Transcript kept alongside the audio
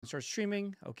Start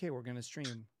streaming. Okay, we're gonna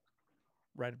stream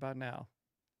right about now.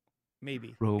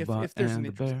 Maybe Robot if there's an and the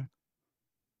interest. bear.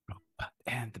 Robot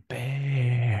and the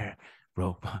bear.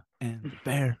 Robot and the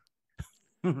bear.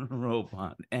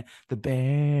 Robot and the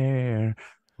bear.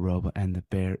 Robot and the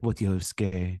bear. With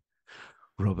Yosuke.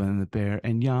 Robot and the bear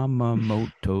and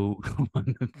Yamamoto. Robot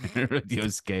and the bear with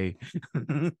Yosuke.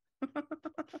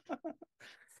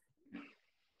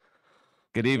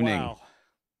 Good evening. Wow.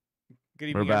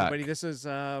 Good We're evening, everybody. back. This is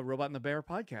Robot and the Bear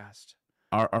podcast.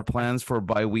 Our I plans for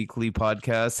bi-weekly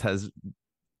podcasts has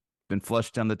been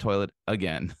flushed down the toilet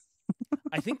again.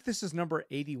 I think this is number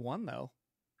 81 though.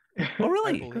 Oh, I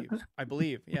really? believe. I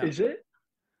believe. Yeah. Is it?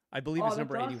 I believe Oh, it's that's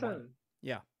number 81. awesome.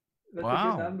 Yeah. That's a good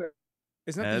Wow. number.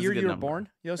 Isn't that the That's a year good you were number. born,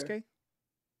 Yosuke?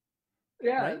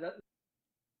 Yeah, Right?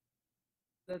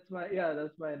 that's my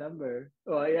number.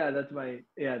 Oh yeah,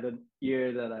 the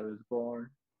year that I was born,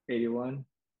 81.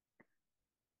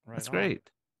 Right That's on. great.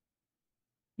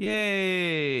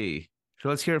 Yay. So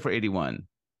let's hear it for 81.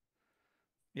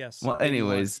 Yes, Well, 81.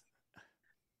 anyways,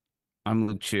 I'm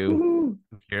Luke Chu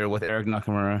Woohoo! here with Eric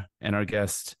Nakamura and our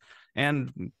guest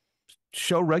and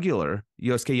show regular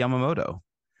Yosuke Yamamoto.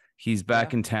 He's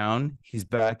back Yeah. in town. He's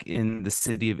back in the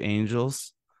City of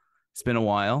Angels. It's been a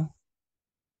while.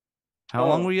 How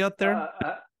long were Oh, you out there?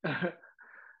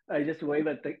 I just wave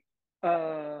at the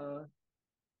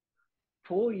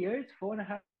 4 years,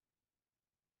 4.5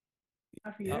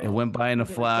 years, It went by in a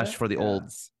something like flash that. for the Yeah.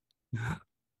 olds.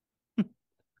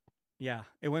 Yeah.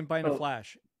 It went by in a Oh,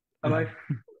 flash. am I?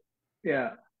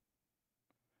 Yeah,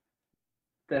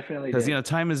 definitely Because did.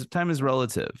 time is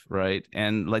relative, right?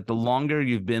 And like the longer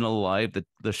you've been alive,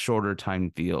 the shorter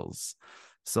time feels.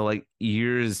 So like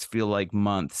years feel like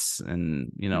months,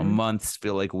 and Mhm. months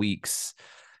feel like weeks.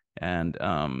 And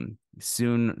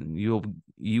soon you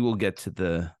will get to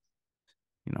the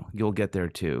you'll get there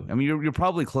too. I mean, you're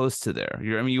probably close to there.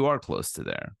 You are close to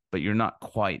there, but you're not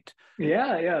quite.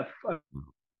 Yeah, yeah.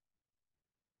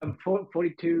 I'm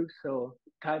 42, so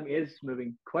time is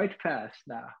moving quite fast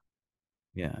now.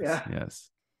 Yes, Yeah,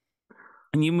 yes.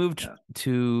 And you moved yeah,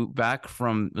 to back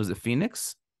from, was it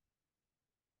Phoenix?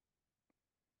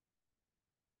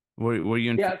 Were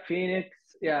you in? yeah. Phoenix,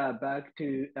 yeah, back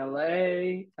to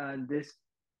LA, and this.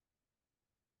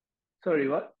 Sorry,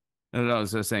 what? No, I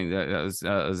was just saying that I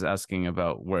was asking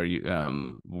about where Oh.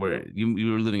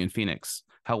 you were living in Phoenix.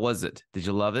 How was it? Did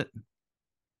you love it?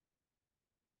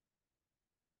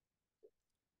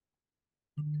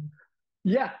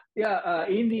 Yeah, yeah.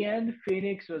 In the end,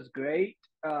 Phoenix was great.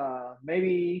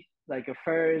 Maybe like a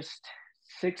first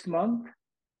 6 month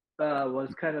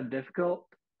was kind of difficult.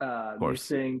 Of course.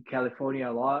 Missing California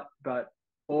a lot, but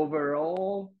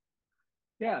overall,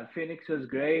 yeah, Phoenix was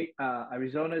great.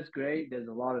 Arizona is great. There's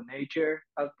a lot of nature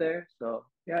out there. So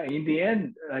yeah, in the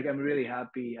end, like I'm really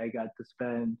happy I got to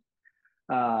spend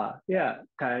yeah,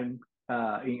 time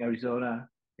in Arizona.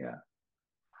 Yeah,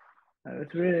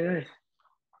 it's really nice.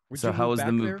 Would So you how move was the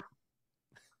back move? there?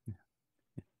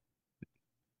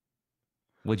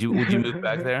 Would you move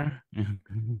back there?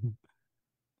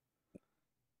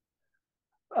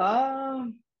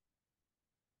 um,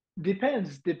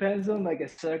 depends on like a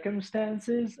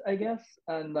circumstances, I guess,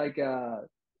 and like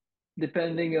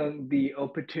depending on the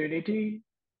opportunity,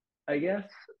 I guess.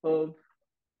 Of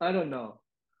I don't know.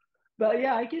 But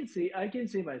yeah, I can see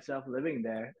myself living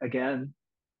there again.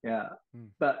 Yeah. Hmm.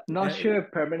 But not Uh, sure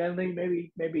permanently,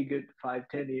 maybe good 5,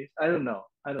 10 years. I don't know.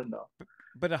 I don't know.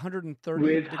 but 130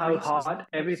 With how degrees, isn't hot that what is it?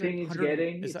 everything is 100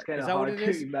 getting, is it's that kind is of that what hard it to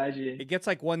is? imagine. It gets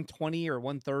like 120 or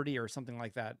 130 or something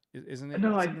like that, isn't it?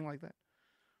 No, I Something like that.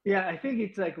 yeah, I think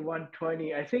it's like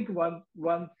 120. I think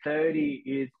 130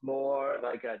 is more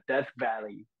like a Death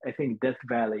Valley. I think Death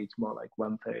Valley is more like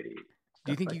 130, Do you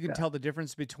stuff think you like can that. tell the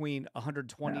difference between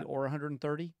 120 Yeah. or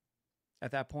 130 at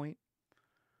that point?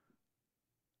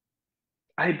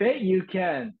 I bet you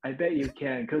can. I bet you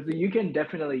can, because you can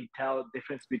definitely tell the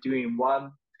difference between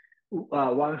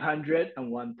 100 and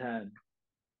 110.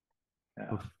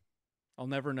 Yeah. Oof. I'll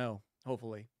never know,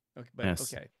 hopefully. Okay, but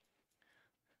Yes. okay.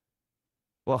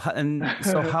 Well, and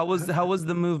so how was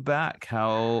the move back?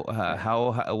 Yeah.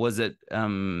 How was it?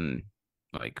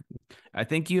 Like I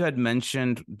think you had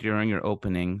mentioned during your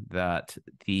opening that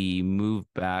the move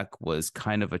back was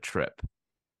kind of a trip.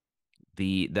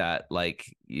 The that like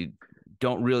you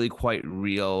don't really quite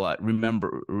realize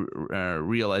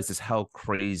just how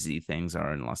crazy things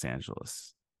are in Los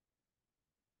Angeles.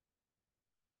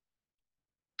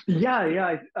 Yeah,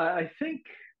 yeah. I think,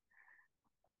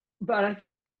 but I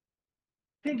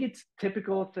think it's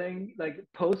typical thing like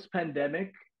post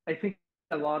pandemic. I think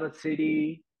a lot of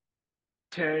city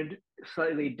turned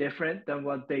slightly different than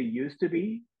what they used to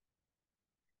be.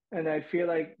 And I feel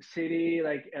like city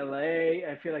like LA,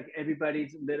 I feel like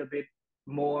everybody's a little bit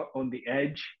more on the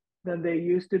edge than they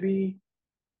used to be.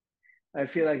 I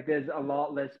feel like there's a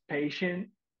lot less patient.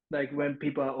 Like when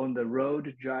people are on the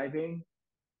road driving,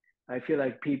 I feel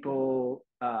like people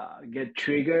get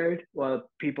triggered or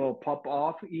people pop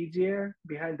off easier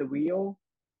behind the wheel.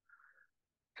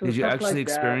 So Did you stuff actually like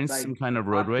that, experience like some kind of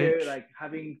road after rage? like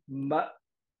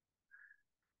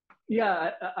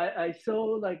yeah, I saw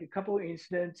like a couple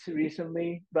incidents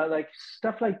recently, but like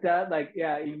stuff like that, like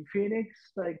yeah, in Phoenix,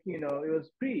 like it was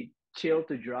pretty chill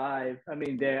to drive. I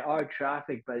mean, there are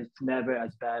traffic, but it's never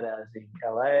as bad as in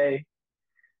LA.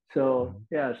 So Mhm.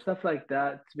 yeah, stuff like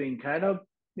that's been kind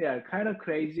of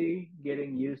crazy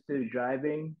getting used to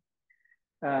driving,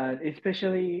 and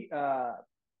especially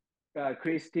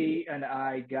Christy and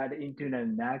I got into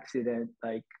an accident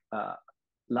like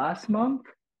last month,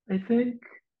 I think.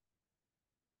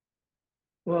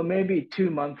 Well, maybe 2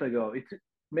 months ago. It's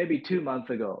maybe 2 months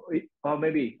ago, or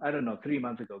maybe I don't know, 3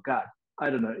 months ago. God,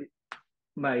 I don't know.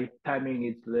 My timing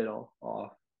is a little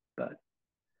off, but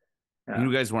yeah.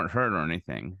 You guys weren't hurt or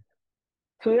anything.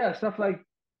 So yeah, stuff like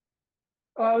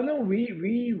oh no,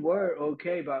 we were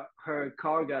okay, but her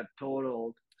car got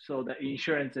totaled, so the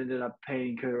insurance ended up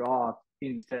paying her off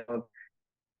instead of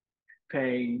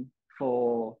paying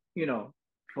for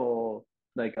for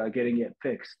like getting it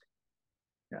fixed.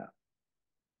 Yeah.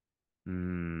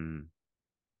 Hmm.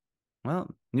 Well,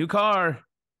 new car.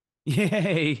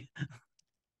 Yay.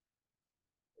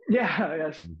 Yeah.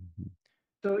 Yes.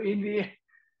 So in the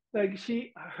like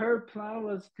her plan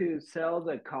was to sell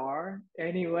the car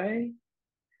anyway.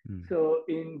 Hmm. So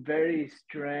in very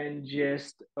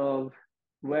strangest of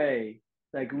way,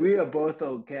 like we are both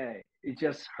okay. It's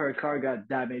just her car got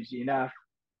damaged enough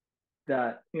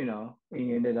that it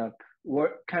ended up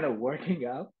kind of working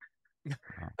out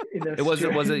Wow. in a Was it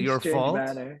strange your strange fault?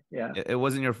 manner. Yeah, It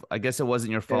wasn't your, I guess it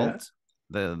wasn't your yeah. fault,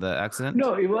 the accident.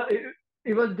 No, it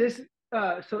was this.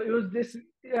 So it was this.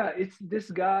 Yeah, it's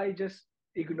this guy just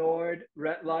ignored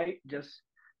red light, just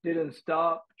didn't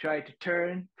stop, tried to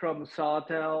turn from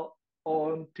Sawtell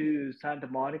on to Santa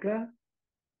Monica.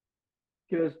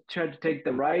 He was trying to take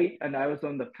the right, and I was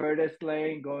on the furthest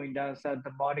lane going down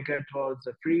Santa Monica towards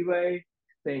the freeway.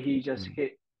 Then he just Hmm.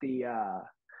 hit the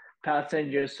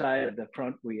passenger side of the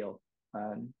front wheel.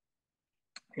 And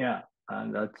yeah,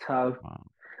 and that's how.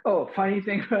 Wow. Oh, funny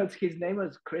thing was his name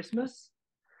was Christmas,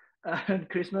 and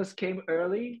Christmas came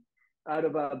early out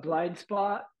of a blind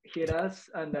spot, hit us,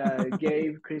 and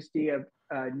gave Christy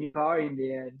a new car in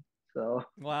the end. So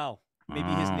Wow. Maybe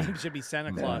his Oh. name should be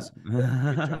Santa yeah, Claus.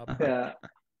 Good job. yeah,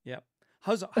 Yep.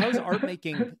 How's art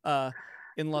making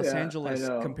in Los yeah. I Angeles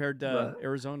know, compared to but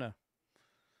Arizona?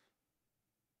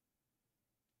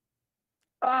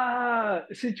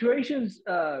 situations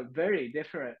very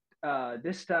different.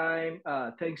 This time,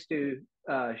 thanks to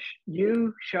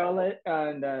you, Charlotte,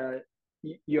 and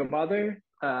your mother,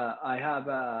 I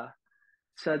have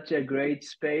such a great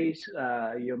space.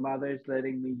 Your mother's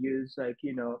letting me use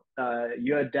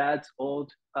your dad's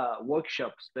old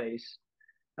workshop space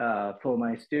for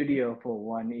my studio for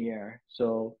 1 year.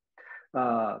 So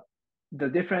uh, the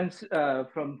difference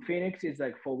from Phoenix is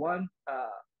like for one,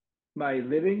 my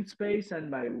living space and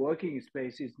my working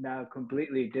space is now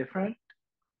completely different.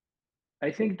 I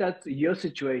think that your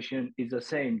situation is the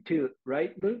same too,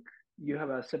 right, Luke? You have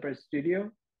a separate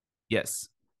studio. Yes.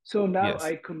 So now Yes.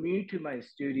 I commute to my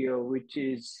studio, which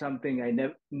is something I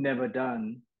never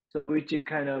done. So which is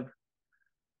kind of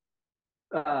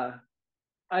uh,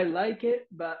 I like it,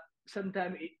 but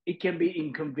sometimes it can be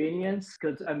inconvenience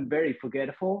because I'm very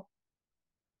forgetful.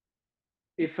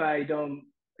 If I don't,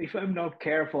 if I'm not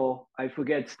careful, I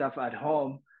forget stuff at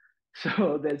home.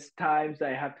 So there's times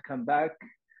I have to come back.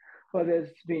 Or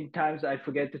there's been times I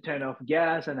forget to turn off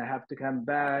gas and I have to come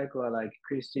back, or like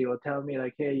Christy will tell me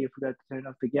like, "Hey, you forgot to turn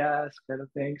off the gas," kind of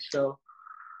thing. So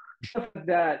stuff like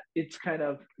that, it's kind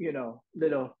of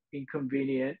little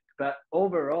inconvenient, but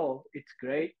overall, it's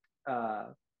great.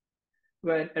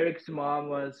 When Eric's mom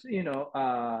was,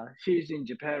 she's in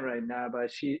Japan right now,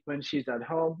 but when she's at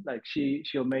home, like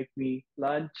she'll make me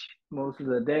lunch most of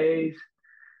the days.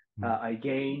 I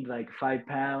gained like 5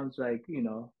 pounds, like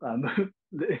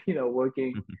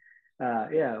working,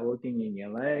 working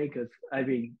in LA because I've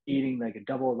been eating like a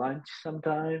double lunch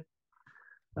sometimes,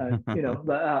 and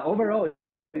but overall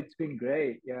it's been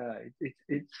great. Yeah,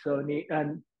 it's so neat.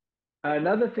 And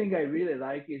another thing I really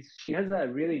like is she has a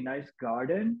really nice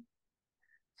garden.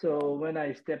 So when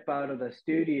I step out of the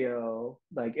studio,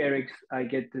 like I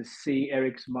get to see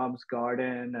Eric's mom's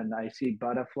garden, and I see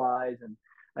butterflies, and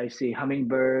I see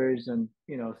hummingbirds, and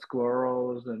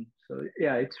squirrels, and So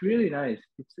yeah, it's really nice.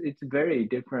 It's very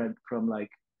different from like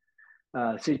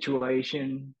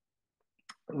situation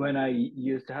when I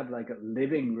used to have like a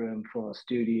living room for a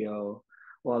studio,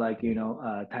 or like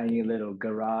a tiny little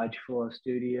garage for a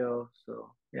studio.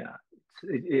 So yeah,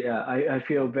 yeah, I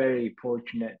feel very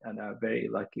fortunate and very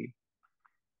lucky.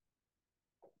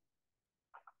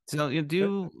 So But yeah.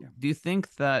 do you think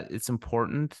that it's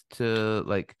important to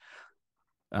like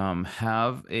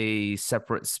have a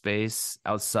separate space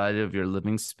outside of your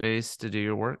living space to do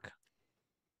your work?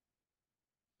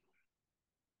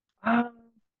 Um,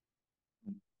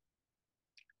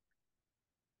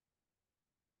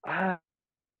 uh,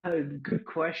 Good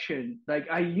question. Like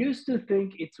I used to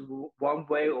think it's one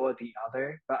way or the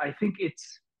other, but I think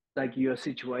it's like your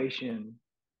situation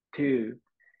too.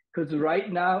 Because right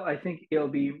now, I think it'll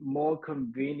be more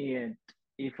convenient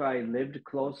if I lived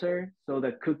closer, so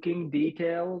the cooking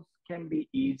details can be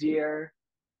easier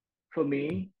for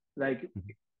me. Like,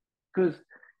 because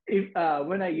if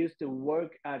when I used to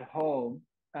work at home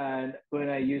and when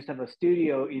I used to have a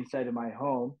studio inside of my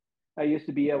home, I used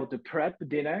to be able to prep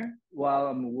dinner while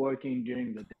I'm working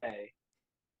during the day.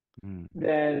 Mm.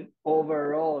 Then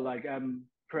overall, like I'm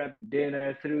prep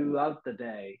dinner throughout the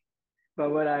day.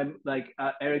 But when I'm like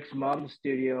at Eric's mom's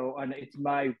studio and it's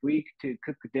my week to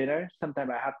cook dinner,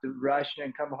 sometimes I have to rush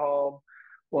and come home,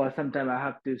 or sometimes I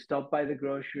have to stop by the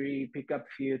grocery, pick up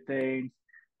a few things.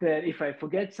 Then if I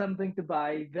forget something to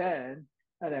buy, then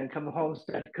and then come home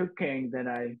start cooking, then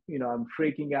I'm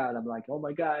freaking out. I'm like, oh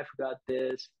my god, I forgot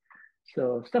this.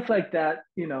 So stuff like that,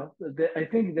 I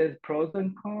think there's pros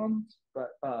and cons,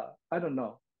 but I don't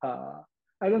know.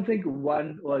 I don't think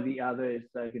one or the other is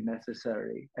like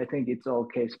necessary. I think it's all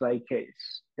case by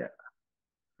case. Yeah.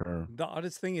 Sure. The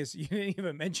oddest thing is you didn't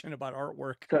even mention about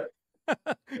artwork. So,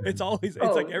 It's like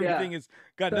oh yeah. everything is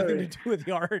got nothing to Sorry. do with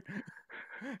the art.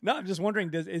 No, I'm just wondering,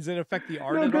 does it affect the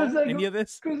art No, at because all? like, Any of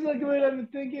this? because like when I'm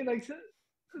thinking like,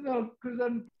 no, because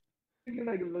I'm thinking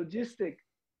like logistic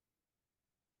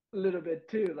a little bit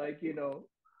too, like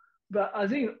But I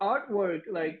think artwork,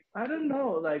 like I don't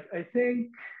know, like I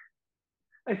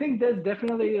think there's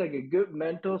definitely like a good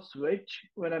mental switch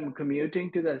when I'm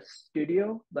commuting to the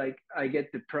studio. Like I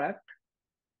get to prep.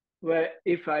 Where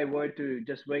if I were to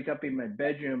just wake up in my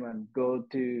bedroom and go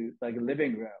to like a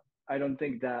living room, I don't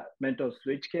think that mental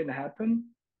switch can happen.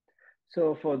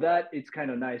 So for that, it's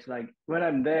kind of nice. Like when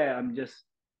I'm there, I'm just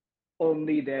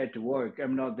only there to work.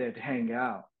 I'm not there to hang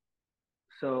out.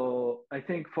 So I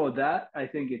think for that, I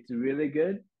think it's really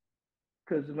good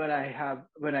because when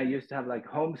I used to have like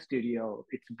home studio,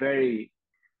 it's very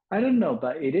I don't know,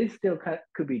 but it is still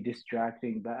could be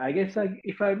distracting. But I guess like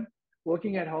if I'm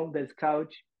working at home, there's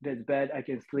couch, there's bed, I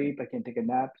can sleep, I can take a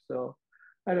nap. So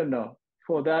I don't know.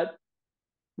 For that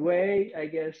way, I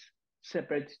guess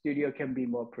separate studio can be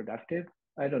more productive.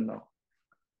 I don't know.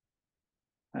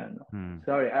 I don't know. Hmm.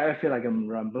 Sorry, I feel like I'm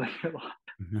rambling a lot.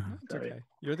 No, it's Sorry. okay.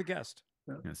 You're the guest.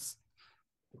 Yes.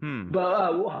 Hmm.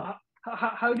 But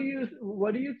how do you?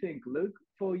 What do you think, Luke?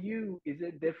 For you, is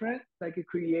it different, like a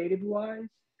creative wise?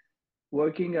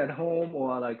 Working at home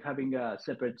or like having a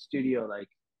separate studio like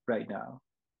right now?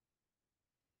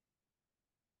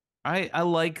 I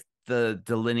like the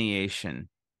delineation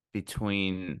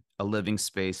between a living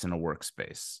space and a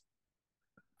workspace.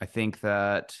 I think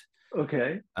that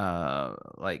Okay.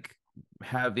 like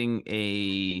having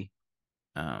a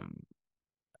um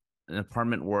an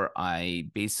apartment where I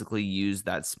basically use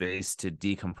that space to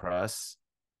decompress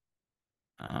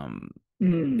um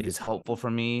Mm, is helpful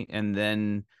for me. And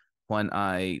then when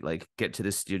I like get to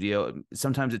the studio,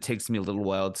 sometimes it takes me a little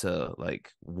while to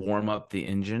like warm up the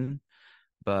engine,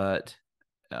 but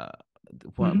uh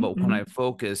when I mm-hmm.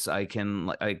 focus, I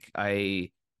can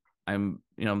I'm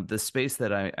the space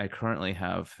that I currently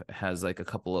have has like a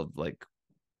couple of like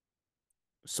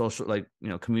social like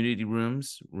community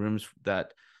rooms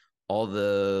that all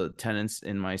the tenants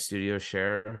in my studio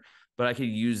share, but I could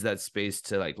use that space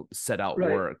to like set out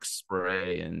Right. work,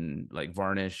 spray and like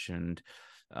varnish and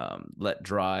let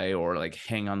dry or like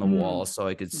hang on the wall Mm, so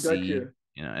I could got see, you.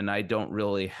 and I don't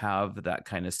really have that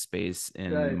kind of space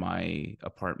in Right. my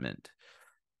apartment.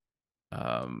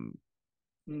 Um,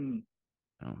 Mm,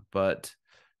 but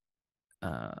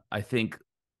I think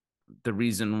the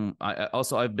reason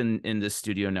I've been in this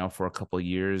studio now for a couple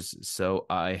years, so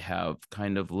I have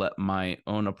kind of let my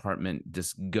own apartment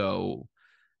just go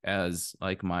as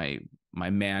like my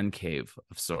man cave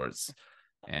of sorts.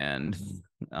 And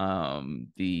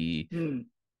the mm,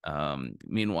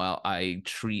 meanwhile I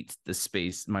treat the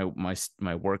space, my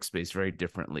workspace, very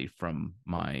differently from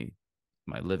my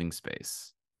living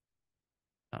space.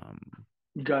 um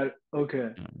Got it. Okay.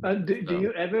 Do So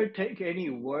you ever take any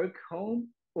work home,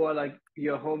 or like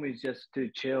your home is just to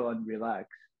chill and relax?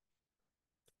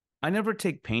 I never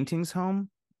take paintings home,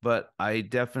 but I Right.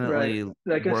 definitely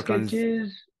Like a work on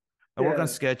sketches. I work on Yeah.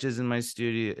 sketches in my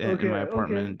studio in Okay. my Okay.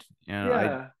 apartment. I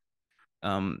Yeah.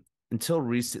 um until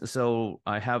recent, so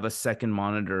I have a second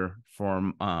monitor for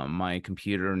my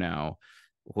computer now,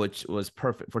 which was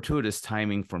perfect fortuitous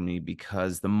timing for me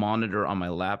because the monitor on my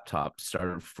laptop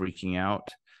started freaking out.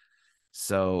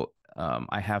 So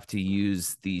I have to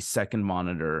use the second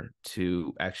monitor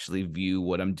to actually view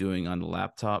what I'm doing on the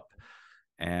laptop.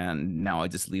 And now I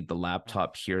just leave the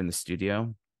laptop here in the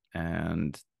studio.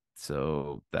 And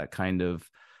so that kind of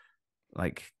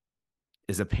like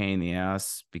is a pain in the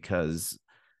ass because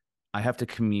I have to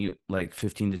commute like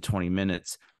 15 to 20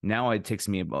 minutes. Now it takes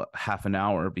me about half an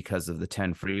hour because of the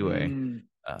 10 freeway Mm.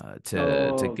 to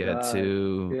Oh God.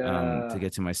 to Yeah.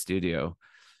 get to my studio.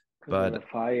 Because of the But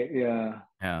fire.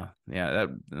 Yeah. yeah,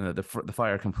 that the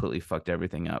fire completely fucked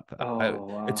everything up.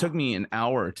 Oh It took wow. me an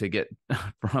hour to get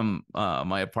from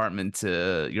my apartment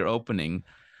to your opening,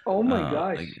 Oh my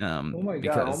gosh. Oh my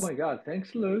God. Oh because my God.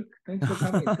 Thanks, Luke. Thanks for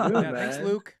coming through, Yeah, thanks, man.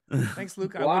 Luke. Thanks,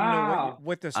 Luke. I wouldn't know Wow.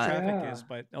 what this I traffic Yeah. is,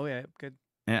 but oh yeah, good,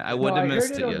 yeah, I good. No, would have I heard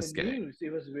missed it it, on the Yosuke. news.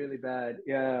 It was really bad.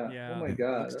 Yeah. Oh Yeah, my it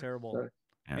God. looks That terrible. sucks.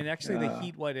 Yeah. And actually, the Yeah.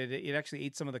 heat, it actually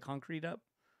ate some of the concrete up.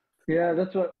 Yeah,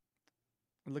 that's what.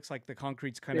 It looks like the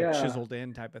concrete's kind of Yeah. chiseled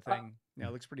in, type of Uh, thing. Yeah,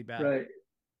 it looks pretty bad. right.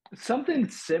 Something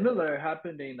similar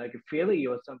happened in like Philly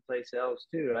or someplace else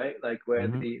too, right? Like where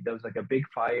Hmm. there was like a big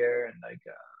fire and like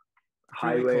a The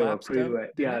freeway highway or collapsed out, freeway.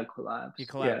 didn't Yeah, it? it It collapsed.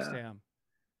 collapsed. Yeah.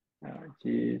 Yeah, Oh,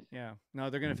 jeez. yeah. No,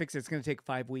 they're gonna fix it. It's gonna take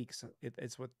 5 weeks.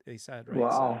 It's what they said, right? So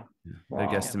Wow. They're yeah,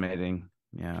 Wow. guesstimating.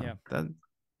 Yeah, yeah. that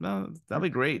no, that'll be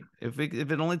great. If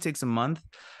it only takes a month,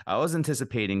 I was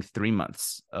anticipating 3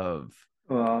 months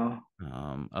Wow.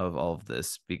 of all of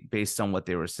this based on what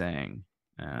they were saying.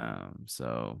 Yeah.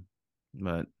 So,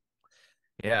 but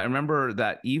yeah, I remember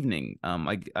that evening.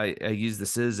 I used the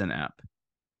Citizen app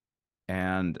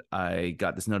and I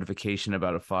got this notification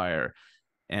about a fire.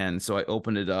 And so I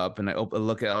opened it up and I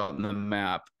look out on the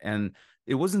map, and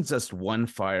it wasn't just one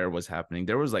fire was happening.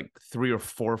 There was like 3 or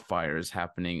 4 fires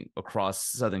happening across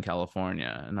Southern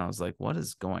California. And I was like, what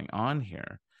is going on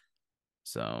here?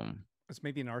 So, It's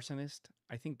maybe an arsonist.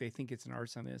 I think they think it's an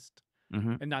arsonist,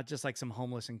 mhm. and not just like some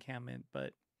homeless encampment,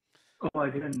 but Oh, I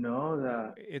didn't know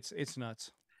that. it's nuts.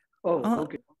 Oh, uh,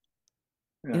 okay.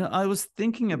 Yeah. I was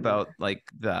thinking Jeez. about like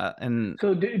that. And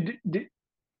So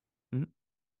mhm,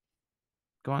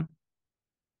 go on.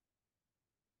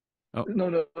 Oh, no,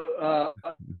 no.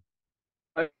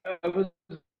 I was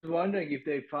wondering if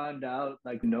they found out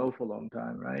like no for a long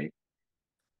time, right?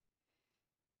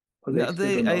 Or they no,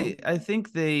 still don't know. I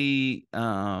think they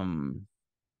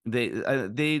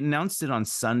announced it on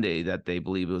Sunday that they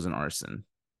believe it was an arson.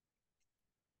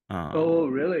 Oh,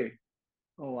 Um, really?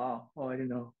 Oh, wow. Oh, I didn't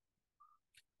know.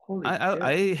 Holy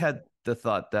I shit. had the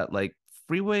thought that like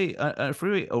freeway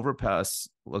overpass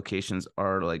locations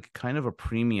are like kind of a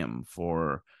premium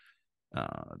for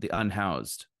the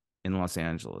unhoused in Los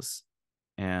Angeles,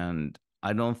 and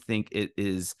I don't think it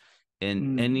is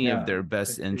in any of Yeah, their I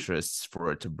best see. interests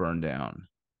for it to burn down.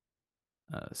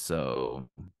 So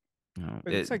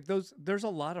But it's it. like those. There's a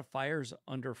lot of fires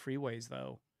under freeways,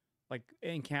 though, like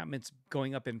encampments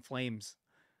going up in flames.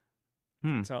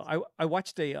 Hmm. So I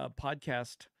watched a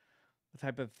podcast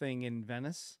type of thing in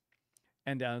Venice,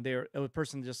 and a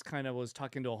person just kind of was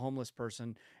talking to a homeless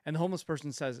person, and the homeless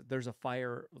person says there's a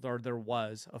fire, or there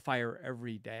was a fire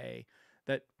every day.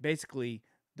 That basically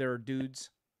there are dudes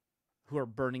who are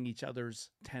burning each other's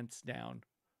tents down.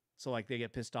 So like they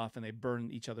get pissed off and they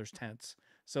burn each other's tents.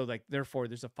 So like therefore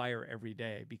there's a fire every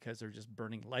day because they're just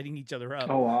lighting each other up.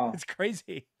 Oh, wow. It's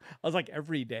crazy. I was like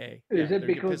every day. Yeah, Is it they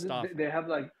get because pissed off. they have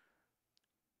like,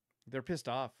 They're pissed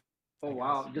off, oh, I guess.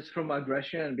 wow, just from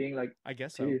aggression and being like, I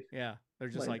guess so. geez, Yeah. They're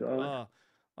oh just my like, God.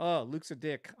 Luke's a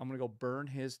dick. I'm gonna go burn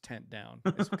his tent down.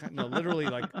 It's no, literally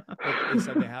like what they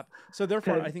said they have. So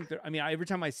therefore, I Ten- think I mean, every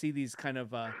time I see these kind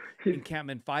of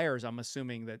encampment fires, I'm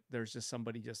assuming that there's just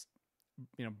somebody just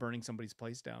burning somebody's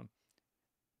place down.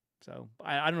 So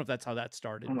I don't know if that's how that oh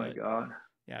started, my but God.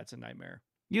 yeah, it's a nightmare.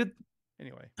 You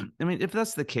Anyway, I mean, if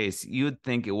that's the case, you would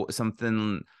think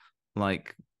something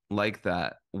like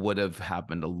that would have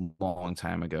happened a long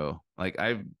time ago. Like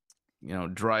I,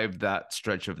 drive that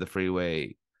stretch of the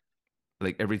freeway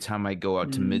like every time I go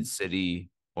out to Mm, Mid City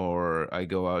or I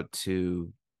go out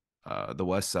to the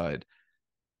West Side.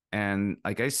 And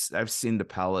like I've seen the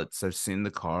pallets, I've seen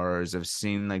the cars, I've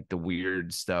seen like the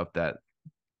weird stuff that,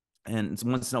 and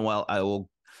once in a while I will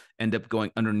end up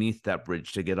going underneath that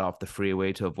bridge to get off the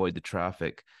freeway to avoid the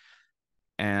traffic.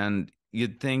 And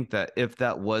you'd think that if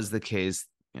that was the case,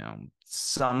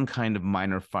 some kind of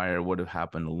minor fire would have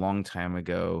happened a long time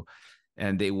ago,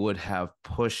 and they would have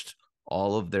pushed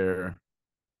all of their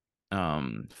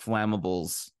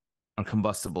flammables or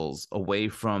combustibles away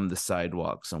from the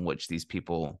sidewalks on which these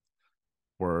people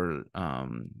were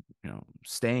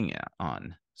staying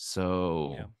on.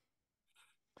 So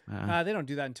they don't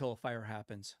do that until a fire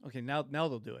happens. Okay, now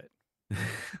they'll do it.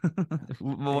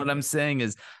 What I'm saying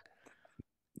is,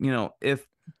 if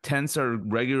tents are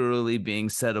regularly being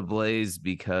set ablaze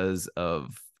because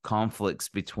of conflicts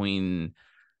between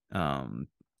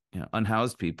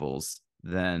unhoused peoples,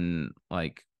 then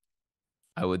like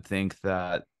I would think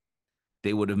that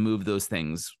they would have moved those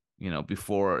things,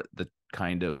 before the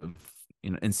kind of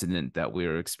incident that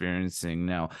we're experiencing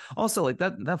now. Also, like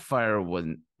that fire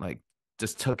wasn't like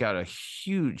just took out a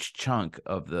huge chunk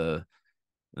of the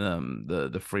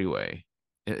freeway.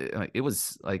 It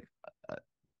was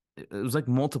like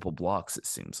multiple blocks, it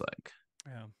seems like.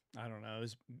 Yeah, I don't know.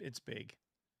 It's big.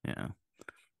 Yeah.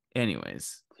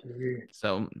 Anyways,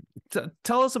 so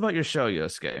tell us about your show,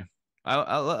 Yosuke.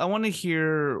 I want to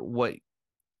hear what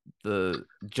the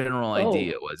general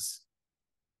idea was.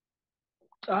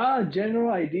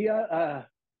 General idea.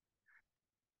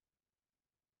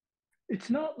 It's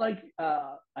not like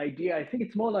idea. I think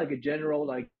it's more like a general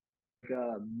like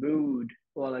mood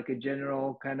or like a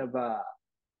general kind of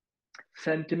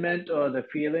sentiment or the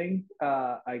feeling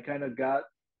I kind of got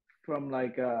from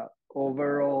like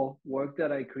overall work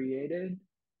that I created.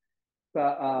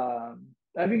 But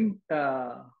I mean,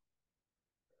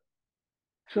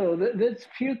 so there's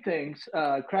few things.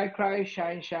 Cry Cry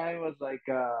Shine Shine was like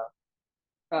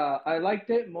I liked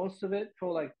it, most of it,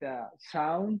 for like the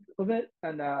sound of it,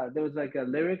 and there was like a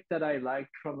lyric that I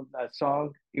liked from that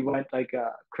song. It went like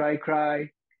cry cry,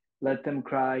 let them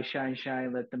cry, shine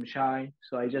shine, let them shine.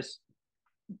 So I just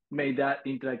made that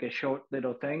into like a short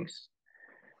little things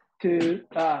to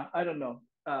I don't know,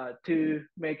 to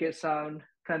make it sound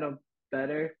kind of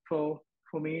better for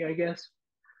me, I guess.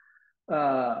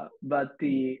 But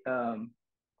the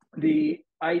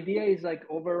idea is like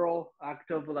overall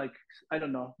act of like, I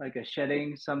don't know, like a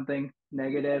shedding something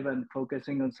negative and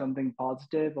focusing on something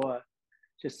positive, or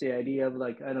just the idea of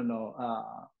like, I don't know,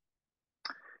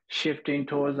 shifting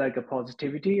towards like a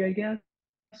positivity, I guess.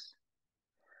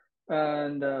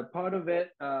 And part of it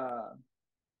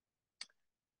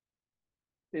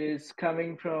is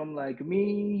coming from like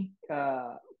me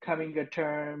coming a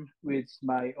term with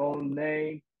my own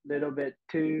name little bit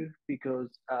too, because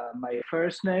my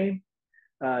first name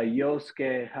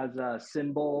Yosuke has a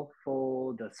symbol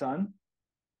for the sun.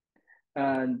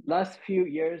 And last few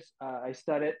years, I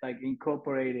started like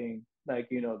incorporating like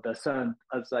the sun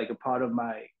as like a part of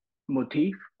my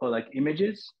motif or like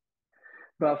images.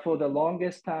 But for the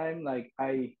longest time, like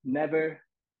I never.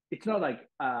 It's not like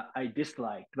I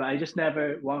disliked, but I just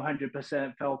never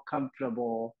 100% felt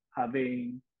comfortable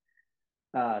having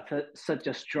such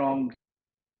a strong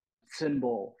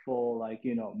symbol for like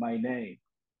my name,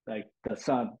 like the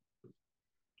sun,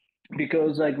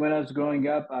 because like when I was growing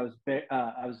up, I was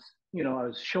I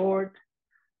was short,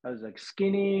 I was like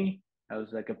skinny, I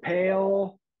was like a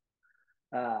pale,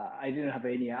 I didn't have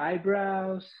any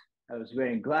eyebrows, I was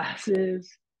wearing glasses,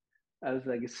 I was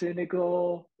like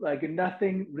cynical, like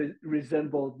nothing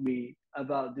resembled me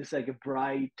about this like a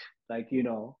bright, like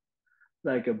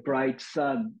like a bright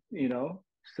sun,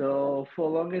 So for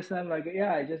longest time, like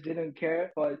yeah, I just didn't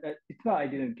care. But it's not I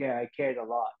didn't care. I cared a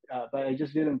lot, but I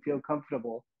just didn't feel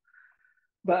comfortable.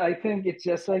 But I think it's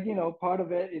just like part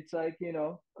of it. It's like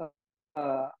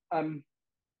I'm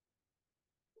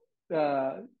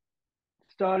uh,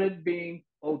 started being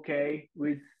okay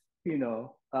with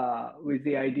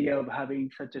the idea of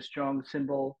having such a strong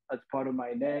symbol as part of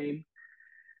my name,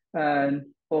 and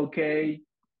okay,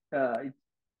 it's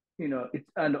it's,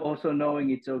 and also knowing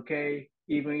it's okay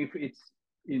even if it's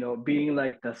being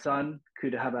like the sun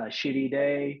could have a shitty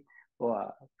day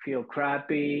or feel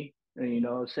crappy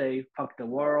and say fuck the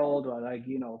world or like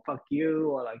fuck you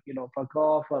or like fuck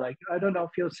off or like I don't know,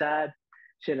 feel sad,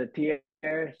 shed a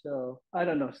tear. So I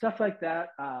don't know, stuff like that.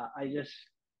 I just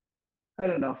I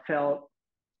don't know, felt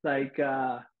like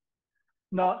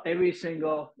not every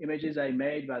single images I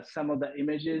made, but some of the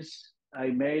images I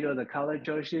made or the color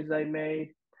choices I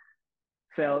made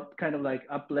felt kind of like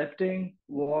uplifting,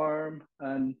 warm,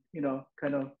 and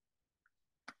kind of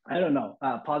I don't know,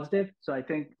 positive. So I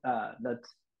think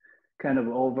that's kind of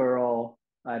overall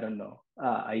I don't know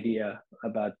idea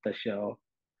about the show.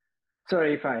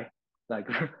 Sorry if I like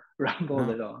rambled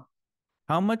No, it on.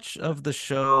 How much of the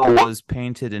show was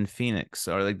painted in Phoenix,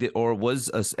 or or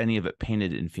was any of it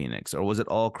painted in Phoenix, or was it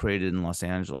all created in Los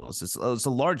Angeles? It's a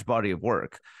large body of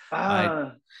work. I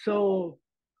Ah, so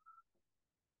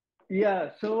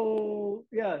so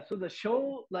the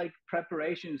show like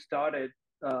preparation started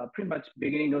pretty much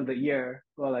beginning of the year,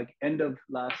 well, like end of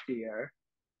last year.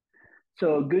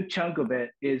 So a good chunk of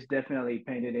it is definitely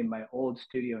painted in my old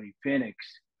studio in Phoenix.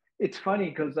 It's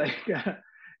funny because like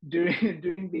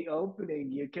during the opening,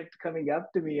 you kept coming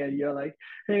up to me and you're like,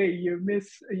 "Hey, you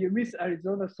miss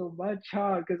Arizona so much,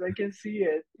 huh? Because I can see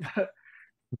it."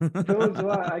 Those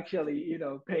were actually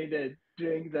painted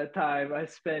during the time I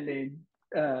spent in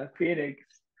Phoenix.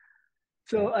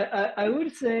 So I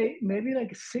would say maybe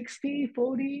like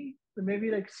 60-40, maybe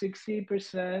like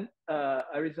 60%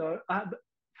 Arizona,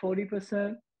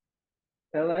 40%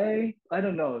 LA. I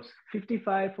don't know,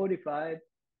 55-45.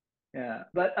 Yeah,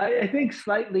 but I think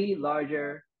slightly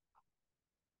larger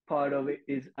part of it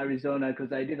is Arizona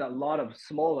because I did a lot of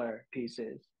smaller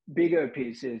pieces. Bigger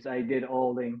pieces I did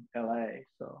all in LA.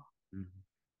 So Mhm.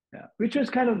 yeah, which was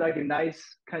kind of like a nice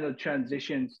kind of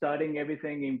transition, starting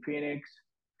everything in Phoenix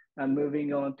and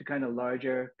moving on to kind of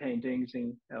larger paintings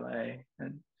in LA.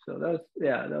 And so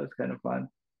that was kind of fun.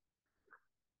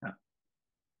 Yeah.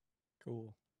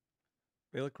 Cool.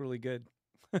 They look really good.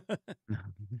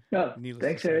 Oh, Needless to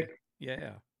thanks, say. Eric.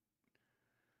 Yeah.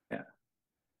 Yeah.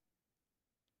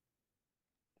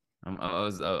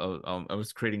 I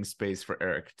was creating space for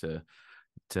Eric No.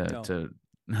 to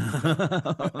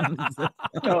No.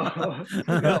 Oh,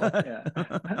 No.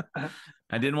 yeah.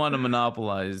 I didn't want to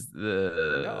monopolize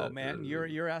No, man. You're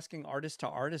the. you're asking artist to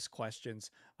artist questions.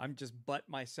 I'm just butt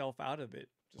myself out of it.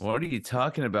 Just What are you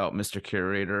talking about, Mr.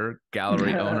 Curator,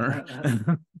 gallery owner?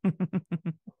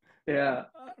 Yeah.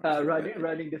 I don't know, man.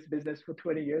 Running this business for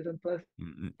 20 years and plus.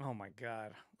 Oh my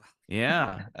god.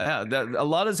 Yeah, a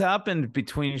lot has happened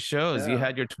between shows. You Yeah.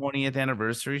 had your 20th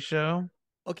anniversary show.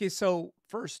 Okay, so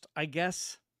first, I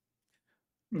guess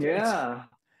it's Yeah.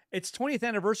 it's 20th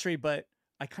anniversary, but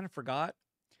I kind of forgot.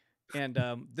 And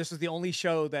this was the only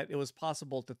show that it was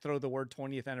possible to throw the word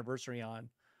 20th anniversary on.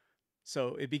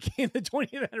 So it became the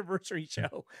 20th anniversary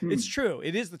show. It's Hmm. true.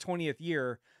 It is the 20th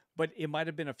year, but it might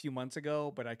have been a few months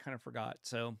ago, but I kind of forgot.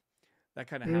 So that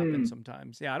kind of happens Hmm.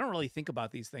 sometimes. Yeah, I don't really think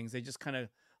about these things. They just kind of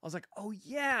I was like, "Oh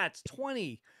yeah, it's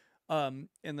 20." And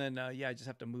then yeah, I just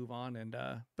have to move on and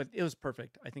but it was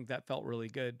perfect. I think that felt really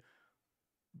good.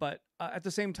 But at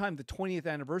the same time, the 20th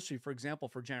anniversary, for example,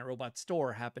 for Giant Robot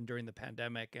Store happened during the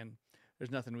pandemic and there's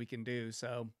nothing we can do.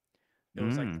 So it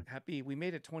was like Mm. happy we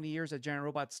made it 20 years at Giant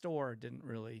Robot Store. Didn't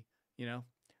really, you know,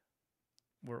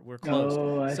 we're closed.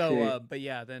 Oh, I So see. but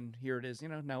yeah, then here it is,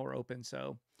 now we're open.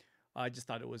 So I just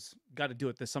thought it was got to do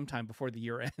it this sometime before the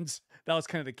year ends. That was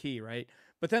kind of the key, right?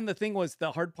 But then the thing was,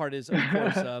 the hard part is, of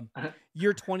course,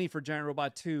 year 20 for Giant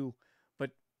Robot 2,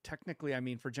 but technically, I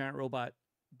mean, for Giant Robot,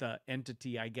 the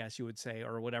entity, I guess you would say,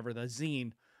 or whatever, the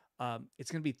zine,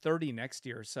 it's going to be 30 next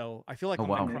year. So I feel like Oh I'm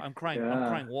like wow. I'm Yeah.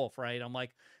 crying wolf, right? I'm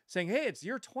like saying, hey, it's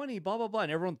year 20, blah blah blah,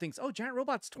 and everyone thinks, oh, Giant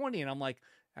Robot's 20, and I'm like,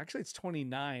 actually, it's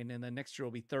 29, and then next year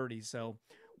will be 30. So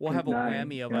we'll have a 29.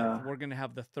 whammy of Yeah. we're going to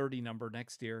have the 30 number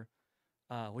next year,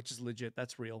 which is legit.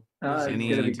 That's real. The zine It's will gonna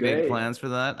Any be be big great. plans for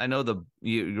that? I know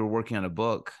you're working on a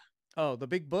book. oh, the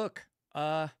big book.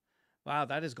 Wow,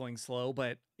 that is going slow,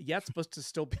 but yeah, it's supposed to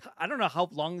still be. I don't know how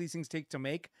long these things take to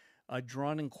make.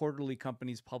 Drawn and Quarterly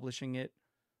companies publishing it,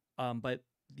 but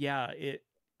yeah, it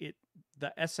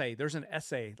the essay. There's an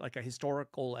essay, like a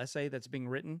historical essay that's being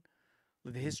written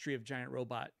with the history of Giant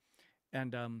Robot,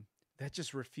 and that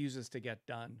just refuses to get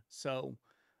done. So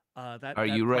Are that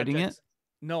you writing it? project's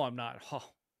no, I'm not. Oh,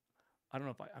 I don't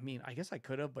know if I mean, I guess I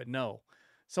could have, but no.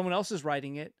 Someone else is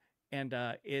writing it and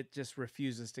it just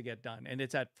refuses to get done. And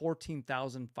it's at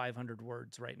 14,500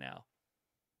 words right now.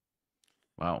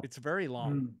 Wow. It's very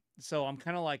long. Hmm. So I'm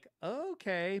kind of like,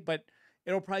 okay, but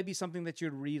it'll probably be something that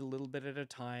you'd read a little bit at a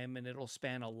time and it'll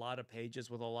span a lot of pages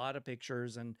with a lot of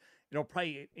pictures and it'll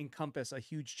probably encompass a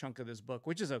huge chunk of this book,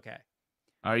 which is okay.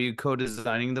 Are you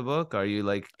co-designing the book? Are you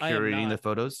like I am curating the not.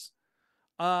 photos?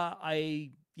 I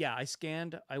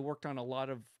scanned, I worked on a lot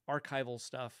of archival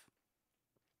stuff.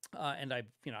 And I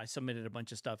submitted a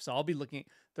bunch of stuff. So I'll be looking,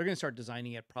 they're going to start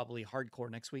designing it probably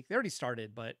hardcore next week. They already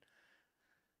started, but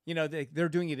they're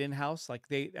doing it in-house. Like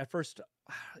at first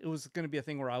it was going to be a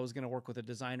thing where I was going to work with a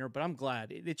designer, but I'm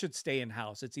glad it should stay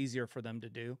in-house. It's easier for them to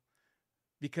do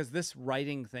because this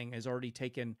writing thing has already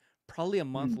taken probably a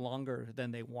month Hmm. longer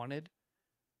than they wanted,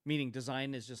 meaning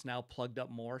design is just now plugged up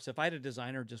more. So if I had a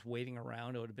designer just waiting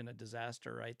around, it would have been a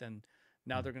disaster, right? Then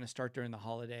now they're going to start during the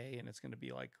holiday and it's going to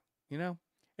be like,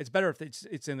 it's better if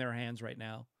it's in their hands right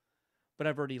now. but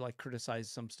I've already like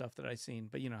criticized some stuff that I've seen.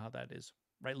 But you know how that is,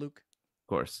 right, Luke? Of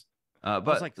course. I was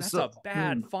But like, that's so a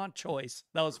bad font choice.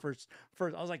 That was first. I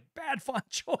was like, bad font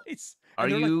choice. are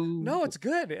And they're like, you? no, it's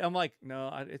good. I'm like,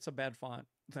 no, it's a bad font.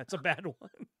 That's a bad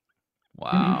one.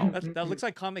 Wow. That looks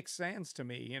like Comic Sans to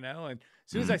me, you know. And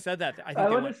as soon as I Mm. said that, I think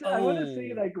they went, I want to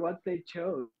see oh. like what they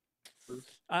chose.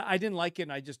 I didn't like it,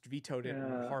 and I just vetoed it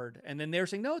Yeah. hard. And then they were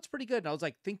saying, no, it's pretty good. And I was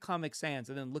like, think Comic Sans,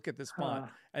 and then look at this font.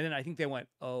 Huh. And then I think they went,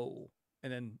 oh.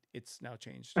 And then it's now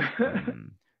changed.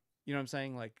 Mm. You know what I'm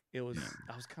saying? Like it was,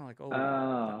 Yeah. I was kind of like,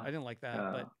 oh, I didn't like that,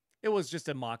 yeah. but it was just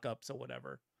a mock-up, so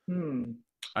whatever. Hmm.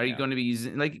 Are you Yeah. going to be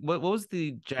using like what was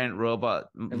the giant robot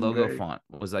logo Great. font?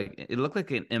 Was like it looked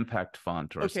like an impact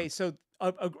font or Okay, something.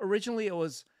 so originally it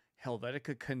was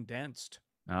Helvetica condensed,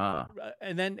 Ah,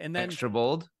 and then extra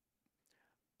bold.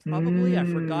 probably I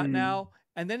forgot Hmm. now,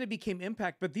 and then it became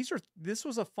Impact. But this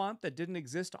was a font that didn't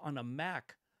exist on a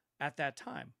Mac at that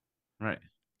time. Right.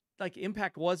 Like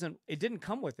Impact it didn't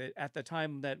come with it at the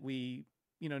time that we,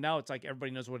 now it's like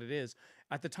everybody knows what it is.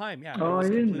 At the time, yeah, it Oh, was I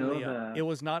didn't know completely, that. it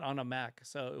was not on a Mac,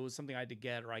 so it was something I had to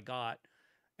get or I got.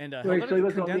 And Wait, so Helvetica it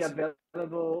was only condensed,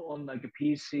 available on like a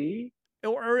PC?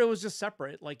 or it was just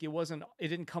separate. Like it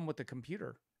didn't come with the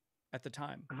computer at the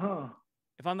time, Huh.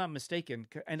 if I'm not mistaken.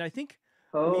 And I think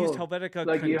we used Oh, Helvetica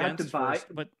like you had to condensed buy.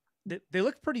 first, but they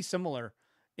look pretty similar.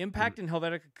 Impact and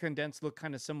Helvetica condensed look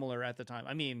kind of similar at the time.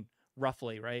 I mean,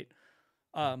 roughly, right?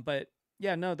 But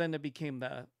yeah, no, then it became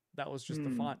that was just the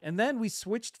font. And then we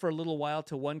switched for a little while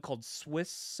to one called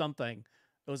Swiss something.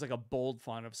 It was like a bold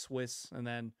font of Swiss, and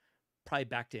then probably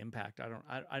back to Impact.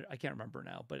 I can't remember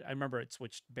now, but I remember it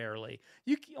switched barely.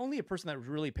 Only a person that was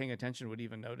really paying attention would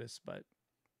even notice, but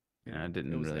Yeah, I it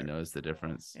didn't was really there. notice the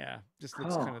difference. Yeah, just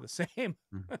looks Huh. kind of the same.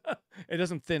 Mm. It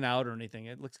doesn't thin out or anything.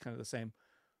 It looks kind of the same.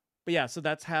 But yeah, so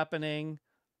that's happening.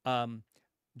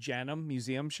 Janum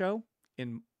Museum show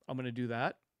I'm going to do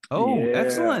that. Oh, Yeah.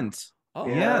 excellent. Oh,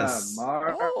 Yeah, Yes.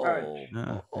 March.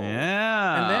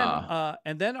 Yeah.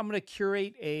 and then I'm going to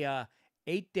curate a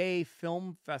 8-day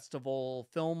film festival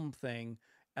film thing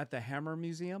at the Hammer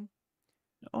Museum.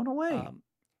 Oh, no way.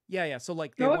 Yeah. So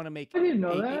like they No, want to make I didn't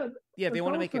know that. they That's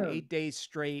want to make an awesome. 8 days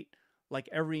straight. Like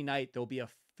every night there'll be a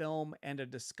film and a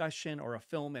discussion, or a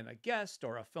film and a guest,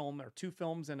 or a film or two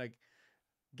films and a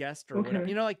guest, or whatever.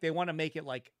 Okay. Like they want to make it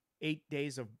like 8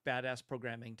 days of badass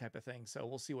programming type of thing. So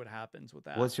we'll see what happens with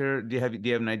that. Do you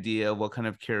have an idea what kind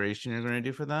of curation you're going to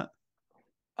do for that?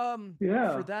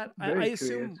 Yeah, For that, I very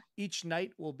assume curious. each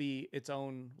night will be its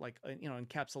own, like,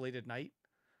 encapsulated night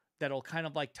that'll kind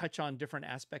of like touch on different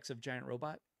aspects of Giant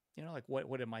Robot, like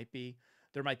what it might be.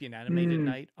 There might be an animated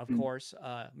night, of course,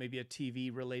 maybe a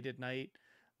TV related night,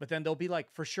 but then there'll be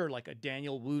like, for sure, like a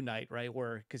Daniel Wu night, right?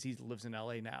 Because he lives in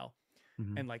LA now.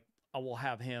 Mhm. And like, I will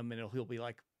have him, and he'll be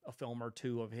like a film or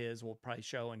two of his will probably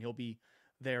show, and he'll be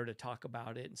there to talk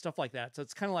about it and stuff like that. So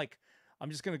it's kind of like, I'm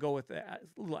just going to go with the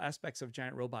little aspects of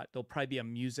Giant Robot. There'll probably be a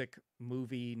music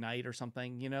movie night or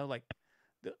something, like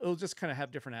it'll just kind of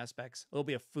have different aspects. It'll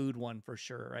be a food one for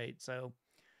sure. Right. So,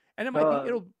 and it might be,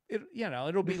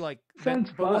 it'll be like,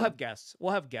 sounds but we'll fun. have guests.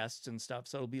 We'll have guests and stuff.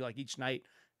 So it'll be like each night,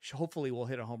 hopefully we'll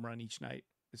hit a home run each night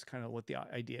is kind of what the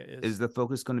idea is. Is the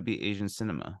focus going to be Asian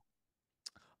cinema?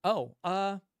 Oh,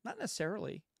 not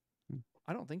necessarily.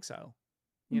 I don't think so.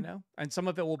 And some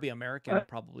of it will be American,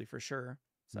 probably for sure.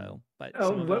 So, but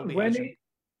some of it will be Asian.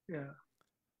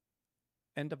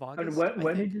 End of August. And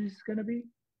when is this gonna be?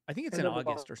 I think it's in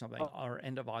August or something, or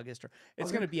end of August, or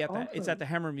it's going to be it's at the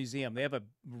Hammer Museum. They have a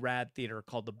rad theater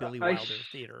called the Billy Wilder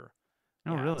Theater.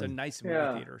 Oh, really? It's a nice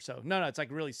movie theater. So no, it's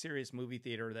like really serious movie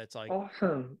theater. That's like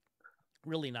awesome,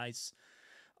 really nice.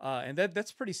 And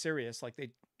that's pretty serious. Like they,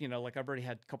 like I've already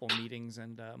had a couple meetings,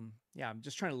 and I'm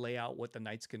just trying to lay out what the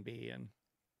nights can be, and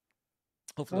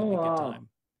hopefully it'll be a good time.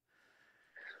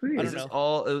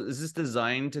 Is this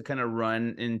designed to kind of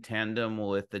run in tandem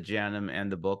with the Janum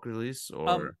and the book release,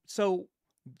 or? So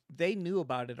they knew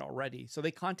about it already. So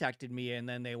they contacted me, and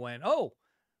then they went, "Oh,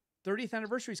 30th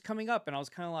anniversary is coming up," and I was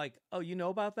kind of like, "Oh, you know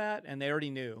about that?" And they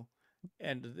already knew.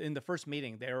 And in the first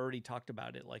meeting, they already talked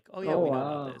about it. Like, "Oh yeah, we know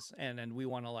about this, and we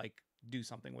want to like do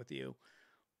something with you."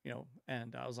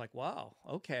 And I was like, "Wow,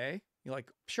 okay." You're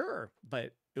like, "Sure,"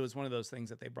 but it was one of those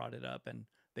things that they brought it up, and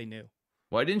they knew.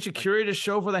 Why didn't you curate a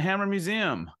show for the Hammer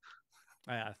Museum?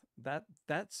 That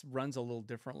runs a little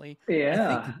differently.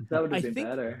 Yeah, that would have been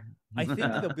better. I think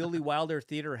the Billy Wilder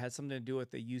Theater has something to do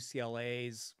with the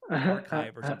UCLA's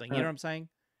archive or something. You know what I'm saying?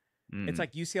 It's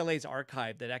like UCLA's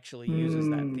archive that actually uses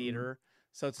that theater.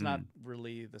 So it's not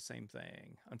really the same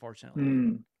thing,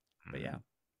 unfortunately. But yeah.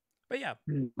 But yeah,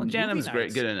 Well, Mhm. Janum's great,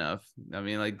 nights. good enough. I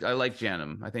mean, like I like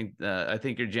Janum. I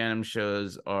think your Janum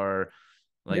shows are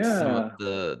like some of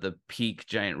Yeah. the peak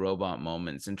giant robot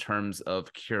moments in terms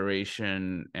of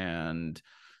curation and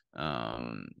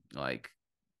like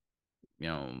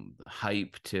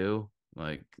hype too.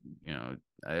 Like,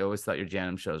 I always thought your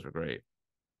Janum shows were great.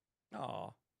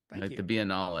 Oh, thank Like the you.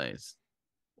 Biennales.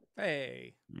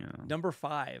 Hey, Yeah. number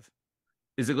 5.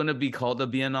 Is it going to be called a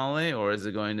Biennale or is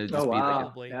it going to Oh just be like a, wow.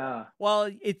 Probably. Yeah.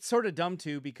 Well, it's sort of dumb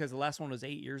too because the last one was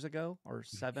 8 years ago or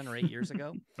 7 or 8 years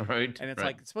ago. right? And it's Right.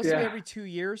 like it's supposed to be Yeah. every 2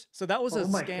 years. So that was a Oh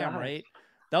my scam, gosh. right?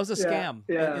 That was a Yeah. scam in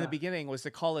the Yeah. beginning was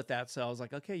to call it that. So I was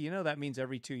like, okay, that means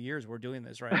every 2 years we're doing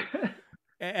this, right?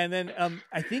 And then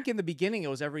I think in the beginning it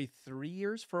was every 3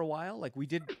 years for a while. Like we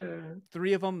did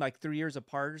 3 of them like 3 years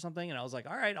apart or something. And I was like,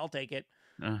 all right, I'll take it.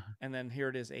 Uh, And then here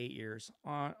it is, 8 years.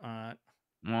 womp,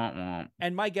 womp.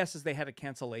 And my guess is they had a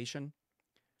cancellation.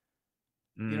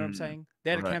 You know what I'm Mm, saying?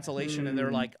 They had a right. cancellation and they're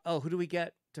Mm. like, oh, who do we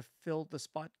get to fill the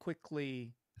spot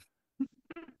quickly?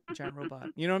 Giant robot.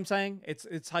 You know what I'm saying?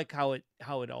 It's like how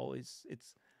it always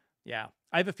yeah.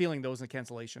 I have a feeling there was a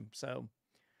cancellation. So,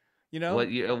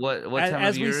 What year? What time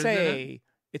as of we year is it? say,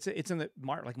 it's in the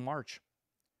March.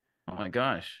 Oh my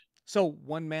gosh. So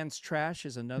one man's trash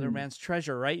is another Hmm. man's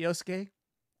treasure, right, Yosuke?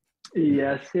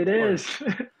 Yes, it is.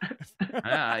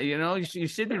 Yeah, you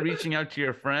should be reaching out to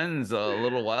your friends a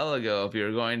little while ago if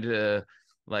you're going to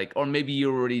or maybe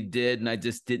you already did and I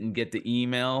just didn't get the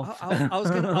email. I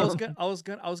was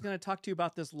gonna talk to you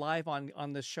about this live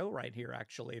on this show right here.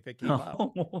 Actually, if it came up.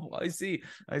 Oh, I see.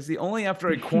 I after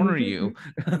I corner you.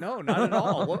 No, not at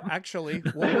all. Well, actually,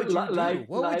 what would you do? Live,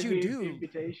 What would live you do?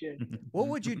 invitation. What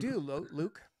would you do,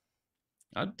 Luke?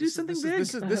 I'll do something big.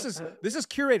 This is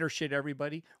curator shit,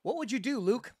 everybody. What would you do,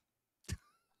 Luke?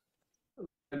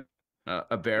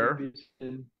 A bear.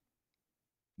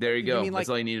 There you You go. mean That's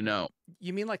like- all you need to know.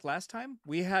 You mean like last time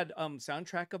we had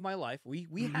soundtrack of my life? We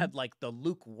had like the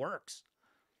Luke Works.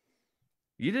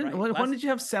 You didn't. Right, When did you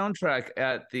have soundtrack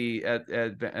at the at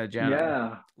Janum?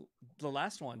 Yeah. The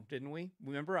last one, didn't we?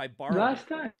 Remember, I borrowed Last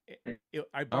it. time.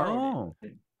 I borrowed Oh,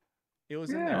 it. It was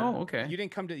in Yeah. there. oh, okay. You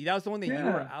didn't come to. That was the one that you were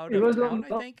Yeah. out It of was town,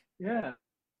 on- I think. Yeah.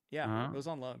 Yeah, Uh-huh. it was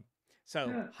on loan. So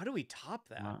Yeah. how do we top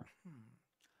that? Wow.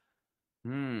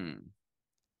 Hmm.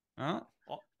 Well,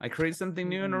 Oh. I create something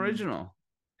new and Hmm. original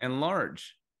and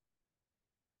large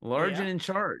and Yeah. in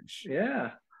charge.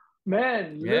 Yeah.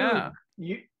 Man, Yeah.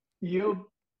 Luke,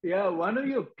 yeah, one of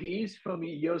your piece from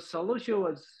your solo show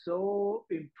was so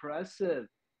impressive.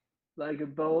 Like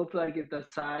both like the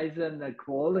size and the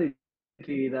quality.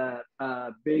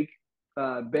 That big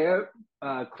bear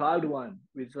cloud one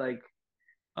with like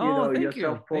Oh, your thank you. Thank you.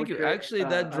 self-portrait Actually,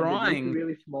 that underneath, drawing,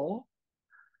 really small.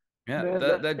 yeah,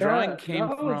 Man, that drawing came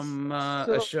that was from a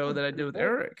so show that I did with great.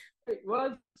 Eric. It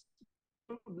was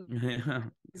Yeah.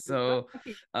 So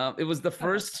it was the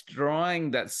first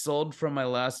drawing that sold from my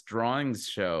last drawings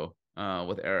show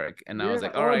with Eric. And I was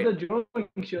like, all right. the drawing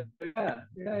show.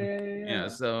 Yeah.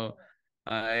 So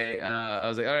I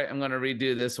was like, all right, I'm gonna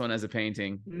redo this one as a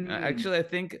painting. Actually, I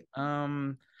think I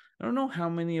don't know how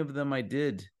many of them I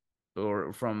did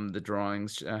or from the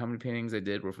drawings, how many paintings I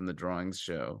did were from the drawings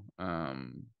show.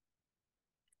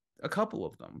 A couple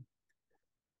of them,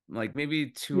 like maybe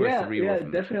 2 or 3 were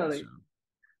from the definitely. show.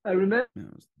 I remember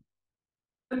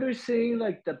Yeah, seeing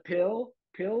like the pill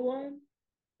one.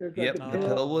 There's like yep, a the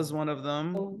pill pill was one of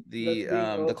them. that's The being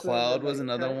opened cloud and, was like,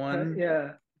 another one.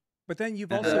 Yeah. But then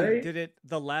you've And also Right? did it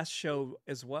the last show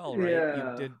as well, right?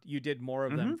 Yeah. You did more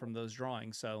of them from those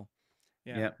drawings. So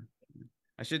yeah. Yep.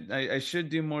 I should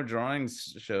do more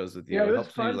drawings shows with you. Yeah, it It was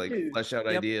helps me fun like too. flesh out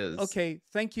Yep. ideas. Okay,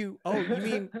 thank you. Oh, you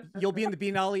mean you'll be in the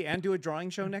Biennale and do a drawing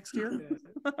show next year?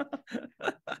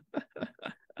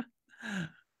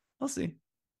 We'll see.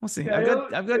 We'll see. Yeah,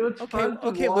 I've got it was Okay, fun to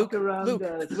okay, walk Luke, around Luke,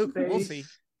 the Luke, we'll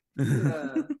space. see.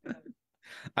 Yeah.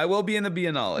 I will be in the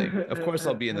Biennale. Of course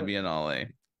I'll be in the Biennale.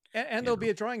 And there'll be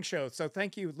a drawing show. So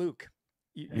thank you, Luke.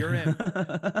 You're in.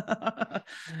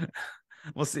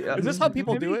 We'll see. Is this how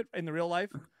people do maybe- it in the real life?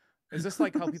 Is this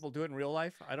like how people do it in real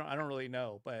life? I don't really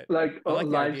know, but Like I a like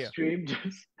the live idea. stream.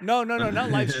 Just No, not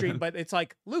live stream, but it's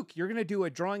like, Luke, you're gonna do a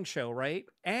drawing show, right?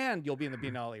 And you'll be in the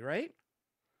Biennale, right?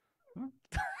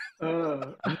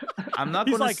 I'm not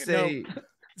He's gonna like, say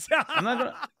no. I'm not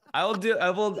gonna I'll do I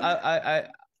will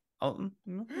I'll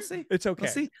we'll see. It's okay.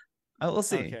 We'll see. We'll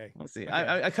see. Okay. We'll see. Okay.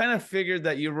 I kind of figured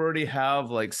that you already have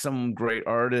like some great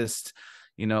artist,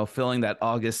 filling that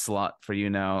August slot for you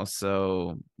now.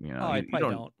 So I you probably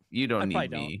don't. You don't I need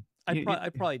probably me. I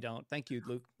probably don't. Thank you,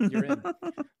 Luke. You're in.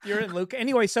 You're in, Luke.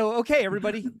 Anyway, so okay,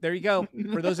 everybody, there you go.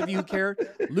 For those of you who care,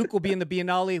 Luke will be in the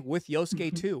Biennale with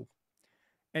Yosuke too.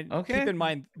 And keep Okay. in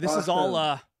mind, this is all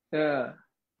Awesome. Yeah.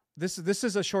 this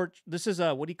is a short. This is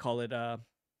a, what do you call it?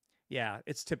 Yeah,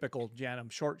 it's typical Janum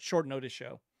short notice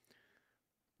show.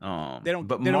 But They don't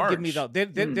give me March. they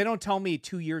don't tell me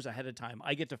 2 years ahead of time.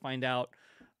 I get to find out.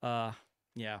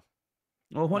 Yeah.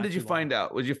 Well, when Not did you too long. find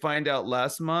out? Would you find out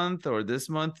last month or this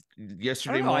month? I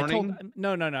Yesterday don't know.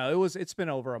 morning? No. It's been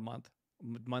over a month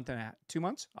and a half, 2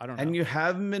 months. I don't know. And you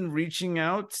haven't been reaching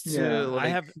out to Yeah.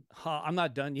 like. I'm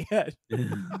not done yet.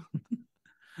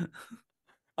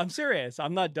 I'm serious.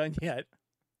 I'm not done yet.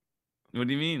 What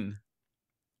do you mean?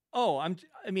 Oh, I'm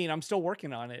still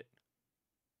working on it.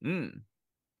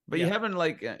 But Yeah. you haven't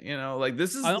like like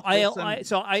this is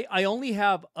I only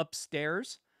have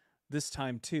upstairs this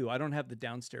time too. I don't have the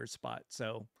downstairs spot,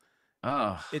 so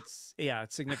it's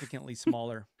significantly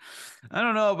smaller. I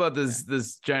don't know about this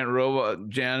giant robot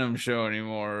Janum show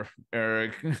anymore,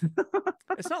 Eric.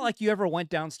 It's not like you ever went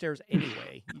downstairs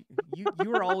anyway. You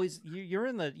were always you're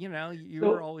in the you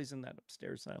were always in that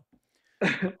upstairs. So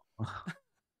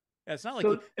yeah, it's not like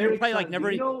you're probably like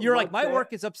never. You're like, my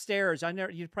work is upstairs.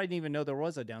 You probably didn't even know there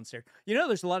was a downstairs.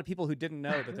 There's a lot of people who didn't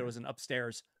know that there was an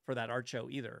upstairs for that art show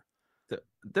either.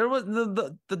 There was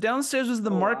the downstairs was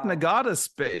the Mark Nagata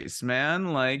space,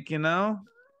 man. Like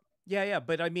Yeah,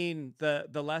 but I mean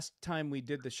the last time we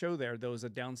did the show there was a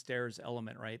downstairs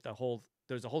element, right?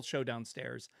 There's a whole show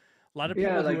downstairs. A lot of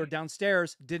people who were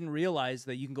downstairs didn't realize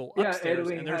that you can go upstairs.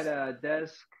 Yeah, Edwin had a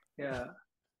desk. Yeah.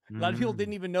 A lot of people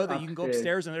didn't even know that you can go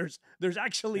upstairs and there's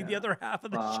actually the other half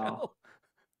of the show.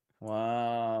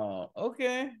 Wow.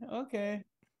 Okay.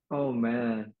 Oh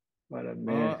man, what a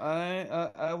mess.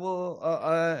 I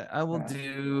will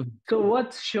do. So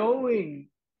what's showing?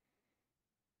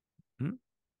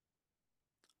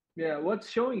 Yeah, what's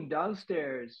showing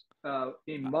downstairs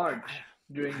in March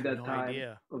during that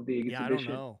time of the exhibition? Yeah, I don't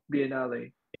know.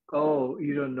 Biennale. Oh,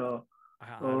 you don't know.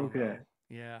 Don't know.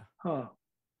 Yeah. Huh.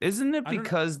 Isn't it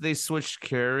because they switched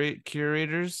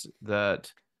curators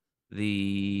that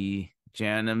the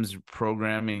Janum's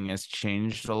programming has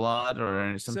changed a lot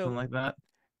or something like that?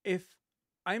 If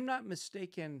I'm not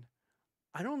mistaken,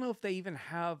 I don't know if they even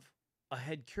have a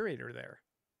head curator there.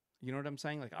 You know what I'm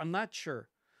saying? Like, I'm not sure.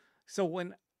 So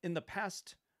in the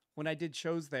past, when I did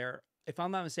shows there, if I'm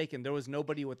not mistaken, there was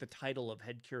nobody with the title of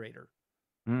head curator.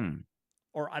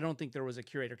 Or I don't think there was a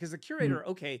curator, because the curator,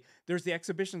 okay, there's the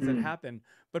exhibitions that happen,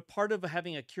 but part of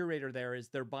having a curator there is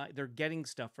they're getting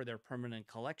stuff for their permanent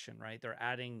collection, right? They're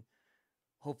adding,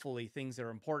 hopefully, things that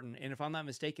are important. And if I'm not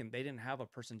mistaken, they didn't have a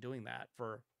person doing that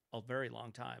for a very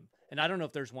long time. And I don't know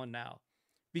if there's one now,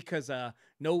 because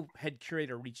no head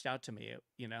curator reached out to me.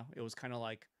 It was kind of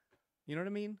like, you know what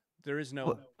I mean? There is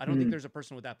no, I don't think there's a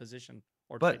person with that position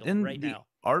or title right now.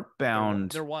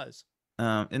 Artbound, there was.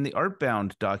 In the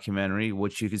Artbound documentary,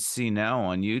 which you could see now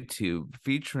on YouTube,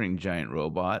 featuring Giant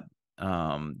Robot,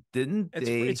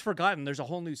 it's forgotten. There's a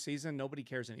whole new season. Nobody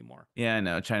cares anymore. Yeah, I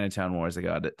know. Chinatown Wars, I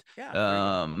got it.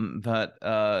 Yeah. But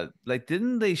like,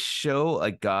 didn't they show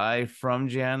a guy from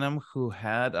Janum who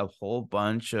had a whole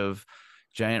bunch of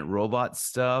Giant Robot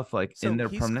stuff in their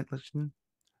permanent collection?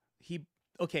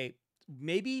 Okay,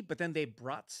 maybe, but then they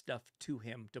brought stuff to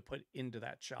him to put into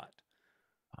that shot.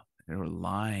 They were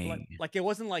lying. Like it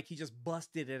wasn't like he just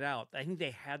busted it out. I think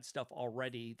they had stuff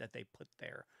already that they put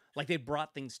there. Like they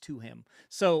brought things to him.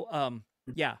 So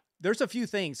yeah, there's a few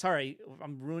things. Sorry,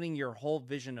 I'm ruining your whole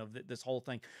vision of this whole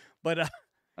thing. But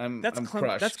I'm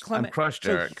crushed. That's Clement. I'm crushed,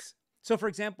 Eric. So for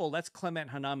example, that's Clement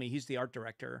Hanami. He's the art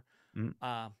director.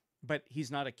 But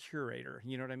he's not a curator.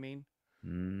 You know what I mean?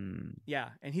 Yeah,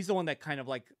 and he's the one that kind of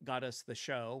like got us the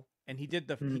show, and he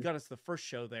got us the first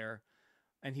show there.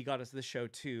 And he got us this show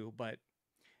too, but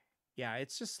yeah,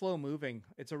 it's just slow moving.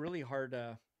 It's a really hard.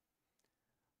 I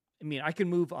mean, I can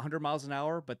move 100 miles an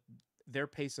hour, but their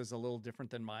pace is a little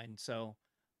different than mine. So,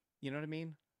 you know what I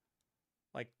mean?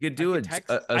 Like you could do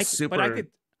a super.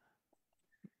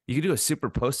 You could do a super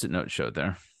post-it note show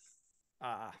there.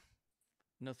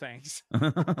 No thanks.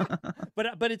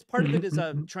 but it's part of it is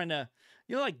trying to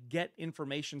like get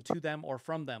information to them or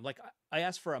from them. Like I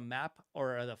asked for a map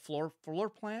or the floor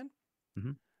plan.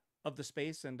 Of the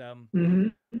space, and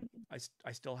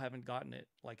I still haven't gotten it.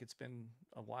 Like it's been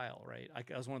a while, right?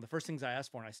 It was one of the first things I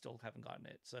asked for, and I still haven't gotten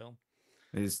it. So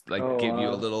they just give you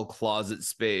a little closet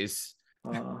space.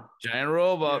 Giant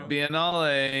Robot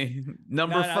Biennale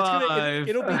number 5.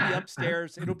 It'll be the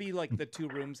upstairs. It'll be like the 2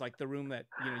 rooms, like the room that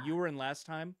you were in last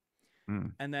time,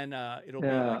 and then it'll be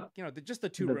like just the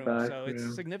 2 rooms. So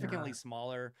it's significantly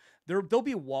smaller. There'll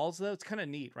be walls though. It's kind of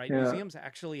neat, right? Museums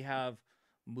actually have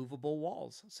movable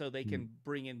walls, so they can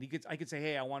bring in. I could say,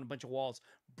 hey, I want a bunch of walls.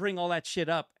 Bring all that shit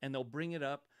up, and they'll bring it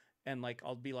up. and like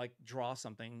I'll be like draw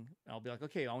something. I'll be like,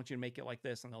 okay, I want you to make it like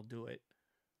this, and they'll do it.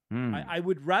 Mm. I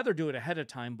would rather do it ahead of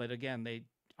time, but again,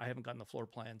 I haven't gotten the floor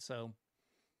plan, so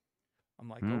I'm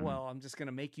like, oh well, I'm just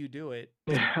gonna make you do it.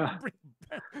 Yeah.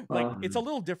 Like Well, it's a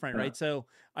little different, yeah. right? So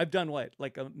I've done what,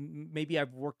 like maybe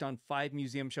I've worked on 5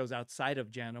 museum shows outside of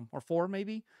Janum, or 4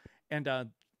 maybe, and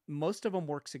most of them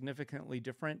work significantly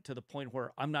different to the point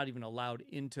where I'm not even allowed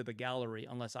into the gallery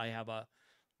unless I have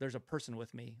there's a person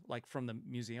with me, like from the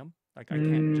museum. Like I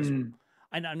can't just, Mm.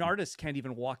 and an artist can't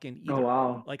even walk in Oh either.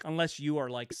 wow. Like unless you are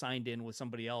like signed in with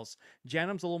somebody else.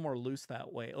 Janum's a little more loose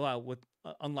that way. Well, with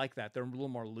unlike that, they're a little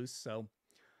more loose. So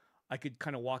I could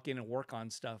kind of walk in and work on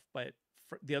stuff, but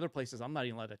for the other places, I'm not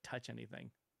even allowed to touch anything.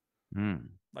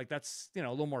 Like that's, a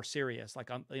little more serious. Like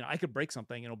I could break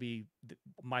something and it'll be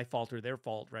my fault or their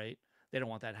fault, right? They don't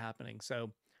want that happening.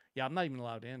 So yeah, I'm not even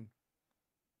allowed in.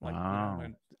 Like, Wow.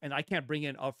 and I can't bring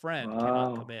in a friend,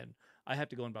 cannot come Wow. in. I have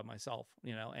to go in by myself,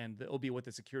 and it'll be with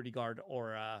a security guard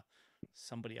or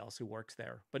somebody else who works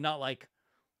there, but not like,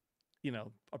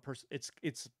 a person.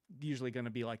 It's usually going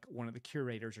to be like one of the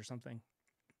curators or something.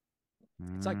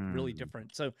 It's like really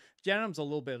different. So Janum's a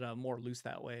little bit more loose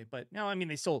that way, but no, I mean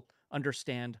they still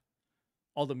understand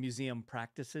all the museum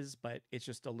practices, but it's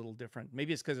just a little different.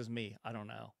 Maybe it's because it's me. I don't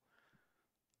know.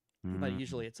 But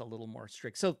usually it's a little more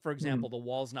strict. So, for example, the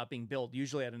wall's not being built.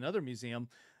 Usually at another museum,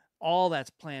 all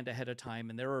that's planned ahead of time,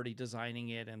 and they're already designing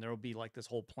it, and there will be like this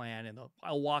whole plan, and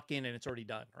I'll walk in and it's already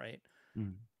done, right?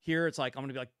 Here, it's like I'm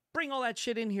gonna be like, bring all that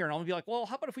shit in here, and I'm gonna be like, well,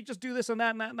 how about if we just do this and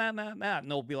that and that and that and that and that,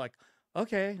 and they'll be like,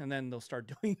 okay, and then they'll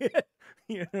start doing it.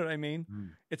 You know what I mean?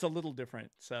 It's a little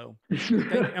different. So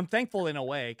I'm thankful in a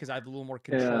way because I have a little more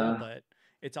control, Yeah. but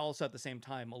it's also at the same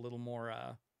time a little more.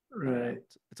 I don't know. Right.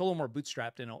 It's a little more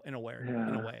bootstrapped in a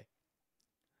Yeah. way.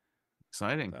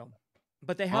 Exciting. So,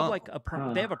 but they have Well, like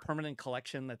they have a permanent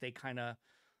collection that they kind of,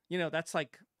 that's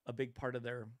like a big part of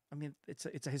their. I mean, it's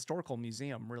a historical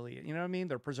museum, really. You know what I mean?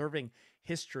 They're preserving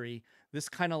history. This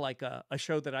kind of like a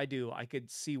show that I do. I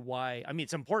could see why. I mean,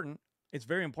 it's important. It's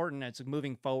very important. It's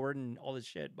moving forward and all this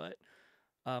shit. But,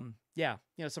 yeah,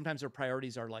 sometimes their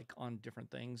priorities are like on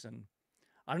different things, and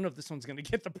I don't know if this one's gonna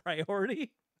get the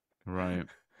priority. right.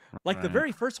 Like the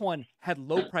very first one had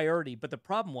low priority, but the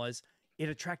problem was it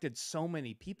attracted so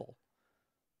many people.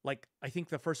 Like I think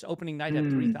the first opening night had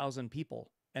 3,000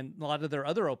 people, and a lot of their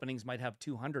other openings might have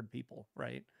 200 people,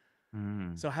 right?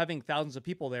 So having thousands of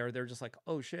people there, they're just like,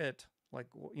 oh shit, like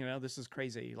this is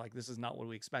crazy. Like this is not what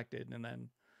we expected, and then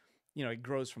it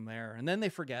grows from there, and then they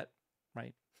forget,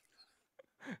 right?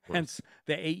 Hence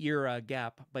the 8-year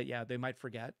gap. But yeah, they might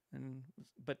forget,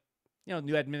 but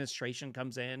new administration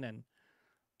comes in and.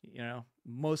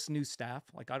 Most new staff,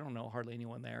 like I don't know hardly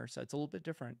anyone there, so it's a little bit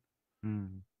different.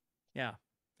 Yeah,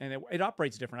 and it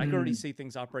operates different. I can already see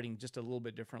things operating just a little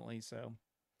bit differently. So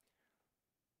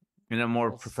in a more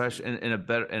professional, in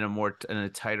a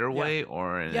tighter way,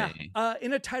 or in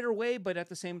in a tighter way, but at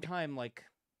the same time, like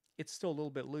it's still a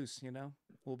little bit loose, a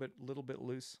little bit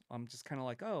loose. I'm just kind of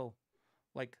like, oh,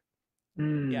 like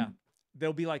yeah,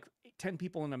 there'll be like 10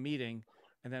 people in a meeting,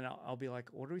 and then I'll be like,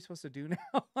 what are we supposed to do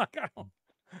now? Like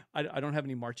I don't have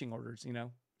any marching orders,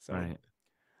 so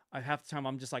half the time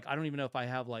I'm just like, I don't even know if I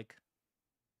have like,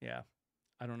 yeah,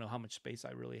 I don't know how much space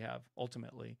I really have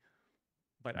ultimately,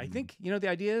 but I think, the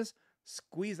idea is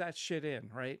squeeze that shit in,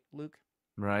 right, Luke?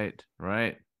 Right.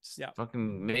 Yeah.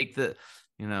 Fucking make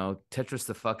Tetris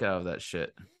the fuck out of that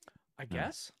shit. I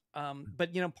guess.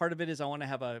 But part of it is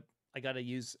I got to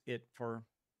use it for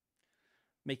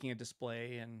making a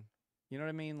display and, you know what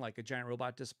I mean? Like a giant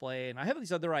robot display. And I have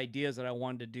these other ideas that I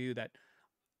wanted to do that,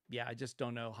 yeah, I just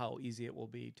don't know how easy it will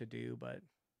be to do, but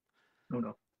Oh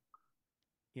no.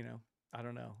 I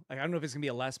don't know. Like, I don't know if it's gonna be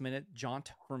a last minute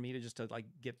jaunt for me to like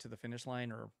get to the finish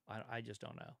line, or I just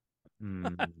don't know.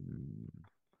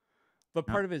 But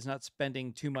part of it is not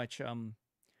spending too much. I'm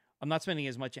not spending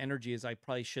as much energy as I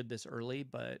probably should this early,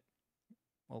 but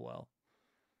oh well.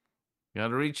 You got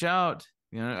to reach out.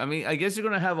 I mean, I guess you're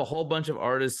going to have a whole bunch of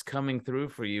artists coming through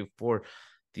for you for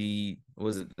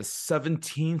was it the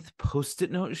 17th Post-it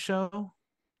Note show?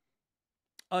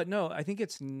 No, I think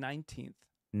it's 19th.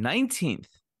 19th.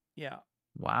 Yeah.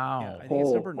 Wow. Yeah, I think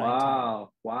it's number 19.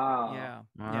 Wow. Yeah.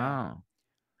 Wow.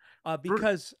 Yeah.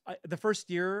 Because the first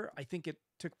year, I think it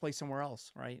took place somewhere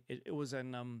else, right? It was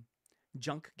in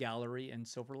Junk Gallery in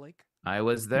Silver Lake. I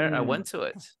was there. I went to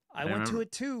it. I went to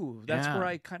it too. That's where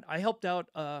I helped out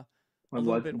a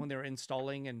little bit when they were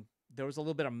installing, and there was a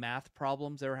little bit of math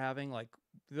problems they were having. Like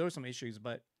there were some issues,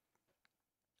 but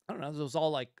I don't know. It was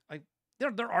all like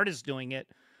they're artists doing it,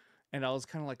 and I was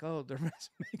kind of like, oh, they're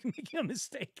making a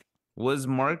mistake. Was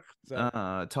Mark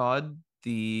Todd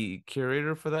the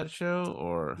curator for that show,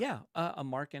 or Yeah,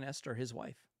 Mark and Esther, his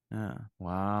wife. yeah, Yeah,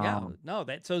 wow, no,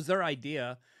 so it's their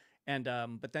idea, and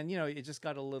but then it just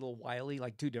got a little wily,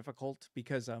 like too difficult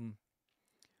because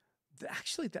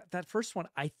actually that first one,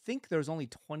 I think there was only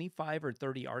 25 or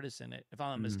 30 artists in it, if I'm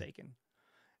not Mm, mistaken,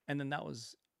 and then that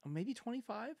was maybe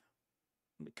 25.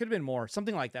 It could have been more,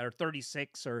 something like that, or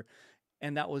 36,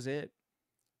 and that was it.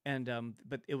 And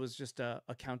but it was just a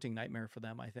accounting nightmare for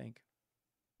them, I think.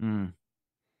 mm.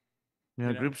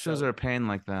 Yeah, group shows are a pain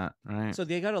like that, right? So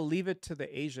they got to leave it to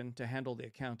the Asian to handle the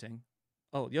accounting.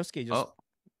 Oh, Yosuke just Oh,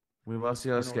 we lost I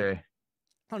don't know. Yosuke. I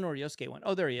don't know where Yosuke went.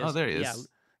 Oh, there he Oh, is. there he Yeah, is.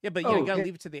 yeah, but you got to Oh,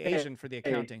 leave it to the hey, Asian for the hey,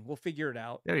 accounting. We'll figure it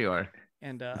out. There you are.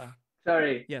 And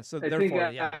sorry. yeah, so I think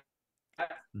therefore, yeah,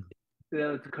 there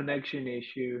was a connection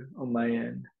issue on my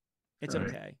end. it's Sorry.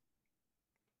 okay.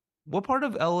 What part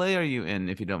of LA are you in,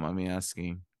 if you don't mind me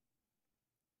asking?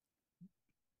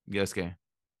 Yosuke.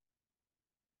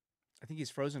 I think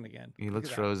he's frozen again. He Look looks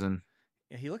at that. frozen.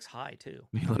 Yeah, he looks high too.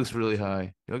 He looks really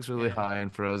high. He looks really Yeah. high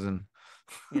and frozen.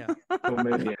 Yeah. Oh,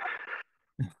 maybe.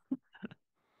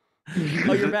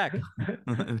 Oh, you're back.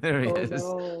 There he Oh is.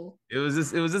 no. It was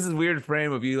this weird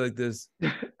frame of you like this.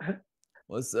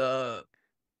 What's up?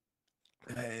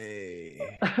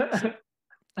 Hey.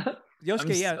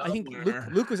 Yosuke, yeah, I think somewhere.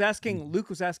 Luke was asking. Luke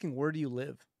was asking, where do you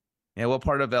live? Yeah, what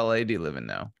part of LA do you live in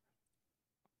now?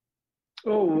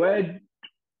 Oh, where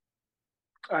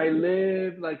I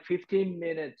live like 15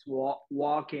 minutes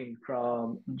walking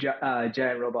from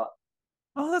Giant Robot.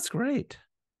 Oh, that's great.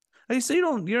 Hey, so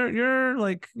you're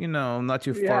like, not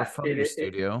too far Yeah, from your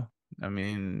studio. I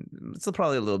mean, it's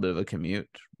probably a little bit of a commute,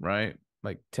 right?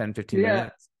 Like 10, 15 yeah,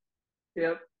 minutes.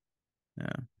 yep.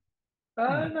 Yeah.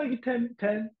 Yeah. Like 10,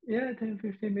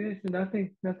 15 minutes.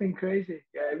 Nothing crazy.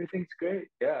 Yeah, everything's great.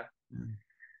 Yeah, Yeah.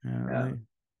 Yeah, yeah. really.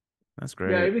 That's Yeah,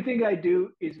 great. everything I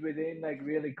do is within like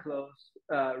really close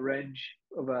range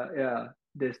of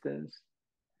distance.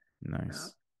 Yeah.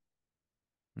 Nice.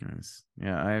 Nice.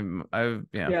 Yeah, I've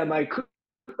yeah. Yeah, my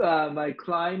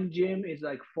climb gym is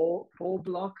like four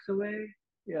blocks away.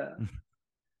 Yeah,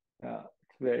 yeah,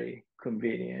 it's very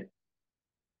convenient.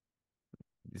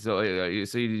 So you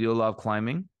do a lot of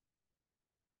climbing?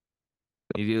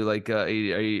 You do like are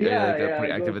you Yeah, like yeah,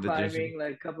 pretty I go active at the gym? climbing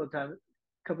like couple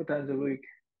times a week.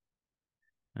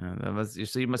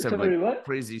 So you must have like Sorry, what?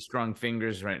 crazy strong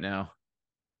fingers right now.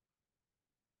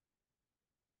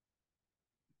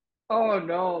 Oh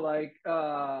no,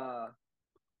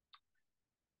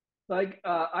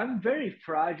 I'm very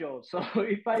fragile. So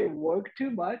if I work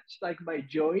too much, like my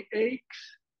joint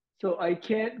aches. So I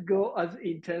can't go as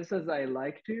intense as I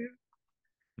like to.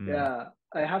 Mm, Yeah,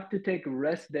 I have to take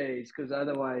rest days because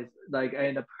otherwise, like I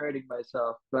end up hurting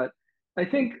myself. But I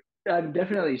think I'm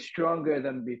definitely stronger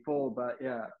than before. But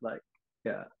yeah,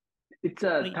 yeah, it's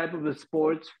a Wait, type of a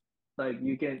sports like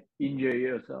you can injure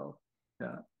yourself.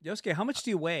 Yeah, Yosuke, how much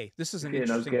do you weigh? This is if an you're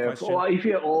not interesting careful, question. or if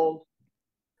you're old.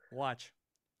 Watch.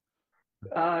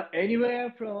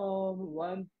 Anywhere from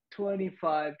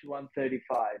 125 to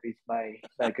 135 is my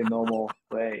like a normal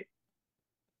weight.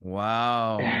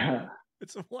 wow.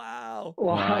 It's wow.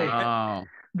 Why? Wow. You're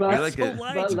It's But like so a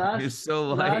but light. you're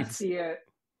so light. last year,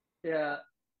 yeah.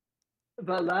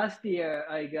 But last year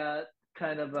I got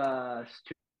kind of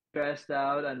stressed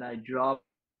out and I dropped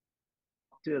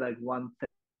to like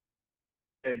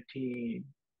 113,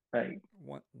 like,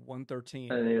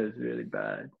 113. and it was really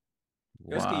bad.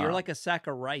 Yosuke, you're Wow. like a sack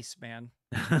of rice, man.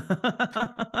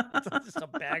 It's just a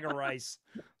bag of rice.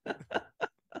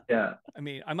 Yeah. I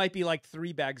mean, I might be like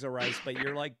 3 bags of rice, but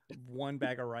you're like 1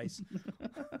 bag of rice.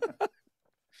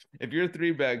 If you're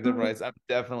 3 bags of rice, I'm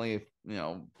definitely,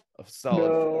 a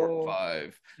solid 4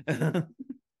 or 5.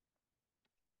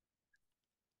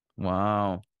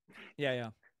 Wow. Yeah, yeah.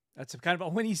 That's kind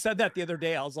of when he said that the other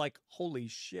day, I was like, holy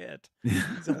shit.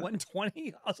 He's at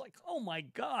 120. I was like, oh my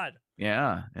God.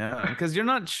 Yeah, yeah. Because you're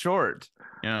not short.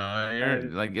 You're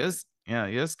And like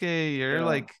Yosuke, you're yeah.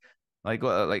 like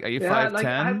what, like are you Yeah, five like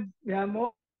ten? I'm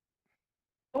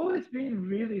always been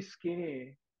really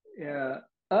skinny. Yeah.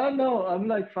 Oh no, I'm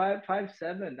like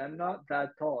 5'7". I'm not that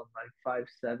tall. I'm like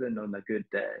 5'7" on a good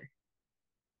day.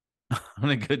 On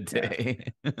a good Yeah.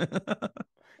 day.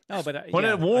 No, but When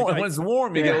yeah, when it's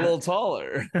warm, you get a Yeah. little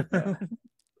taller. Yeah.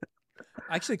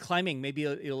 actually climbing, maybe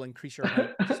it'll increase your height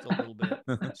just a little bit,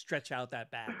 stretch out that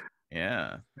back.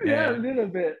 Yeah, Yeah, a yeah. little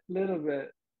bit.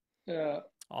 Yeah.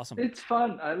 Awesome. It's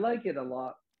fun. I like it a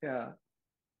lot. Yeah.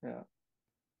 Yeah.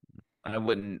 I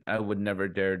would never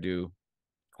dare do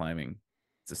climbing.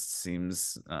 It just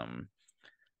seems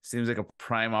like a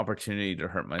prime opportunity to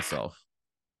hurt myself.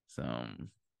 So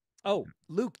Oh,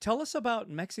 Luke, tell us about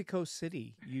Mexico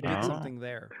City. You did Oh. something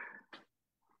there.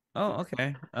 Oh,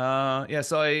 okay. Yeah,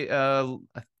 so I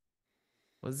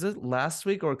was it last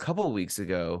week or a couple of weeks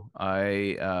ago?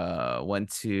 I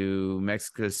went to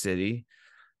Mexico City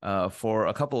for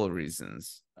a couple of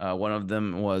reasons. One of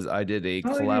them was I did a Oh, I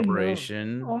didn't know.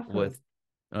 collaboration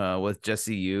Awesome. with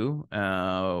Jesse Yu.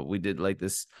 We did like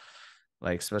this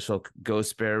like special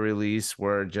Ghost Bear release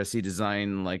where Jesse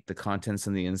designed like the contents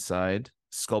on the inside,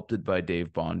 sculpted by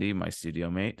Dave Bondi, my studio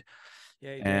mate.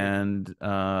 Yay, Dave. And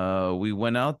we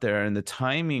went out there, and the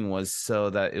timing was so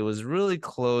that it was really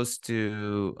close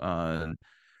to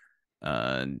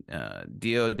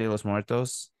Dia de los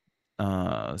Muertos.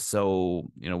 So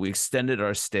we extended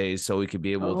our stay so we could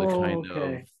be able to Oh, kind of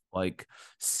okay. like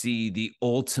see the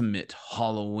ultimate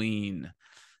Halloween.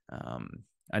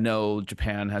 I know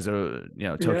Japan has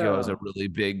Tokyo has a Yeah. really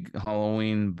big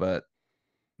Halloween, but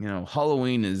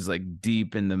Halloween is like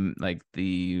deep in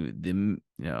the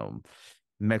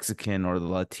Mexican or the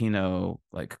Latino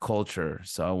like culture.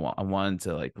 So I wanted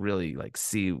to like really like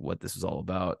see what this was all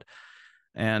about.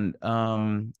 And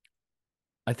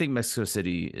I think Mexico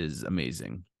City is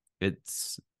amazing.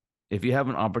 It's If you have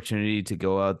an opportunity to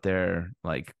go out there,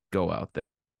 like go out there.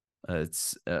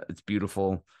 It's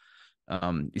beautiful.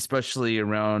 Especially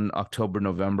around October,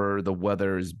 November, the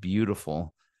weather is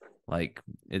beautiful. Like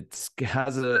it's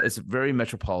very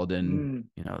metropolitan.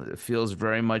 Mm. It feels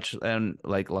very much and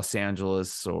like Los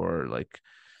Angeles or like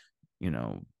you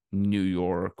know New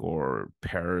York or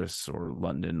Paris or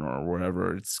London or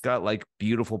wherever. It's got like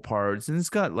beautiful parts and it's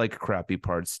got like crappy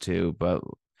parts too, but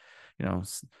you know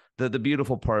the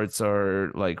beautiful parts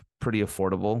are like pretty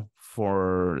affordable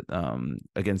for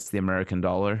against the American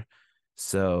dollar.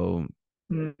 So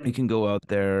you Mm. can go out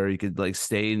there, you could like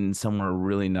stay in somewhere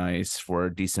really nice for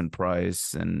a decent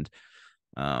price. And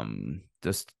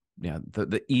just yeah,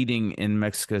 the eating in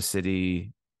Mexico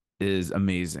City is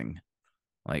amazing.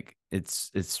 Like it's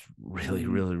really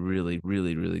Mm. really really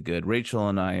really really good. Rachel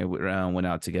and I went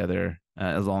out together,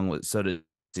 along with so did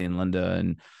Lindsay and Linda,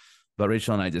 and but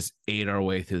Rachel and I just ate our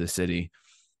way through the city.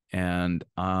 And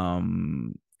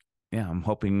yeah, I'm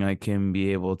hoping I can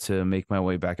be able to make my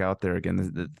way back out there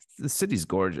again. The city's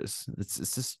gorgeous. It's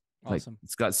just like Awesome.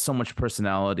 it's got so much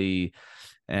personality,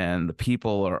 and the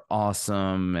people are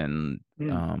awesome. And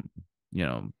Mm.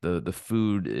 the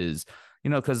food is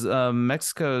because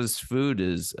Mexico's food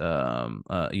is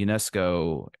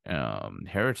UNESCO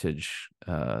heritage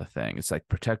thing. It's like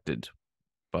protected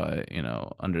by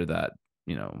under that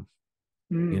you know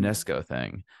Mm. UNESCO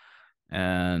thing.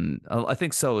 And I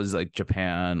think so is like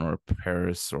Japan or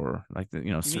Paris or like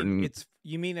certain.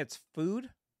 You mean it's food?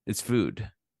 It's food.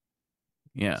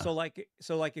 Yeah, So like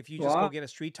if you just go Wow. get a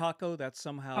street taco, that's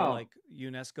somehow like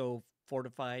UNESCO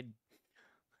fortified.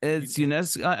 it's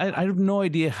UNESCO. I have no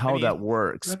idea I how mean, that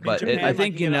works, That's in but I Japan, like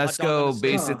think you get a hot dog on a UNESCO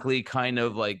stick. huh. basically kind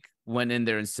of like went in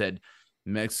there and said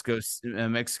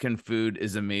Mexican food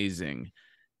is amazing,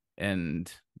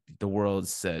 and the world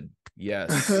said yes.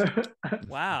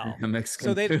 Wow. So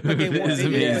Mexican they food okay. Well, is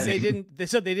Yes. they amazing. didn't.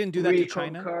 So they didn't do that to We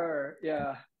China. concur.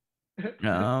 Yeah.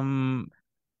 Um,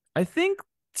 I think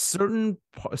certain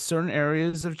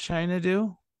areas of China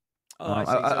do. Oh, I I,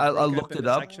 see. So I it's I broken up looked it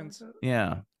into up. sections,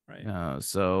 Yeah. right?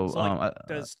 So So like,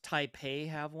 does Taipei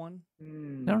have one?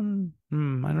 Mm. I don't know.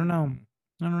 Hmm. I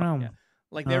don't know. Yeah.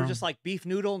 Like they're just like beef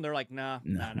noodle, and they're like, nah,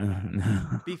 No, nah, nah, no,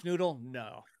 nah. no, Beef noodle,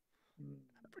 no. Mm.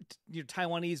 Your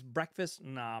Taiwanese breakfast,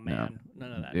 nah, no. man,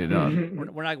 none of that. You No,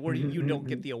 know we're not. You don't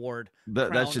get the award. that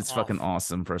Crown shit's fucking off.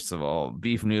 awesome. First of all,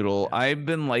 beef noodle. Yeah. I've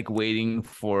been like waiting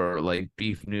for like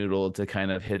beef noodle to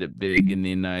kind of hit it big in the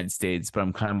United States, but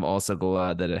I'm kind of also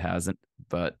glad that it hasn't.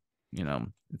 But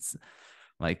it's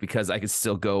like because I could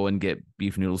still go and get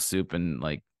beef noodle soup and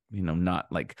like not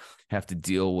like have to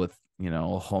deal with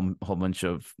a whole bunch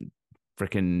of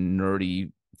freaking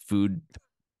nerdy food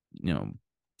you know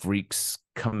freaks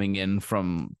coming in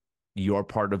from your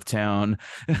part of town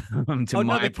to Oh no,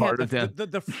 my they can't. part of town.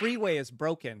 The freeway is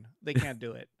broken. They can't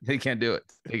do it. They can't do it.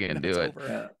 They No, can't it's do it over.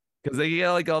 Yeah. because they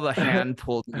get like all the hand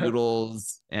pulled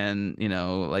noodles. And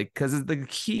like because the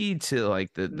key to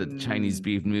like the Chinese Mm.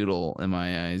 beef noodle in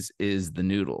my eyes is the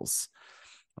noodles.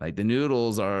 Like the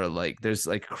noodles are like there's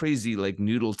like crazy like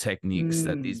noodle techniques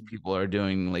that these Mm. people are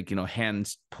doing, like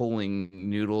hands pulling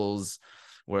noodles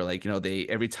where like they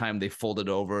every time they fold it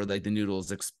over, like the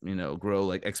noodles grow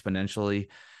like exponentially.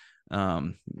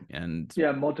 um and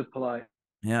Yeah. Multiply.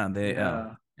 yeah, they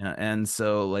Yeah. And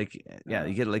so like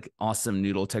you get like awesome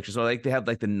noodle textures, or like they have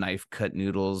like the knife cut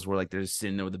noodles where like they're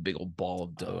sitting there with a big old ball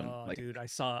of dough and Oh, like dude, I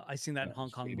seen that in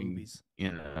Hong Kong eating, movies.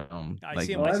 you know, I like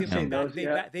see them. Oh, I see I've them. They seen back. those.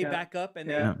 Yeah, They yeah, back up and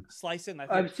they yeah. yeah, slice it. And I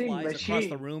think I've it seen flies across the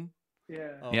machine. room. Yeah.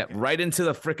 Oh, yeah, okay. right into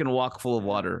the freaking wok full of Yeah.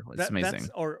 water. It's That's amazing.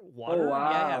 or Oh water. Yeah,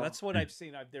 wow. that's what I've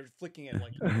seen. They're flicking it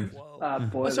like, whoa. Oh,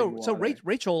 Boiling so water.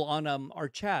 Rachel on our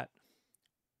chat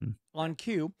on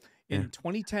Q in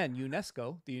 2010,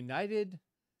 UNESCO, the United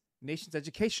Nations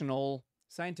Educational,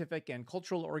 Scientific, and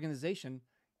Cultural Organization,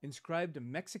 inscribed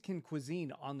Mexican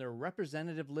cuisine on their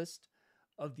representative list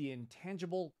of the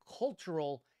intangible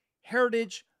cultural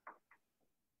heritage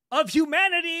of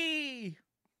humanity.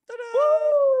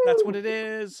 Ta-da! That's what it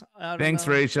is. I don't Thanks, know,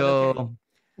 but okay. Rachel.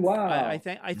 Wow.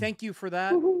 I thank you for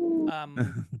that.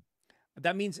 Woohoo.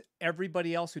 That means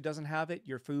everybody else who doesn't have it,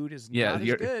 your food is Yeah, not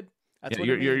as good. That's yeah, what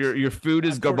it means. your food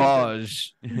is According to-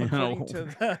 garbage. You According know? to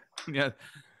the Yeah.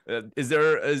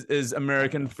 Is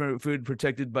American food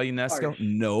protected by UNESCO? Harsh.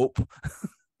 Nope.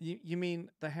 you mean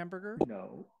the hamburger?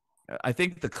 No. I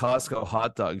think the Costco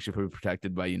hot dog should be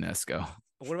protected by UNESCO.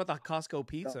 What about the Costco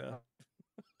pizza?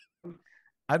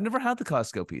 I've never had the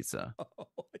Costco pizza. Oh,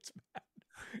 it's bad.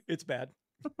 It's bad.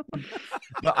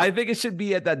 But I think it should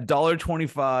be at that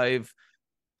 $1.25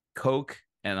 Coke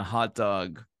and a hot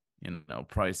dog, you know,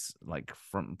 price like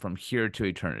from here to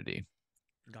eternity.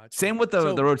 Gotcha. Same with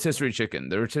the rotisserie chicken.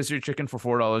 The rotisserie chicken for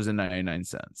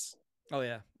 $4.99. Oh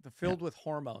yeah, the filled with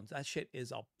hormones. That shit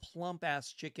is a plump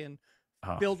ass chicken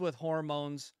Oh. filled with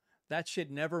hormones. That shit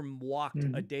never walked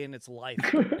a day in its life.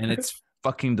 And it's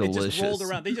fucking delicious. It just rolled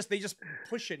around. They just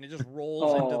push it and it just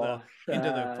rolls into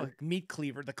the meat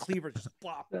cleaver. The cleaver just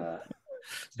plop.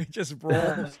 It just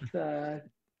rolls.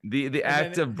 The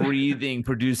act of breathing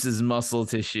produces muscle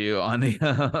tissue on the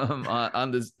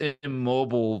on this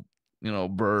immobile, you know,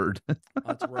 bird.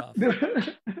 That's rough.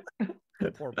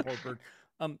 poor bird.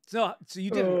 So you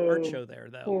did an art show there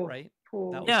though, right? That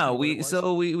was Yeah, kinda what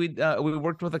it was? we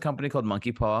worked with a company called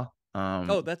Monkey Paw.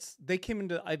 They came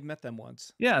into. I'd met them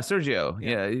once. Yeah, Sergio.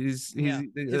 Yeah. He's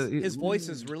His voice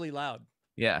is really loud.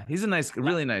 Yeah, he's a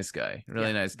really nice guy.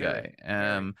 Really nice guy.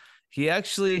 very. He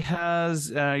actually has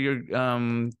your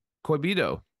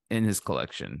Coibito in his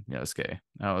collection, Yoskay.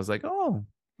 I was like, oh,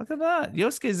 look at that.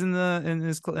 Yoskay's in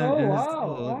his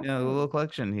little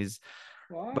collection.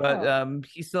 But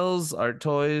he sells art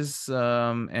toys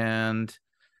and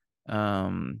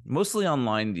mostly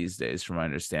online these days from what I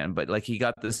understand, but like he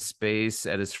got this space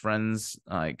at his friend's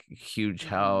like huge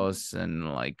house,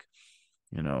 and like,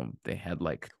 you know, they had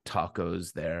like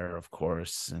tacos there, of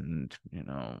course, and you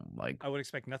know, like I would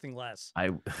expect nothing less.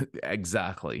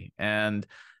 Exactly. And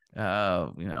you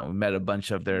know, we met a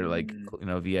bunch of their like, you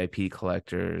know, VIP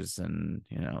collectors, and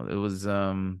you know, it was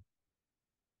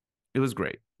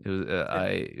great. It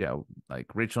was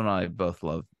like Rachel and I both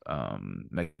love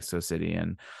Mexico City.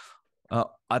 And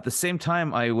at the same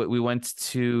time we went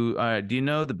to do you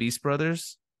know the Beast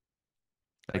Brothers?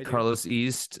 Like Carlos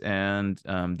East and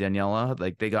Daniela,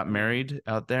 like they got married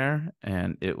out there,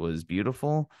 and it was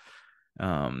beautiful.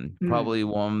 Probably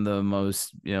one of the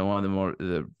most, you know, one of the more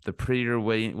the prettier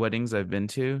weddings I've been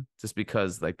to, just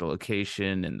because like the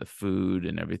location and the food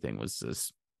and everything was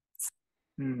just,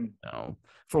 you know,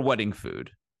 for wedding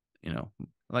food, you know,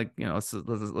 like, you know,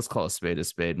 let's call a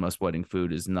spade. Most wedding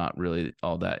food is not really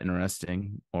all that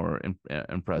interesting or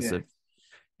impressive,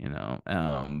 you know,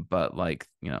 but like,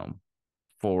 you know,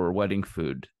 for wedding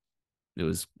food, it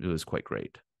was quite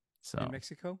great. So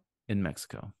in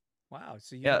Mexico. Wow.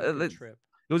 So you had a good trip.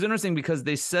 It was interesting because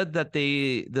they said that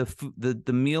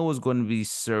the meal was going to be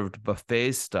served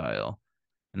buffet style,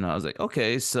 and I was like,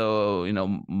 okay, so you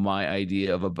know, my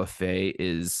idea of a buffet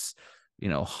is, you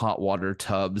know, hot water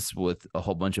tubs with a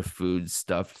whole bunch of food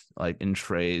stuffed like in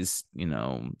trays, you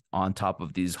know, on top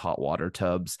of these hot water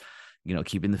tubs, you know,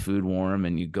 keeping the food warm,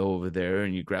 and you go over there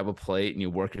and you grab a plate and you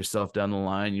work yourself down the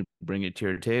line, you bring it to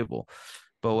your table.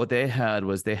 But what they had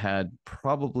was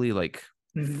probably like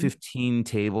 15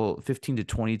 to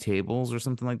 20 tables or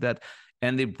something like that,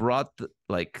 and they brought the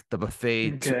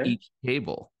buffet to each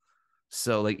table.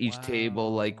 So like each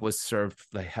table like was served,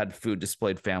 like had food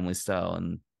displayed family style,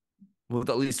 and with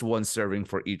at least one serving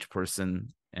for each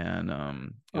person. And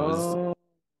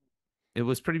it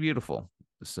was pretty beautiful.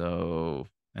 So,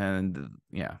 and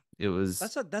yeah, it was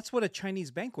that's what a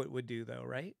Chinese banquet would do though,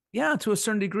 right? Yeah, to a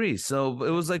certain degree. So it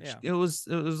was like it was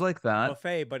like that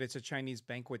buffet, but it's a Chinese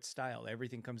banquet style.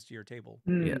 Everything comes to your table.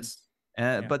 Yes.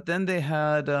 But then they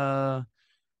had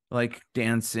like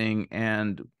dancing,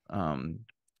 and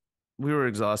we were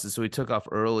exhausted, so we took off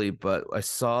early. But we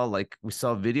saw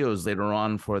videos later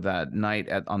on for that night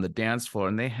on the dance floor,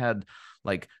 and they had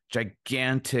like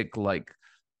gigantic, like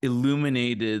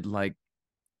illuminated, like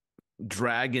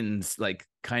dragons, like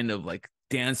kind of like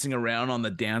dancing around on the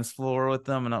dance floor with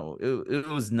them, and it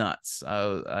was nuts.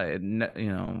 Like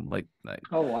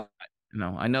Oh wow.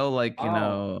 I know, like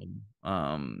Wow.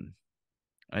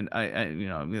 and I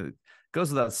mean, it goes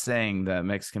without saying that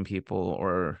Mexican people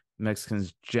or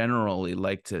Mexicans generally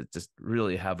like to just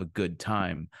really have a good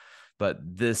time, but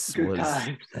this Good was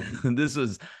times. this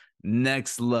was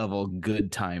next level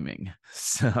good timing.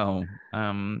 So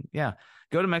yeah,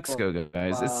 go to Mexico,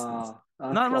 guys. It's Wow.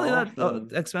 That's not really that awesome.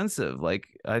 expensive. Like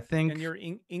I think And you're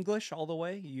English all the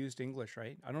way. You used English,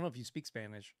 right? I don't know if you speak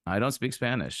Spanish. I don't speak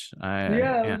Spanish. Yeah, I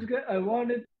Yeah. was good. I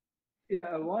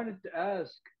wanted to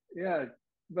ask. Yeah,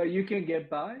 but you can get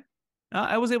by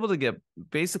I was able to get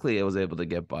basically I was able to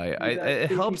get by. without It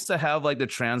speaking. helps to have like the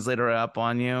translator app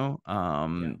on you.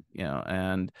 Yeah.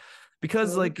 And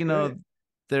because Oh, like, that's great.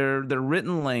 their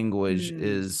written language Hmm.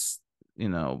 is,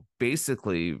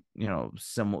 basically,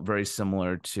 very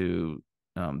similar to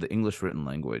the English written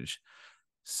language.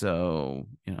 So,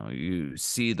 you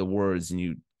see the words and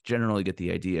you generally get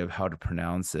the idea of how to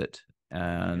pronounce it. Yeah.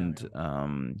 And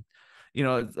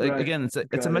Yeah. it's like, Right. again, it's a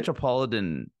Got it.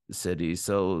 metropolitan city,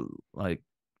 so like,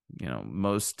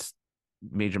 most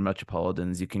major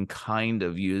metropolitans, you can kind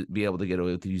of be able to get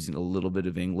away with using a little bit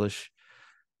of English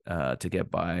to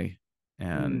get by,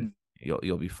 and Hmm.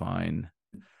 you'll be fine.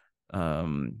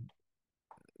 Um,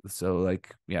 so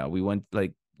like, yeah, we went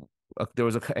like there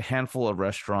was a handful of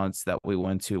restaurants that we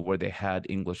went to where they had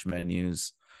English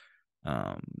menus,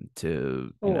 um,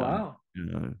 to Oh wow.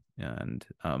 and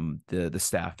the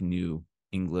staff knew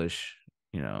English,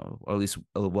 or at least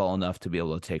well enough to be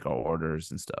able to take our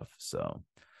orders and stuff. So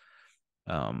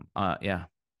yeah,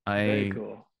 Very I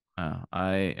cool.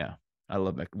 yeah, I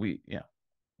love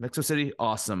Mexico City,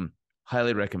 awesome,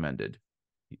 highly recommended.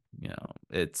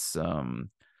 It's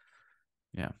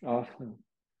yeah, Awesome.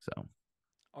 so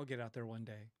I'll get out there one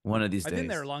day. one of these I've been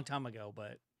there a days. long time ago,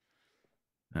 but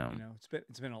um,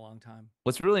 it's been a long time.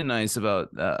 what's really nice about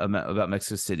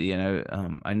Mexico City,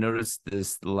 and I noticed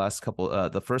this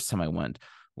the first time I went,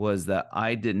 was that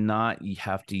I did not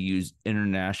have to use I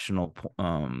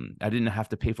didn't have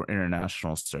to pay for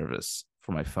international service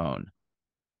for my phone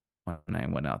when I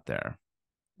went out there.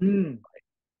 Hmm.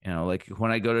 Like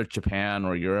when I go to Japan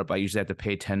or Europe, I usually have to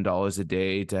pay $10 a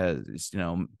day to,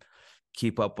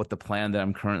 keep up with the plan that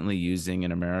I'm currently using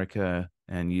in America,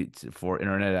 and for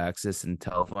internet access and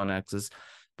telephone access.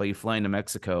 But you fly into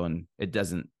Mexico and it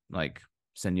doesn't like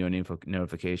send you any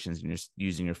notifications, and you're just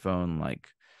using your phone like,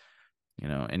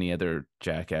 any other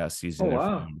jackass using Oh their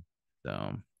wow. phone.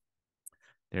 So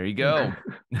there you go.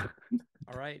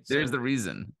 All right. There's So the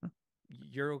reason.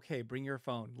 you're okay. Bring your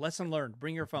phone. Lesson learned.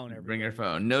 Bring your phone, Bring your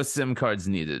everybody. phone. No SIM cards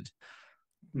needed.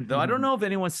 Though I don't know if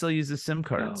anyone still uses SIM Oh,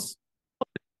 cards.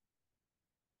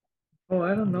 oh,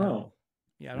 I don't know. No.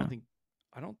 Yeah, Yeah.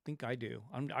 I don't think I do.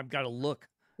 I've got to look.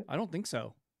 I don't think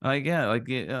so. Like, yeah, like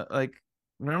Yeah,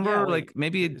 remember wait. like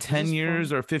maybe Does 10 this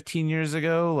years phone? or 15 years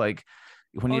ago, like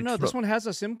when Oh you no, throw, this one has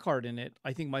a SIM card in it.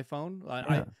 I think my phone.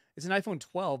 yeah, It's an iPhone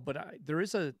 12, but there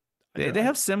is a they, there. they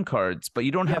have SIM cards, but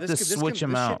you don't Yeah, have to switch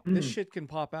them this shit out. this Hmm. shit can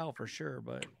pop out for sure.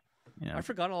 But Yeah. I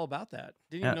forgot all about that.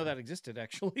 Didn't even Yeah. know that existed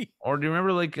actually. Or do you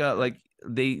remember like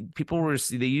they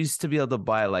used to be able to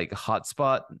buy like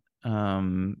hotspot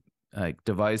like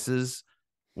devices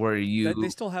where That they you,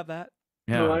 still have that,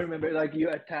 Oh, I yeah, remember. Like you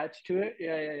attach to it.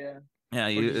 Yeah, yeah, yeah. yeah, or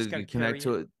you just got to you connect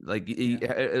carry to it. it, like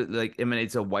Yeah, it like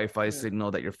emanates a Wi-Fi Yeah.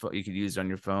 signal that you could use on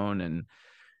your phone, and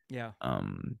yeah.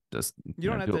 just You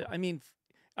don't have people. to. I mean,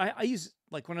 I use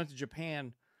like when I went to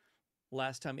Japan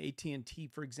last time, AT&T,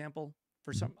 for example.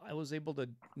 For some, I was able to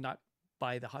not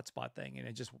buy the hotspot thing, and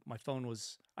it just my phone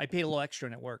was. I paid a little extra,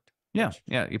 and it worked, Yeah, which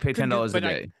yeah, you pay ten couldn't do. dollars a But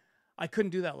day. I couldn't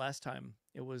do that last time.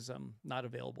 It was not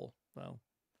available. So um,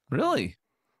 Really?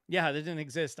 yeah, that didn't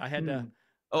exist. Hmm. I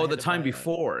Oh, the had to time buy a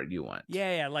before you went.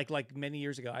 yeah, yeah, like many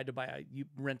years ago. I had to buy you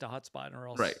rent a hotspot, or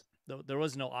Right. else there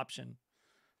was no option.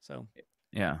 So Yeah,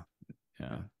 yeah.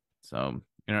 yeah, So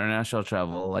international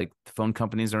travel, like the phone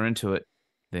companies are into it.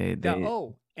 They yeah. they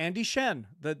Oh, Andy Shen,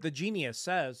 the genius,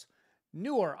 says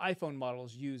newer iPhone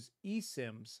models use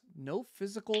eSIMs, no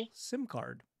physical SIM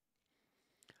card.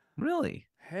 really.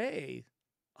 Hey,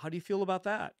 how do you feel about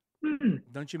that? Hmm.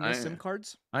 Don't you miss I SIM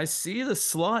cards? I see the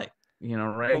slide,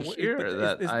 right But here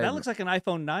that that I've looks like an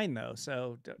iPhone 9 though,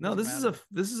 so it no. doesn't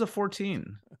This is matter. a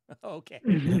 14. Okay.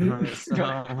 So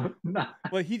Nah.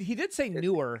 Well, he did say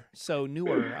newer, so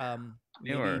newer.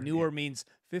 Maybe newer. newer means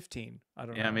 15. I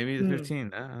don't Yeah, know. maybe the Hmm.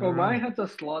 15. I Oh, don't mine know. has a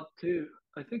slot too.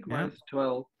 I think Yeah. mine's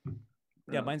 12. Yeah,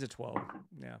 Yeah. mine's a 12.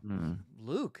 Yeah. Hmm.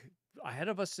 Luke, ahead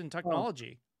of us in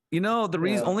technology. You know, the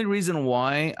Yeah. only reason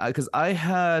why, because I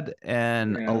had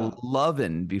an Yeah.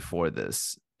 11 before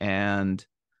this, and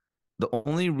the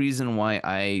only reason why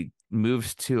I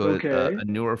moved to Okay. a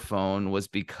newer phone was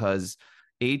because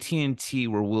AT&T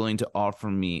were willing to offer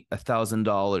me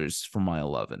 $1,000 for my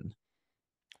 11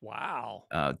 Wow.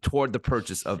 toward the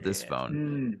purchase of this Shit. phone.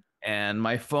 Mm. And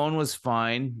my phone was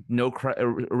fine, no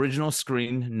original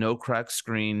screen, no cracked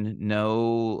screen,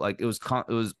 no, like it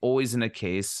was always in a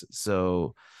case,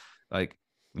 so like,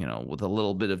 you know, with a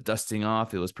little bit of dusting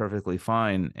off, it was perfectly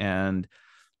fine. And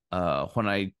when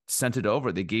I sent it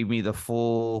over, they gave me the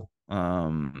full you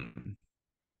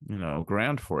know,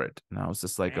 grand for it, and I was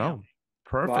just like, Damn. oh,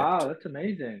 perfect. Wow, that's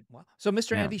amazing. Wow. So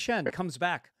Mr. Yeah. Andy Shen comes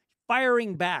back,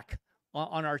 firing back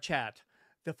on our chat.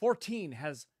 The 14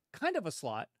 has kind of a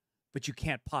slot, but you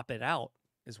can't pop it out,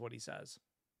 is what he says.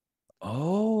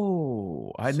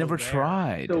 Oh, I'd So never there.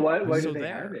 tried. So why So do they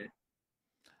there. have it?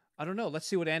 I don't know. Let's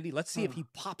see what Andy. Let's see if Huh. he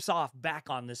pops off back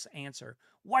on this answer.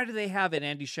 Why do they have it,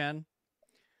 Andy Shen?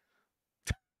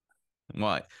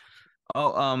 Why?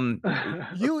 Oh,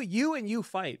 You and you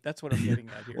fight. That's what I'm getting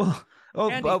at here. well,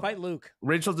 Andy, fight Luke.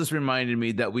 Rachel just reminded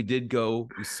me that we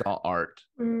saw art.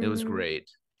 It was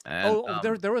great. And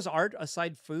there was art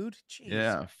aside food. Jeez.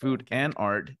 yeah, food Okay. and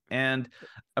art. And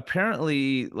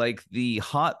apparently, like, the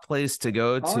hot place to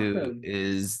go to Awesome.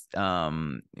 is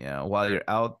you know, while you're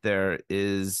out there,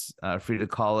 is Frida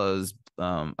Kahlo's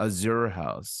Azure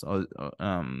House,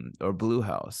 or Blue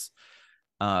House.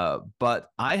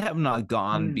 But I have not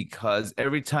gone because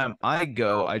every time I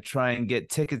go, I try and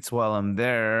get tickets while I'm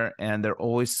there, and they're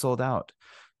always sold out.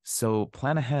 So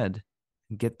plan ahead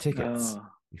and get tickets Oh.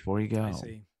 before you go. I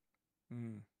see.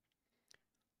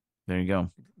 There you go.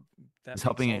 That It's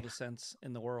makes all the sense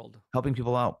in the world. Helping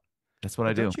people out. That's what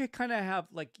I do. Don't you kind of have,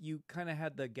 like, you kind of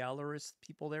had the gallerist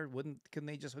people there? Couldn't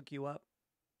they just hook you up?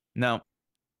 No.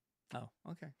 Oh,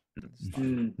 okay.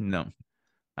 No,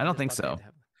 I don't think so.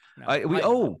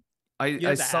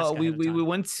 I saw we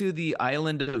went to the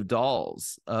island of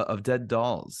dolls, of dead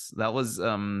dolls. That was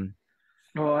Oh,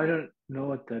 I don't know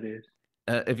what that is.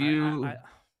 if you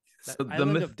so the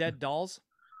island myth of dead dolls.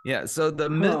 Yeah, so the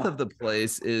myth of the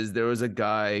place is there was a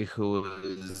guy who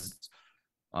was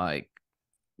like,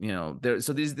 you know, there's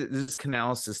this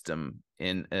canal system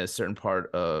in a certain part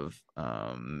of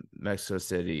Mexico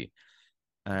City,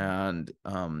 and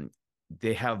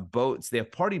they have boats, they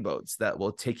have party boats that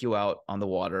will take you out on the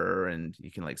water, and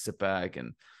you can like sit back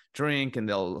and drink, and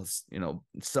they'll, you know,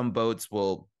 some boats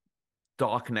will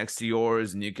dock next to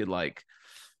yours, and you could like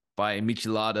buy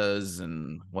micheladas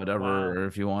and whatever. Wow.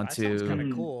 If you want That to. sounds kind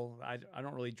of cool. I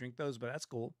don't really drink those, but that's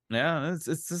cool. Yeah, it's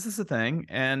this is a thing.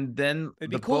 And then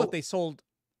it'd be cool if they sold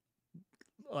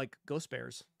like ghost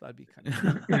bears. That'd be kind of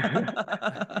cool. You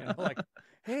know, like,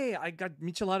 hey, I got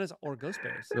micheladas or ghost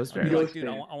bears. Ghost I'd be bears. like, dude,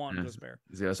 I want ghost bear.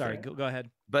 Sorry, go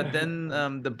ahead. But then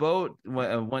the boat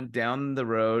went down the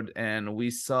road, and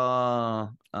we saw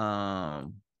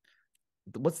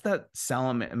what's that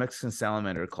Mexican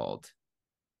salamander called?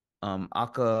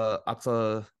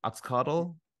 Axolotl.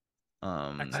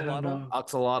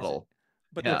 Axolotl.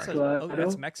 But yeah.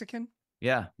 That's Mexican?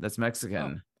 Yeah, that's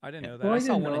Mexican. Oh, I didn't know that. I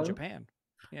saw one in Japan.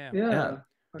 Yeah.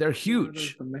 They're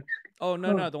huge. Oh,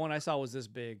 no, the one I saw was this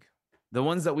big. The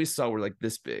ones that we saw were like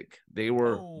this big. They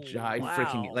were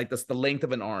freaking, like that's the length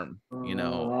of an arm, you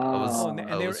know. Wow.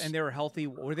 And they were healthy.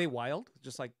 Were they wild?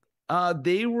 Just like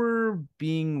they were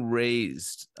being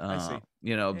raised, I see.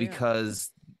 you know, because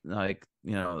like,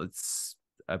 you know, it's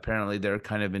apparently they're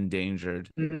kind of endangered.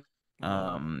 And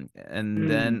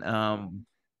then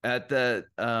at the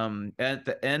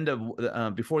end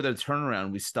of before the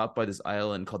turnaround, we stopped by this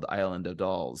island called the Island of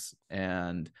Dolls,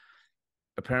 and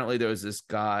apparently there was this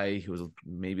guy who was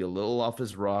maybe a little off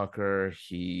his rocker.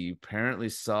 He apparently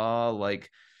saw, like,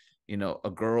 you know, a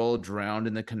girl drowned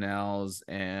in the canals,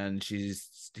 and he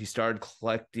started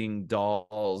collecting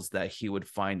dolls that he would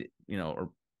find, you know, or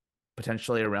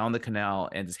potentially around the canal,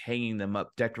 and just hanging them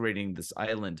up, decorating this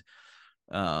island,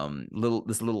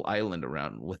 this little island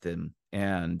around with him.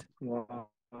 And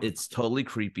it's totally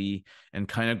creepy and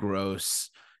kind of gross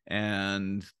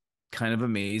and kind of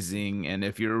amazing. And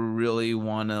if you really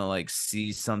want to like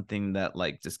see something that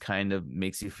like just kind of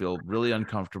makes you feel really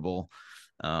uncomfortable,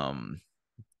 go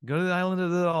to the Island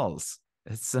of the Dolls.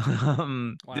 It's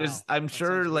there's, I'm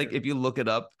sure, like, if you look it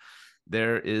up,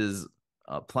 there is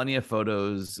plenty of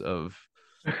photos of,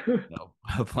 you know,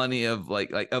 plenty of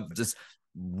like of just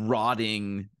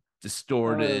rotting,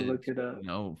 distorted, you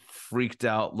know, freaked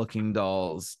out looking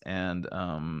dolls. And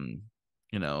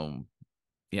you know,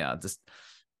 yeah, just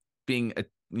being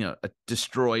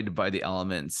destroyed by the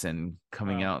elements and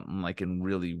coming Wow. out in like in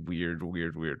really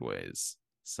weird ways.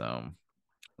 So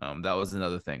that was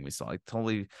another thing we saw.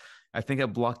 I think I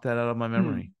blocked that out of my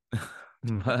memory.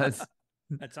 But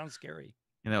That sounds scary.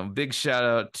 big shout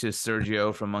out to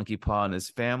Sergio from Monkey Paw and his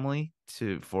family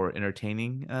for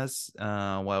entertaining us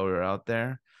while we were out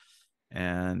there.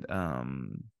 And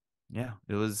yeah,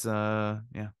 it was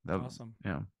Awesome.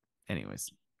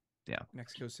 Anyways, yeah,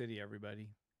 Mexico City, everybody.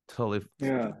 totally.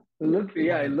 Yeah,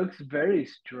 it looks very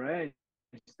strange.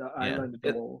 The Yeah, island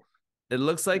dolls. it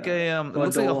looks like Yeah. it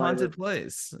looks like a Doll haunted Island.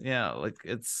 place. Yeah, like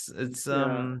it's Yeah.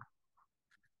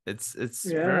 it's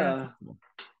very Yeah.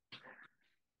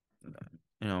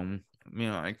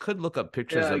 uncomfortable. I could look up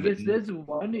pictures Yeah, I of it. guess there's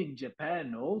one in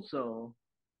Japan also.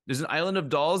 There's an island of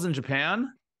dolls in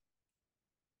Japan.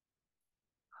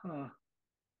 Huh.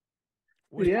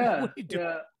 What Yeah, are you doing?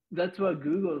 yeah. That's what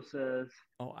Google says.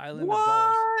 Oh, Island of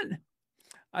Dolls. What?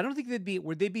 I don't think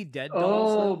would they be dead Oh,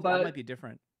 dolls though? That but might be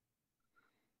different.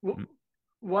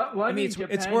 What I mean, in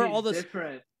Japan it's where is all this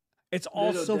different. it's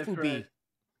all Little sofubi. different.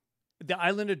 The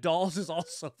Island of Dolls is all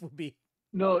sofubi.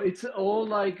 No, it's all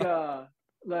like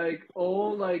life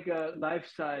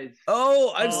size.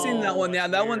 Oh, I've seen that Oh, one. Yeah,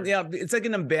 that's that one. weird. Yeah, it's like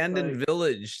an abandoned Like-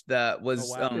 village that was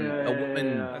wow. a woman.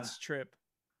 Yeah. That's trip.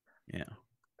 Yeah.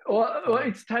 Well,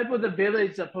 it's type of the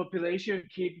village. The population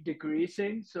keep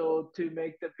decreasing, so to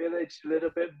make the village a little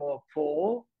bit more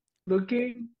full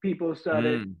looking, people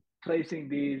started Mm. placing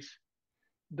these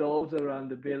dolls around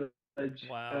the village.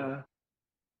 Wow.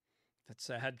 That's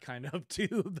sad kind of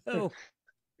too, though.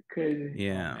 Crazy.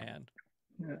 Yeah. Oh, man.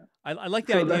 Yeah. I like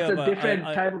the So idea that's of a different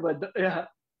type of a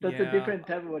That's a Yeah. different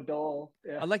type of a doll.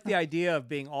 Yeah. I like the idea of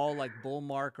being all like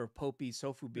Bullmark or Popey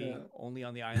Sofubi Yeah. only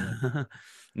on the island.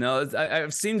 No,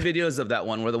 I've seen videos of that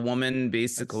one where the woman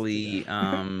basically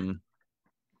hold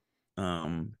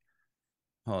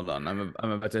on, I'm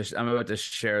about to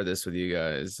share this with you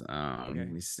guys. Okay. Let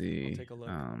me see. I'll take a look.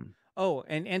 Oh,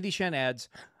 and Andy Shen adds,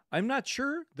 I'm not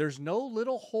sure there's no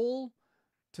little hole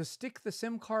to stick the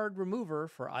SIM card remover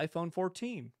for iPhone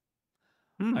 14.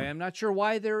 I am not sure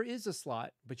why there is a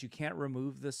slot, but you can't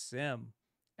remove the SIM.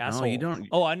 Asshole. No, you don't.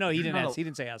 Oh, I know he you're didn't. not He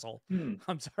didn't say asshole. Hmm.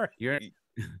 I'm sorry.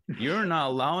 You're not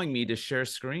allowing me to share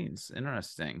screens.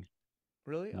 Interesting.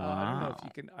 Really? I don't know if Wow. you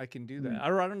can. I can do that. I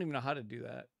don't even know how to do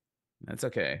that. That's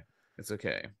okay. It's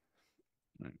okay.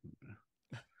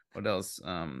 What else?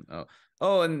 And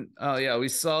yeah, we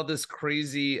saw this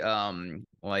crazy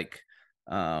what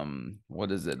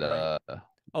is it? Right.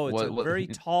 Oh, it's a very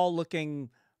tall looking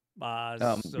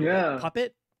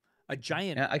puppet, a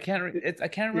giant. Yeah, I can't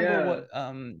remember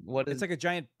what is. It's like a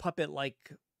giant puppet like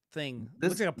thing. This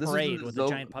Looks like a this is parade in with the a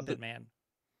giant puppet man.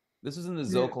 This was in the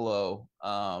Yeah. Zocalo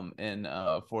in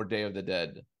for Day of the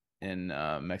Dead in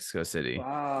Mexico City.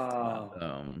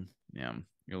 Wow. Yeah,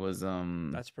 it was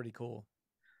That's pretty cool.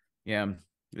 yeah,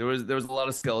 there was a lot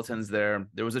of skeletons there.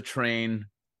 There was a train.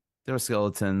 There were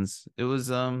skeletons. It was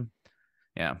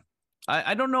yeah.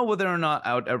 I don't know whether or not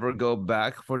I would ever go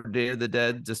back for Day of the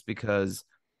Dead just because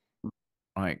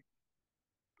like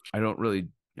I don't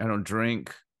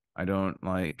drink. I don't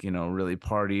really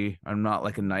party. I'm not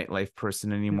like a nightlife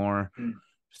person anymore.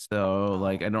 So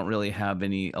like I don't really have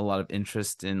a lot of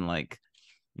interest in like,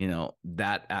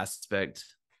 that aspect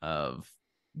of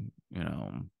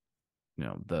the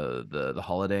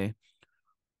holiday,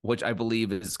 which I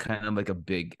believe is kind of like a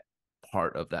big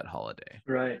part of that holiday.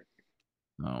 Right.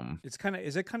 Is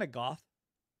it kind of goth?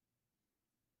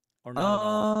 Or not at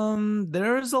all?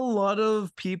 There's a lot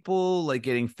of people like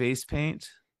getting face paint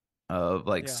of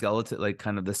like skeleton, like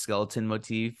kind of the skeleton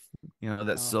motif,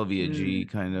 that Soviet G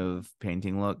kind of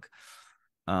painting look.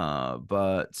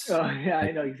 But yeah,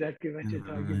 I know exactly what you're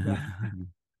talking about.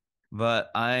 But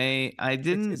I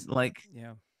didn't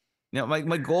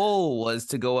my goal was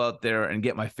to go out there and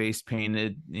get my face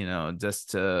painted,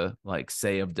 just to like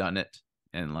say I've done it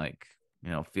and like,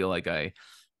 feel like I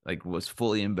like was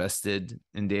fully invested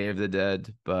in Day of the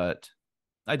Dead, but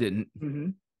I didn't. Mm-hmm.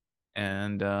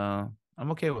 And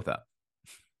I'm okay with that.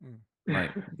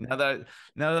 Like now that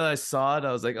I saw it,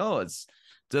 I was like, oh, it's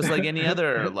just like any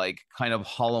other like kind of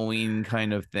Halloween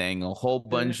kind of thing. A whole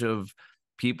bunch of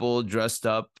people dressed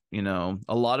up, a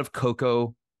lot of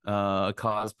Coco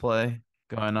cosplay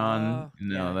going on,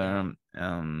 there.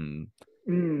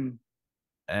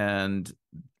 And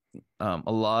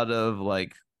a lot of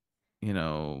like,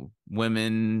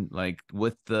 women like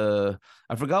with I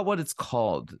forgot what it's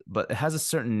called, but it has a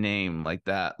certain name like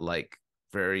that, like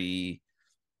very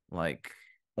like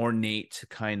ornate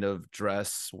kind of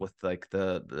dress with like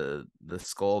the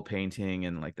skull painting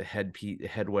and like the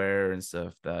headwear and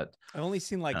stuff that I've only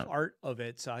seen like uh, art of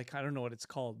it, so I don't know what it's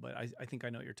called, but I think I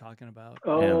know what you're talking about.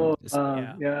 Oh,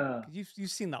 Yeah, yeah. 'cause you've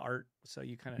seen the art, so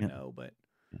you kind of yeah. know. But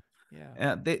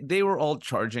yeah. They were all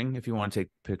charging if you want to take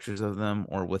pictures of them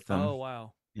or with Oh them.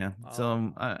 wow. Yeah.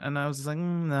 So Oh. and I was just like,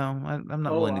 no, I'm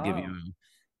not Oh, willing to give wow. you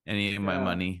any of my Yeah.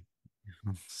 money.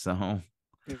 So,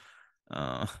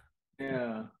 uh,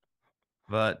 Yeah.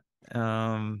 but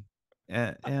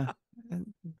yeah,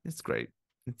 it's great.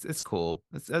 It's cool.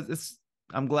 It's.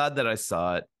 I'm glad that I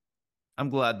saw it. I'm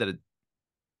glad that it,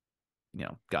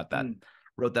 got that, Mm,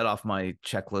 wrote that off my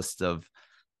checklist of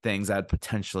things I'd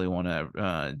potentially want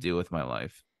to do with my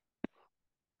life.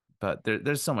 But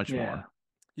there's so much yeah. more.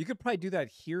 You could probably do that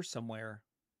here somewhere,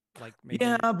 like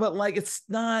Yeah, maybe. but like it's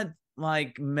not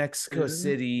like Mexico Really?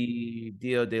 City,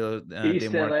 de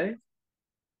East Muertos. LA?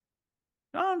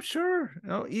 Oh, I'm sure.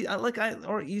 Like I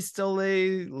or East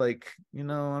LA, like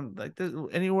like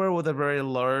anywhere with a very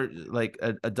large, like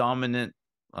a dominant,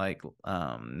 like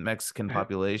Mexican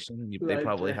population, they Like,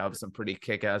 probably have some pretty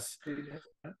kick-ass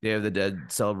Day of the Dead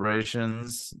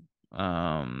celebrations.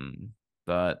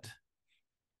 But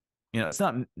it's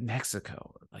not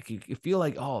Mexico. Like you feel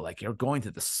like, oh, like you're going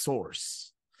to the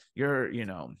source. You're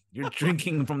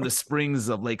drinking from the springs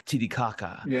of Lake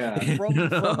Titicaca. yeah.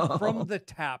 From the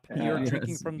tap. You're Yeah. drinking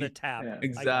Yes, from the tap. Yeah. I got you.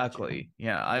 exactly.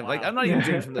 Yeah, I'm Wow. not even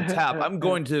drinking from the tap. I'm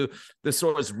going to the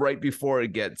source right before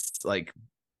it gets like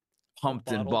pumped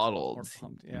and Bottled or bottled.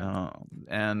 pumped. Yeah.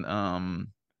 And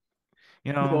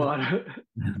you know, What?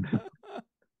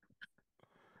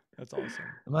 That's awesome.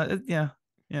 but yeah.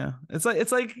 It's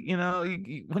like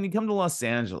when you come to Los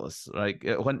Angeles, like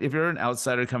if you're an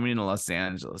outsider coming into Los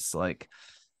Angeles, like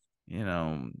you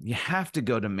have to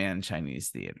go to Man Chinese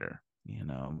Theater,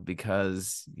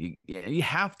 because you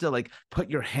have to like put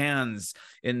your hands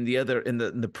in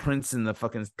the prints in the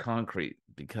fucking concrete,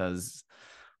 because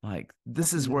like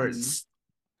this is where Mhm. it's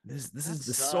this That is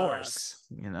the sucks. source,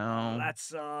 Oh, that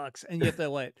sucks. And you have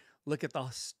to look at the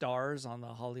stars on the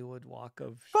Hollywood Walk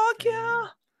of Fuck yeah. Fame.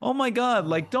 Oh my God.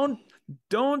 Like Oh,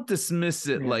 don't dismiss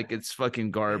it Yeah. like it's fucking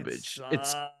it garbage.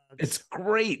 It's sucks.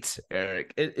 great,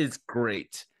 Eric. It is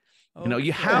great.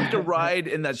 You have to Okay. ride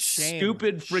in that Shame.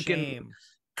 stupid freaking Shame.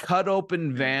 cut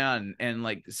open van and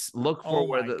like look for Oh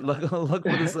where my the God. look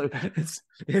for this.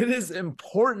 It is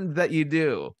important that you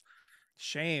do.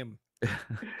 Shame.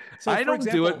 So I for don't do it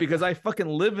example, because I fucking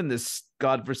live in this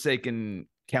godforsaken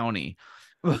county.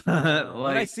 when I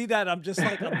Like see that, I'm just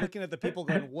like, I'm looking at the people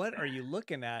going, what are you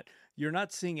looking at? You're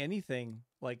not seeing anything.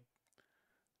 Like,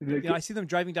 I see them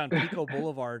driving down Pico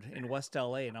Boulevard in West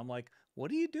LA, and I'm like,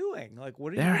 what are you doing? Like,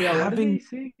 what are you they're Yeah, what do they having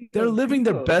see they're on living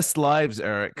their Pico? best lives,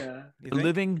 Eric. Yeah. You They're think?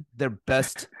 living their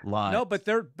best lives. No, but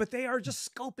they are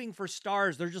just scoping for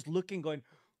stars. They're just looking, going,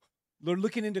 they're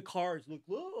looking into cars, look,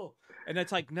 whoa. And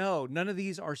it's like, no, none of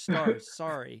these are stars.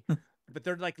 Sorry. But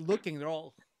they're like looking, they're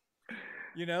all,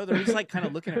 they're just like kind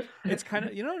of looking at it's kind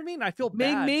of, you know what I mean? I feel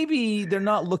bad. Maybe they're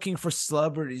not looking for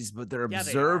celebrities, but they're Yeah,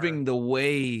 they are. observing the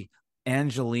way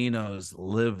Angelinos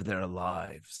live their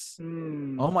lives.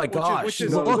 Mm. Oh my gosh! Which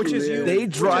is Look, which is you they Really?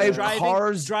 drive Yeah.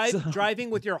 cars. driving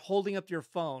with your holding up your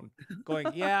phone, going,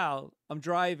 yeah, I'm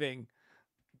driving.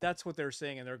 That's what they're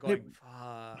saying, and they're going,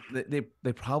 fuck.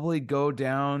 They probably go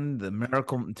down the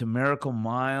Miracle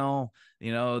Mile.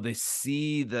 They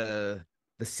see the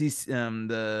what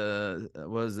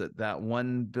is it, that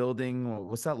one building,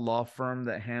 what's that law firm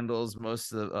that handles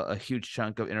most of a huge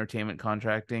chunk of entertainment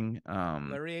contracting?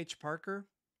 Larry H. Parker?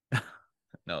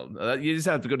 No, you just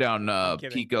have to go down I'm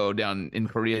kidding. Pico down in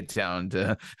Koreatown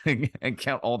to and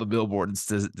count all the billboards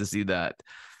to see that.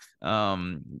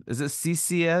 Is it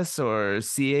CCS or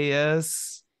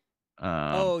CAS?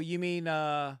 Oh, you mean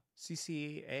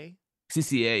CCA?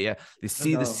 CCA, yeah. They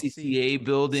see the No. CCA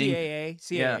building. Yeah,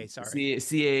 CAA, sorry.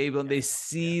 CAA building. They Yeah,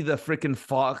 see the freaking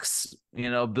Fox,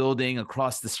 building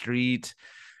across the street.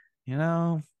 They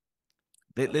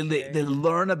Okay.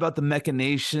 learn about the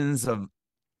machinations of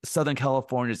Southern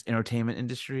California's entertainment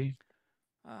industry.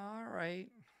 All right.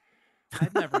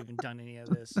 I've never even done any of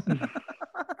this.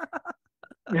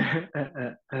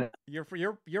 You're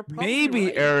probably Maybe,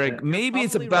 right. Eric, You're maybe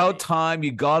it's probably about right. time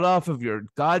you got off of your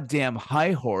goddamn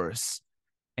high horse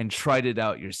and tried it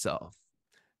out yourself.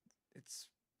 It's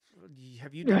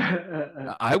have you done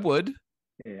it? I would.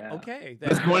 Yeah. Okay.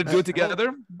 Let's Then want to do it let's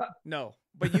together. no,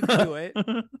 but you can do it.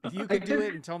 If you can do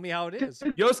it and tell me how it is.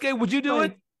 Yosuke, would you do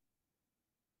it?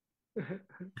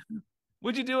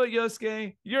 Would you do it,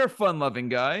 Yosuke? You're a fun-loving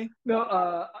guy. No,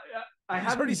 I He's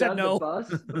haven't already said done no.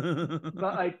 the bus,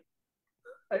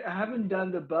 but I haven't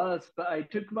done the bus, but I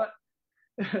took my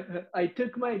I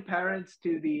took my parents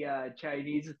to the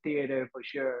Chinese theater for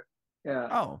sure. Yeah,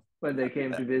 Oh, when they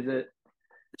came to visit.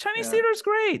 the Chinese Yeah, theater is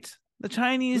great. The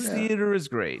Chinese yeah, theater is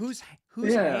great. Whose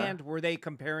yeah. hand were they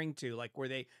comparing to? Like,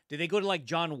 did they go to like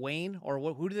John Wayne, or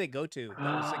who did they go to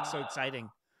that was like so exciting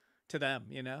to them?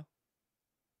 You know,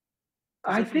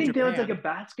 because I they're from think there was like a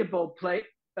Japan.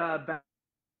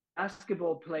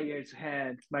 basketball player's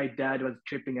hand. My dad was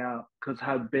tripping out because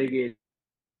how big it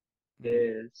Hmm.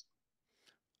 is.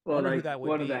 I Or wonder who like that would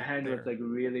one of the be hand was there. like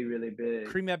really, really big.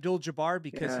 Kareem Abdul-Jabbar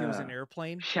because he was an Yeah.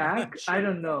 airplane. Shaq? I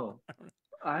don't know.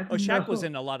 I Oh, don't Shaq was know.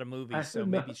 in a lot of I movies, so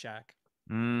don't maybe know. Shaq.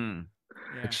 Mm,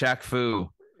 like Yeah. Shaq Fu,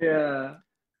 Yeah.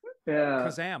 Yeah.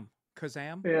 Kazam.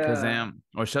 Kazam. Yeah. Kazam,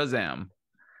 or Shazam,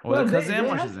 or the Well, Kazam they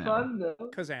or had Shazam. fun though.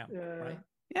 Kazam. Yeah. Right.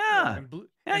 Yeah. Yeah.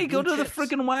 Yeah, And you go blue to the chips.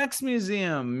 freaking wax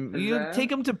museum. You take Kazam.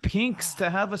 them to Pink's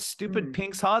to have a stupid Hmm.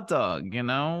 Pink's hot dog, you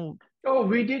know? Oh,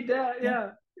 we did that.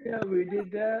 Yeah. Yeah. Yeah, we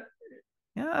did that.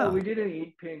 Oh, Yeah. we didn't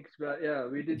eat pinks, but yeah,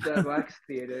 we did that wax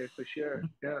theater for sure.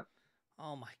 Yeah.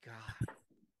 Oh my god.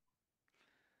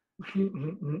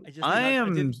 I I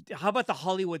am did. How about the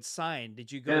Hollywood sign?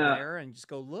 Did you go Yeah. there and just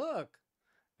go look?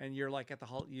 And you're like at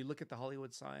you look at the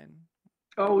Hollywood sign.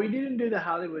 Oh, we didn't do the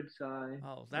Hollywood sign.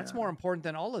 Oh, that's Yeah. more important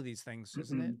than all of these things,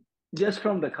 isn't it? Just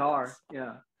from the car.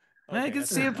 Yeah. I Okay, can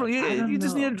that's see good it from enough. you. I You don't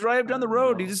just need to know. drive I down the don't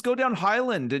road. You know. just go down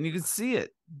Highland and you can see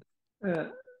it.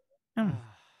 Hmm.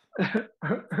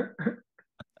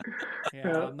 Yeah,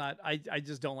 Yeah. I'm not. I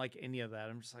just don't like any of that.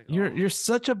 I'm just like, You're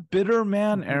such a bitter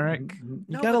man, Eric. You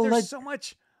no. gotta But there's let. so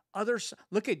much other.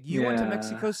 Look at you went to Yeah.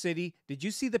 Mexico City. Did you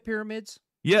see the pyramids?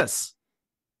 Yes.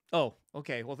 Oh,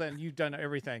 okay. Well, then you've done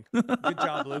everything. Good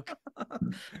job, Luke. I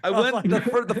I'm went like,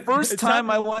 the first it's not. time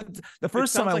I went. The It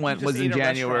first time sounds I like you went just was in ate at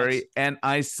restaurants. January, and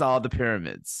I saw the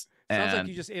pyramids. Sounds like And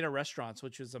you just ate at restaurants,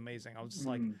 which is amazing. I was just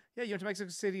like, Mm. yeah, you went to Mexico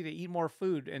City to eat more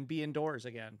food and be indoors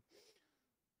again.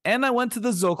 I went to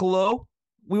the Zocalo.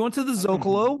 We went to the Okay.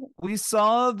 Zocalo. We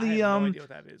saw I the have no idea what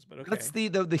that is, but okay. That's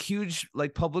the huge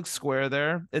like public square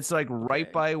there. It's like right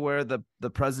Okay. by where the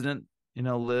president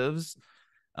lives.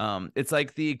 It's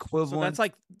like the equivalent. So that's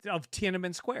like of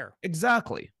Tiananmen Square.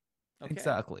 Exactly. Okay.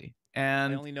 Exactly. I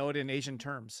And only know it in Asian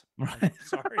terms. right. I'm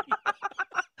sorry.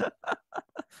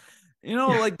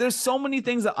 Like there's so many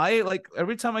things that I like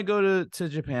every time I go to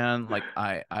Japan, like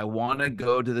I want to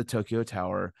go to the Tokyo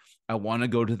Tower. I want to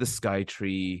go to the Sky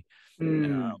Tree.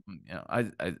 Mm.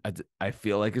 I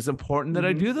feel like it's important that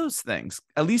I do those things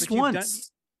at least But you've done.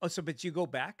 once. But you go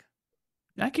back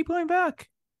I keep going back.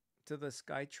 to the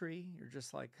Sky Tree. You're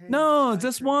just like, hey, No, Sky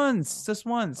just Tree. once. Oh. Just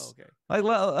once. Oh, okay. Like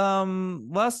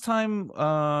last time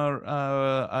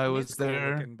I was it's cool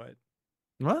there. looking, but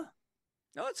What?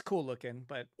 no, it's cool looking,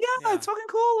 but Yeah, it's fucking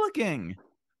cool looking.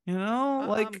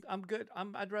 Like I'm good.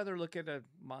 I'd rather look at a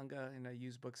manga in a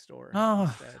used bookstore oh,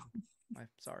 instead. I'm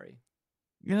sorry.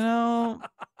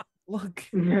 Look.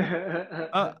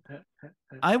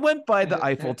 I went by the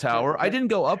Eiffel Tower. I didn't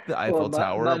go up the Eiffel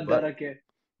Tower,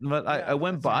 but I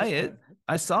went by it.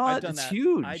 I saw I've it. done It's that.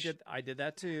 huge. I did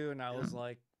that too, and I was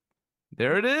like,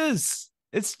 there it is.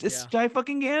 It's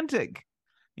gigantic.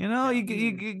 You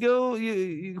go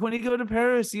when you go to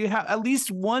Paris, you have at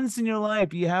least once in your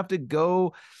life you have to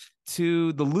go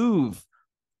to the Louvre,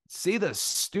 see the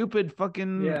stupid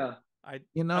fucking I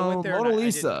went there Mona and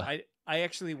Lisa. I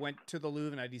actually went to the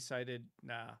Louvre and I decided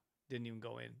didn't even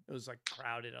go in. It was like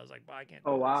crowded. I was like, I can't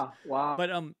do this. Wow. But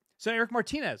so Eric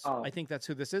Martinez, Oh. I think that's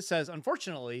who this is, says,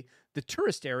 unfortunately, the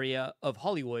tourist area of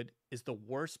Hollywood is the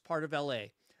worst part of LA.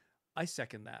 I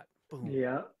second that. Boom.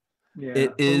 Yeah.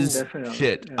 It is definitely.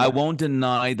 shit. Yeah. I won't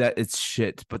deny that it's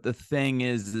shit, but the thing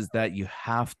is that you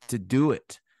have to do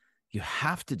it. You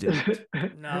have to do it.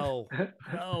 No.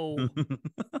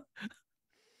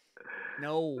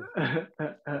 No.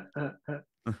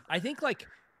 I think like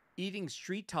eating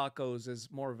street tacos is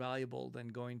more valuable than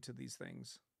going to these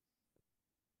things.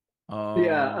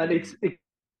 Yeah, and it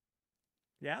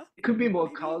could be more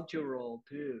Maybe? cultural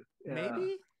too. Yeah.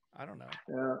 Maybe? I don't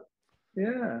know.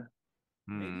 Yeah.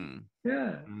 Maybe.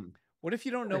 Yeah. What if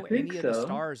you don't know think any of the so.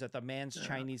 stars at the Man's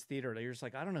Chinese Theater? You're just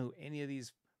like, I don't know who any of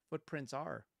these footprints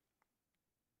are.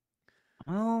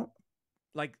 Well,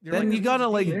 like then you gotta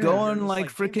like go and like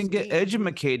freaking get James Dean.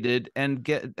 educated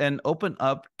and open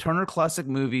up Turner Classic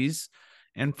Movies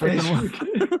and freaking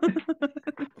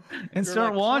and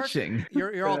start watching.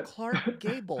 You're all Clark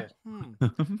Gable.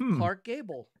 Clark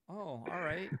Gable. Oh, all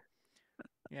right.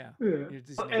 Yeah.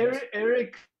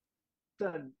 Eric,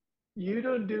 son, you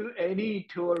don't do any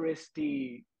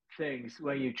touristy things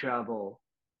when you travel.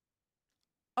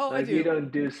 Oh, like I do. You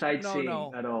don't do sightseeing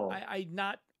No. at all.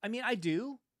 I mean, I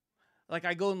do. Like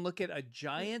I go and look at a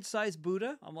giant sized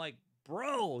Buddha. I'm like,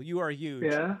 bro, you are huge,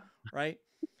 Yeah. right?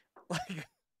 Like,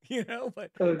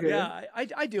 but Okay. yeah,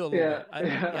 I do a little Yeah. bit.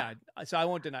 Yeah. So I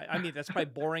won't deny. I mean, that's probably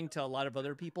boring to a lot of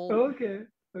other people, Okay.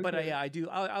 but Okay. yeah, I do.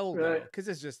 I will Right. go because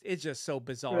it's just so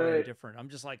bizarre and Right. different. I'm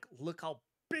just like, look how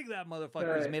big that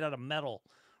motherfucker is Right. made out of metal,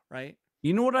 right?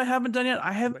 You know what I haven't done yet?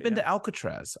 I haven't But been yeah. to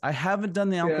Alcatraz. I haven't done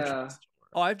the Yeah. Alcatraz.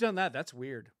 Oh, I've done that. That's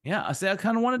weird. Yeah, I say I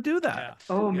kind of want to do Yeah. that.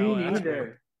 Oh, Yeah, me that's weird.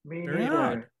 neither. Me Very Yeah. odd.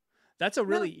 neither. That's a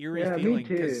really eerie Yeah, me feeling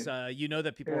because too. you know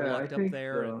that people are Yeah, I locked up think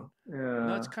there, and so. no,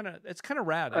 Yeah. it's kind of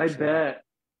rad. I Actually, bet.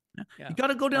 yeah. You got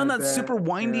to go down I that super bet.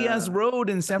 windy ass Yeah. road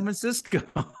in San Francisco.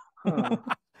 Huh.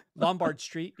 Lombard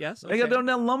Street. Yes. I got Okay. down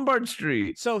that Lombard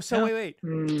Street. So Yeah. wait.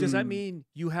 Does that Hmm. mean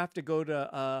you have to go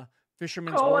to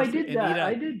Fisherman's Oh, I Wharf did and that. eat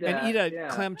I did and that. eat a Yeah.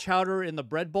 clam chowder in the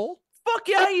bread bowl? Fuck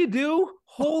yeah, you do.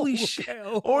 Holy Okay, shit.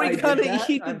 oh, Or I you did gotta that.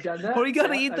 eat I've done that. or you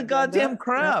gotta Yeah, eat the I've done goddamn that. Yeah.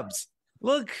 crabs.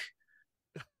 Look,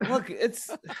 it's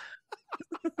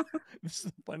this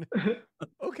is fun.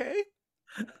 Okay.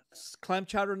 Clam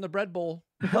chowder in the bread bowl.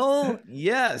 hell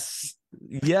yes.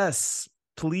 Yes,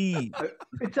 please.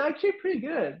 It's actually pretty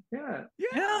good. Yeah.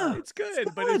 Yeah, it's good,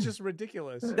 but good. it's just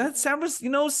ridiculous. That San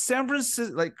Francisco, San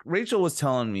Francisco, like Rachel was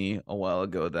telling me a while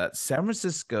ago that San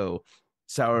Francisco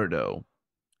sourdough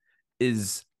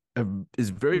is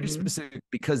very Mhm. specific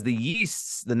because the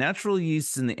natural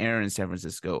yeasts in the air in San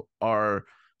Francisco are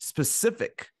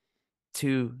specific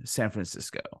to San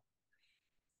Francisco.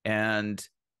 And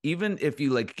even if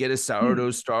you like get a sourdough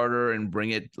starter and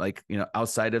bring it like,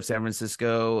 outside of San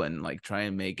Francisco and like try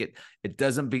and make it,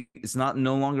 it's not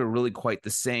no longer really quite the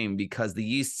same because the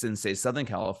yeasts in say Southern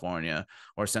California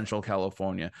or Central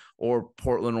California or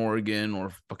Portland, Oregon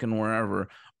or fucking wherever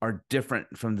are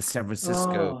different from the San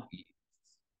Francisco. Oh.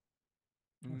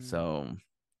 So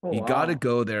Oh, you got to wow.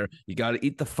 go there. You got to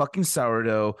eat the fucking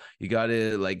sourdough. You got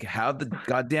to like have the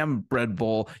goddamn bread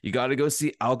bowl. You got to go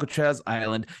see Alcatraz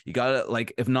Island. You got to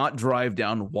like, if not drive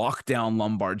down, walk down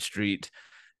Lombard Street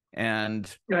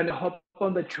and hop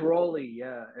on the trolley.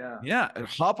 Yeah.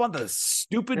 hop on the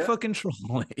stupid fucking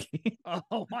trolley.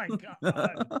 Oh my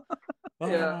god.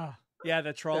 Yeah. Yeah,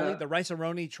 the trolley, Yeah. the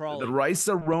rice-a-roni trolley. The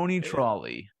rice-a-roni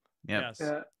trolley. Yep. Yes.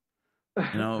 Yeah.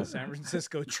 The San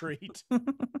Francisco treat.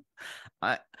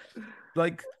 I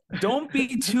like don't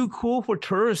be too cool for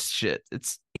tourist shit.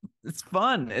 It's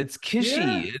fun. It's kishy.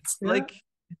 Yeah, It's yeah. like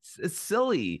it's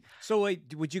silly. So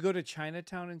wait, would you go to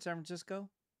Chinatown in San Francisco?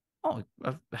 Oh,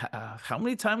 how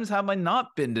many times have I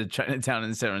not been to Chinatown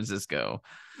in San Francisco?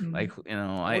 Mhm. Like,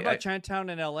 What about Chinatown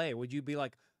in LA? Would you be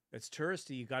like, it's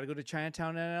touristy, you got to go to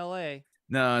Chinatown in LA?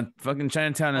 no, fucking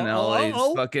Chinatown in LA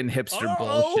is fucking hipster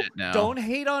bullshit now. Don't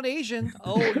hate on Asian.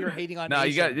 Oh, you're hating on No,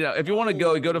 Asian. you got, if you want to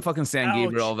go to fucking San Ouch.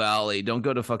 Gabriel Valley. Don't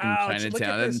go to fucking Ouch.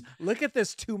 Chinatown. Look at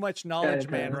this too much knowledge,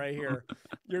 man, Chinatown. right here.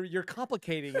 You're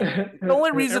complicating it. The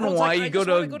only reason Everyone's why like, you I go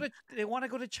just to they want to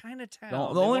go to Chinatown. the They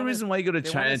only wanna- reason why you go to they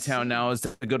wanna Chinatown see- now is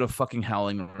to go to fucking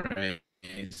Howling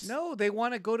Race. No, they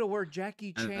want to go to where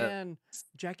Jackie Chan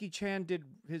did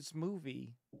his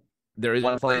movie. There is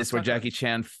one place where Jackie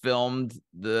Chan filmed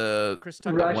the Chris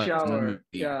Tucker. Rush Hour. Hour.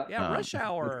 Yeah. Yeah, Rush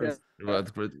Hour.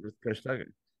 with Chris Tucker.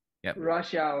 Yep.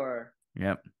 Rush Hour.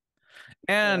 Yep.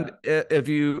 And if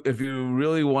you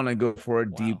really want to go for a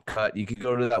deep cut, you could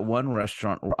go to that one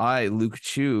restaurant where Luke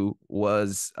Chu,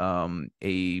 was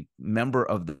a member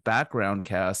of the background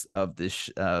cast of this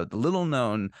the little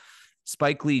known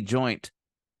Spike Lee joint,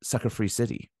 Sucker Free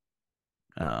City.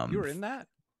 You were in that?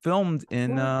 Filmed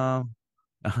in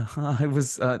I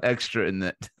was an extra in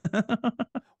it. I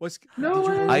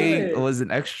was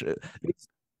an extra.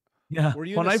 Yeah. Were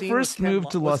you when in a I scene first with Ken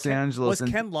moved to Lung- Los Angeles, was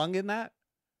Ken Lung in that?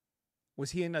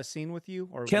 Was he in a scene with you?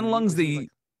 Or Ken were you- Lung's was he the. like-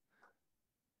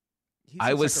 He's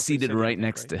I in was Sucker Free seated City, I right think,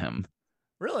 next right? to him.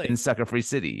 Really? In Sucker Free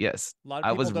City, yes. A lot of I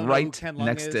people was don't know who right Ken Lung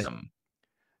next to is. him.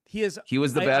 He is. He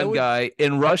was the I bad would- guy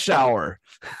in Rush Hour.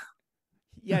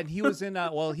 Yeah, and he was in.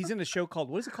 He's in a show called.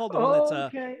 What is it called? The one that's.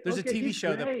 Okay, There's a TV he's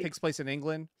show that great. takes place in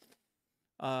England.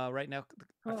 Right now,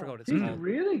 I forgot what it's He's called.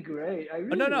 really great. I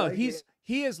really No. like it.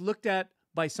 He is looked at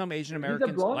by some Asian a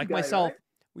Americans blonde like guy, myself. right?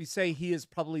 We say he is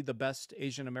probably the best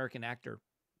Asian American actor.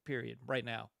 Period. Right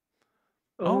now.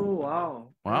 Oh, wow.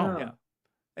 Wow. Yeah.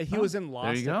 And he Oh, was in there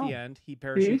Lost you at go. the end. He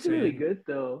parachutes He's really in. good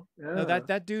though. Yeah. No,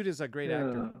 that dude is a great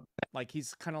actor. Yeah. Like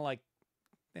he's kind of like,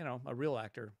 a real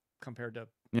actor compared to all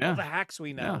Yeah. the hacks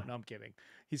we know. Yeah. No, I'm kidding.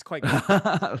 He's quite good.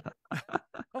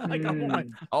 I'm like, oh my.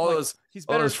 all like, those he's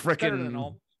all better, those he's better than frickin'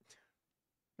 all.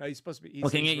 No, he's supposed to be.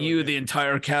 looking he's at really you, good. the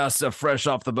entire cast of Fresh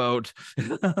Off the Boat.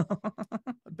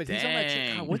 But he's on that show.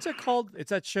 Dang. What's it called? It's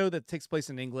that show that takes place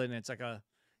in England. And it's like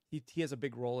he has a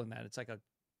big role in that. It's like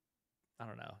I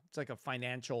don't know. It's like a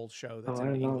financial show that's Oh, I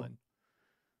in don't know. England.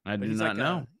 I But do he's not like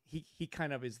know. he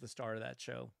kind of is the star of that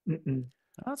show. Mm-mm.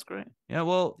 That's great. Yeah,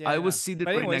 well, Yeah, I yeah. was seated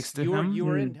But right anyways, next to him. you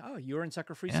were in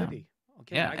Sucker Free Yeah. City.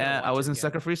 Okay, Yeah, I gotta and I watch was it in again.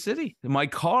 Sucker Free City. My Oh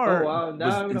car wow! was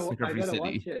Now in Sucker I Free gotta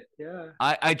watch City. it. Yeah.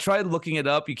 I tried looking it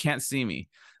up. You can't see me,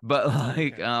 but Oh,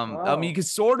 like okay. I mean, Wow. you can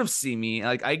sort of see me.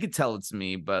 Like I could tell it's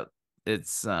me, but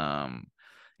it's yeah.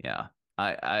 Little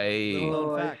I known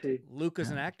Oh, I fact: see. Luke is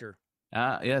an actor.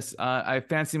 yes, I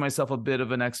fancy myself a bit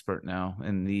of an expert now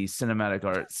in the cinematic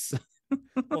arts.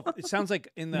 Well, it sounds like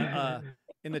in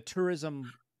the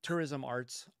tourism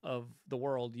arts of the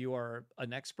world, you are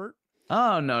an expert.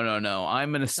 Oh no!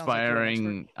 I'm an Sounds like you're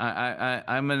an expert. aspiring.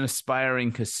 I'm an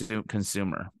aspiring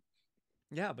consumer.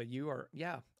 Yeah, but you are.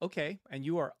 Yeah, okay, and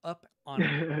you are up on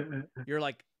it. You're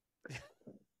like,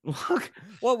 Look,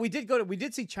 well, we did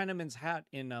see Chinaman's hat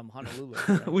in Honolulu.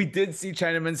 Right? we did see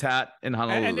Chinaman's hat in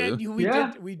Honolulu.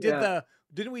 Yeah, we did yeah. the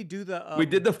didn't we do the We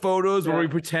did the photos where we Yeah.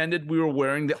 pretended we were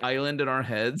wearing the island in our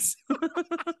heads.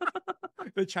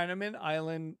 the Chinaman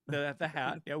Island the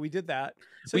hat. Yeah, we did that.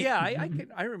 So We- yeah,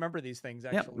 I remember these things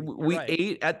Yeah, actually. You're we right.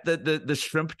 ate at the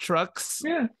shrimp trucks.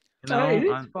 Yeah. You know, It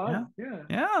is on- fun. Yeah.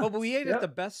 yeah. But we ate Yeah. at the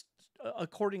best,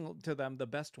 according to them, the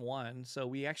best one. So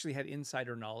we actually had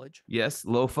insider knowledge. Yes,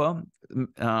 Lofa,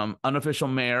 unofficial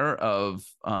mayor of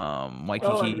Oh, and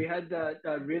Waikiki. we had that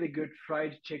really good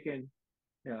fried chicken.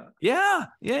 Yeah.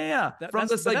 Yeah. From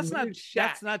this like that's not weird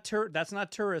shack. that's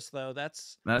not tourist though.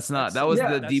 That's That was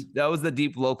Yeah. that was the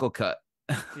deep local cut.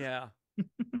 yeah.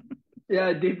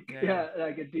 Yeah, deep. Yeah, Yeah,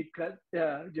 like a deep cut.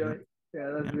 Yeah, joint.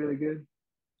 Yeah, that's really good.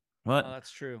 What? Oh,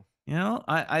 that's true. You know,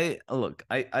 I look,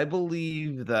 I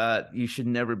believe that you should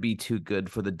never be too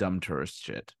good for the dumb tourist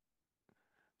shit.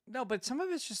 No, but some of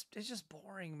it's just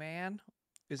boring, man.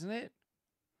 Isn't it?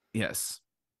 Yes.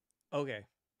 Okay.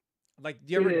 Like,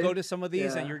 do you ever It go is, to some of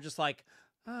these and yeah. you're just like,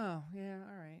 oh yeah,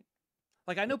 all right.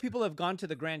 Like I know people have gone to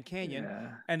the Grand Canyon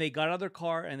Yeah. and they got out of their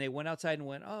car and they went outside and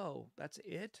went, oh, that's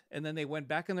it, and then they went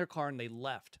back in their car and they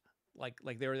left, like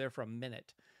they were there for a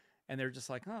minute, and they're just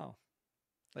like, oh,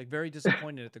 like very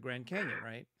disappointed at the Grand Canyon,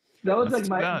 right? That was That's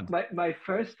like too bad. my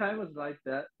first time was like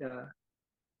that. Yeah.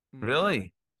 Mm.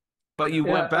 Really? But you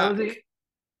Yeah, went back.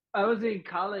 I was in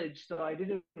college, so I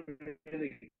didn't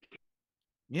really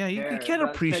Yeah, you care. can't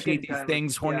But appreciate second these time was-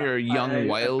 things when yeah, you're a I young,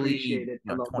 wily, appreciate it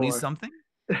a lot 20 more. something.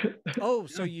 Oh,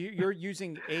 so you're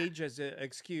using age as an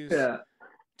excuse Yeah.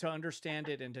 to understand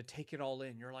it and to take it all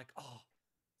in. You're like, oh,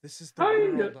 this is the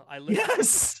Kind world of. I live in.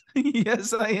 Yes.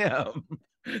 Yes, I am.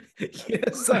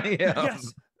 Yes, I am.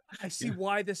 Yes, I see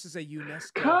why this is a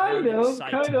UNESCO Kind heritage of,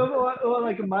 site. or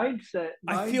like a mindset.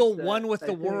 I feel mindset, one with I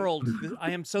the think. world.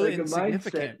 I am so Like a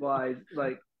insignificant. mindset wise,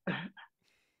 like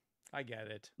I get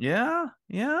it. Yeah.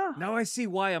 Now I see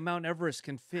why a Mount Everest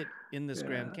can fit in this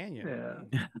Grand Yeah, Canyon.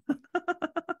 yeah.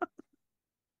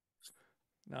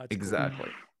 No, it's cool. Exactly.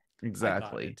 I got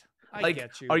Exactly. it. I Like,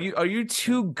 get you. are you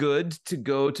too good to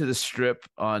go to the strip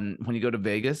on when you go to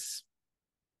Vegas?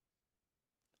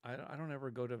 I don't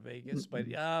ever go to Vegas, but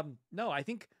no, I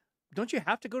think don't you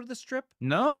have to go to the Strip?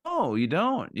 No, you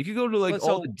don't. You could go to like But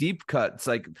all so- the deep cuts,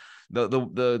 like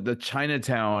the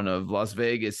Chinatown of Las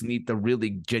Vegas, and eat the really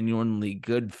genuinely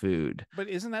good food. But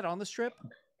isn't that on the Strip?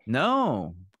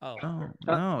 No, Oh,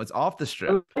 no, it's off the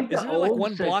strip. I like the isn't it like old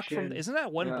one block from? section. Isn't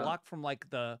that one Yeah. block from like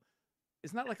the?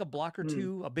 Isn't that like a block or Hmm.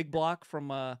 two? A big block from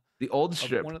The old of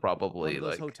strip, one of probably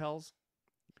those like hotels?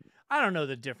 I don't know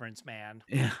the difference, man.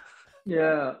 yeah.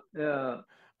 Yeah, yeah.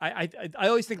 I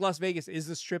always think Las Vegas is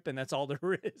the Strip, and that's all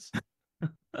there is.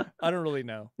 I don't really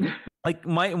know. Like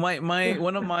my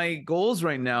one of my goals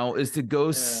right now is to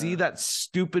go see Yeah. that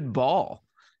stupid ball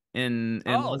in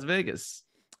Oh. Las Vegas.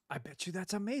 I bet you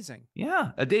that's amazing.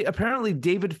 Yeah, apparently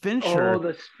David Fincher. Oh,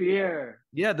 the sphere.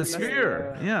 Yeah, the Yeah,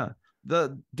 sphere. yeah.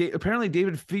 Yeah. Apparently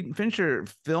David Fincher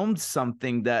filmed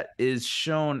something that is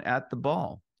shown at the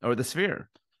ball or the sphere.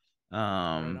 Right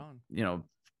on. You know,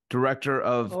 director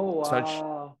of Oh such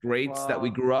wow. greats that we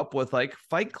Wow. grew up with, like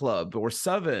Fight Club or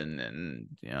Seven, and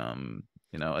you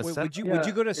know, Wait, etc. would you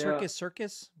Yeah, go to yeah.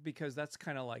 Circus because that's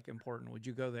kind of like important? Would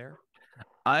you go there?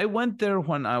 I went there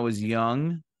when I was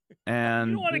young, You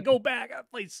and don't want to go back. That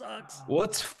place sucks.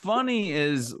 what's funny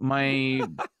is my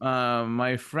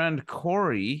my friend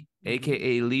Corey,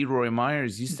 aka Leroy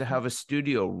Myers, used to have a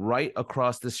studio right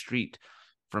across the street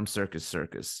from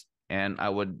Circus. And I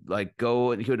would like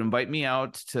go, and he would invite me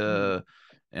out to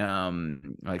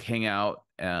like hang out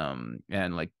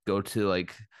and like go to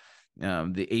like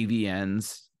the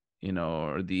AVNs, you know,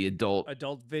 or the adult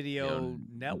Video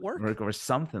network. or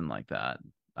something like that.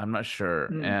 I'm not sure.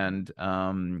 And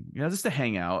just to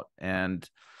hang out. And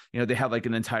they have like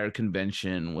an entire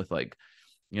convention with like,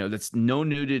 that's no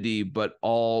nudity, but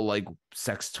all like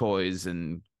sex toys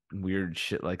and weird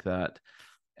shit like that.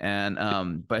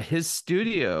 And but his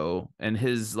studio and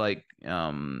his like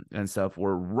and stuff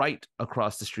were right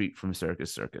across the street from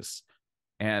Circus.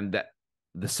 And that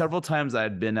the several times I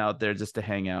had been out there just to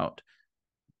hang out,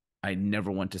 I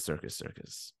never went to Circus,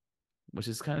 which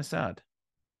is kind of sad.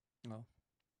 No.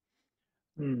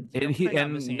 Hmm. And I'm not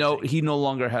missing anything. he no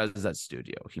longer has that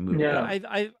studio. He moved. Yeah.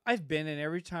 I've been, and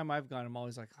every time I've gone, I'm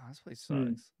always like, oh, this place sucks.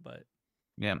 Hmm. But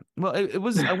Yeah. Well, it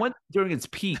was. I went during its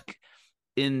peak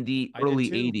in the I did early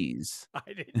too. 80s.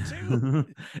 I did too.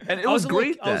 And it was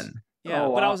great then. Yeah,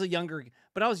 Oh, but I wow.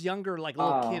 was younger, like a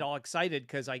little kid, all excited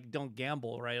because I don't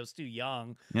gamble, right? I was too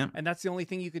young. Yeah. And that's the only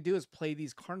thing you could do is play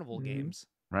these carnival games.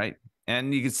 Right.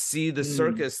 And you could see the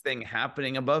circus thing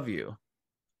happening above you.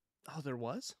 Oh, there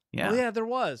was? Yeah. Oh, yeah, there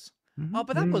was. Oh,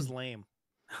 but that was lame.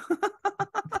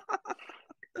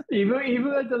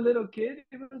 Even as a little kid,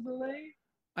 it was lame.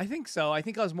 I think so. I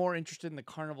think I was more interested in the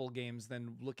carnival games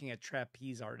than looking at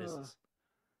trapeze artists.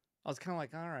 I was kind of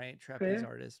like, all right, trapeze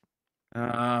artist.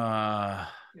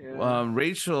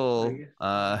 Rachel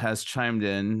has chimed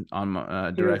in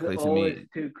on directly to me.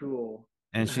 Too cool.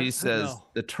 And she says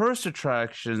the tourist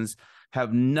attractions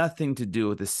have nothing to do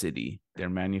with the city. They're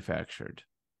manufactured.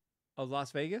 Oh,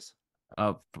 Las Vegas?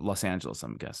 Los Angeles,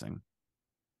 I'm guessing.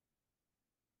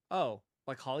 Oh,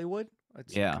 like Hollywood?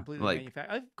 It's completely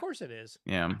manufactured. Of course it is.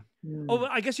 Yeah. Oh,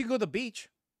 but I guess you go to the beach.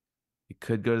 You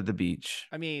could go to the beach.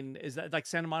 I mean, is that like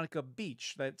Santa Monica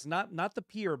Beach? That's not the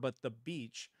pier, but the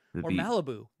beach. Or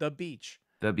Malibu, the beach.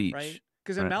 The beach. Right?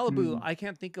 Because in Malibu, I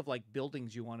can't think of like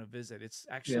buildings you want to visit. It's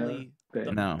actually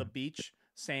the beach,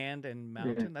 sand, and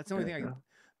mountain. That's the only thing.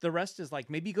 The rest is like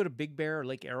maybe you go to Big Bear or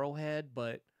Lake Arrowhead,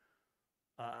 but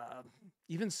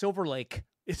even Silver Lake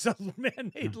is a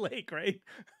man-made lake, right?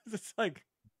 It's like.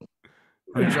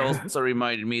 Which also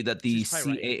reminded me that the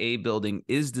CAA building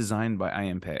is designed by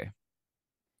I.M. Pei.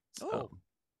 So,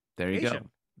 there you go.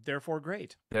 Therefore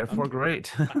great. Therefore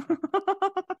great.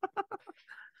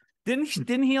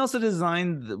 Didn't he also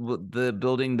design the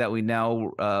building that we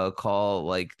now call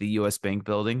like the U.S. Bank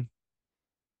building?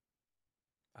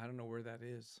 I don't know where that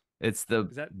is. It's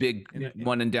the big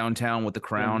one in downtown with the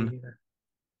crown.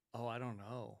 Oh, I don't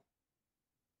know.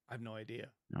 I have no idea.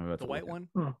 The white one?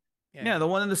 Yeah, the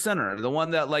one in the center, the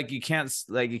one that like you can't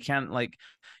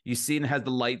you see and has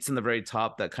the lights in the very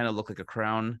top that kind of look like a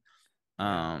crown. No,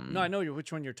 I know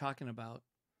which one you're talking about.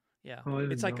 Yeah,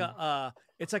 it's like a I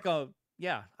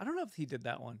don't know if he did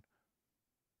that one,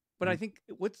 but I think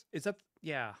that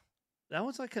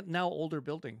one's like a now older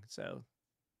building, so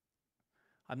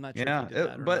I'm not sure. Yeah, if he did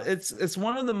that or but not. it's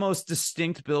one of the most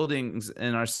distinct buildings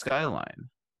in our skyline.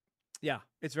 Yeah,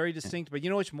 it's very distinct, but you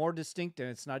know what's more distinct, and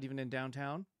it's not even in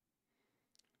downtown.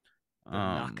 The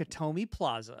Nakatomi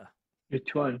Plaza.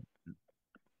 Which one?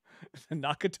 The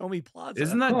Nakatomi Plaza.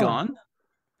 Isn't that gone?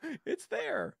 It's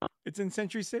there. It's in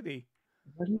Century City.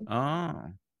 Oh.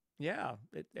 Yeah.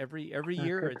 Every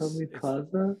year it's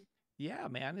Plaza? Yeah,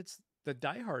 man. It's the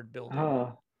Die Hard building.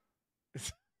 Oh.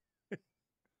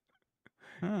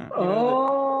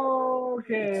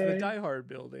 Okay. It's the Die Hard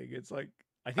building. It's like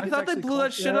I thought they blew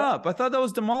that shit up. I thought that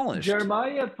was demolished.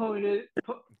 Jeremiah pointed.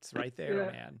 It's right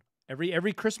there, man.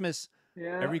 Every Christmas,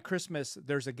 every Christmas,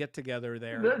 there's a get together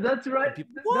there. That's right.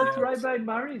 That's right by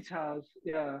Mari's house.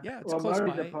 Yeah. Yeah, it's close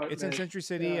by. It's in Century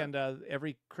City, and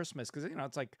every Christmas, because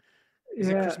it's like, is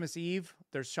it Christmas Eve?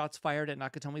 There's shots fired at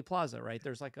Nakatomi Plaza, right?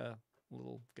 There's like a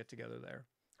little get together there.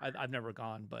 I've never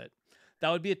gone, but that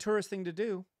would be a tourist thing to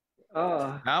do.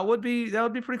 That would be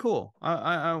pretty cool.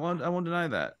 I won't deny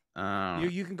that.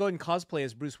 You can go and cosplay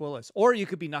as Bruce Willis, or you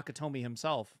could be Nakatomi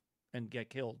himself and get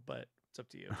killed, but it's up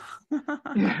to you.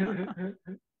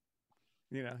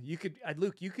 You could,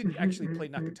 Luke, you could actually play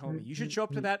Nakatomi. You should show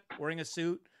up to that wearing a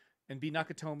suit and be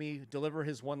Nakatomi, deliver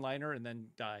his one-liner, and then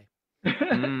die.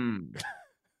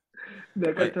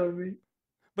 Nakatomi.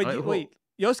 But wait,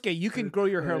 Yosuke, you can grow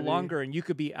your hair longer, and you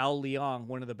could be Al Leong,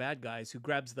 one of the bad guys who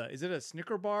grabs is it a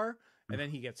Snicker bar? And then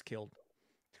he gets killed.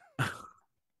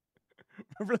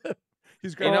 Remember that?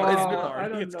 He's grabbing a Snicker bar. I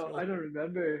don't know. I don't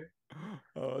remember.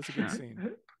 Oh, that's a good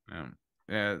scene.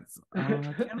 Yeah.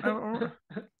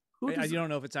 You don't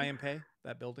know if it's I.M. Pei,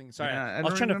 that building? Sorry, Yeah,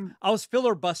 I was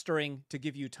filler-bustering to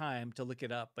give you time to look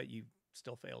it up, but you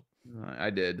still failed. I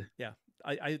did. Yeah,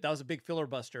 that was a big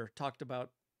filler-buster. Talked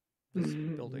about this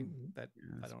building that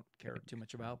I don't care too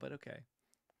much about, but okay.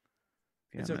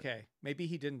 It's okay. Maybe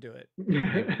he didn't do it.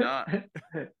 Maybe not.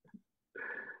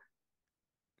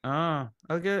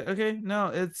 Okay. No,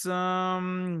 it's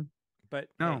But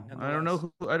hey, No, nonetheless,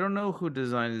 I don't know who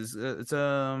designed this. It's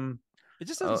it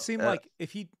just doesn't seem uh, like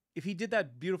if he did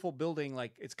that beautiful building,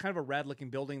 like it's kind of a rad looking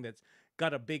building that's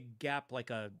got a big gap, like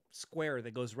a square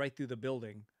that goes right through the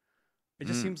building. It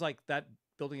just mm. seems like that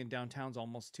building in downtown's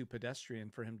almost too pedestrian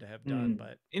for him to have done. Mm.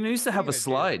 But You know, it used to what are have you a gonna do?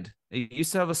 slide. It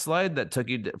used to have a slide that took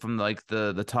you from like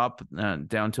the top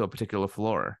down to a particular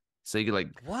floor. So you could like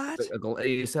What it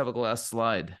used to have a glass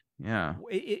slide. Yeah.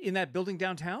 in that building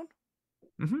downtown?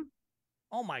 Hmm.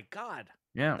 Oh my god,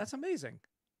 Yeah. that's amazing.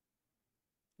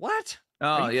 What?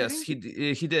 Are Oh you yes,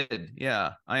 kidding? he did.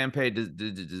 Yeah, I am paid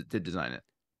to design it.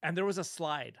 And there was a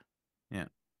slide. Yeah,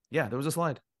 yeah, there was a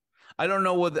slide. I don't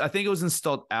know what I think it was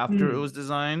installed after it Mm. was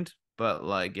designed, but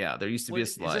like yeah, there used to be a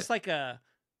Is slide this like a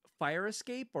fire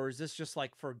escape, or is this just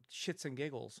like for shits and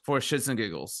giggles? for shits and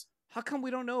giggles. How come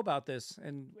we don't know about this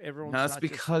and everyone's That's not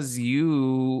just? because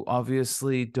you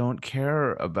obviously don't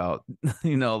care about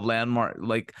landmark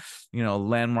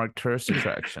tourist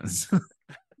attractions.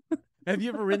 Have you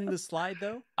ever ridden the slide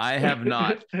though? I have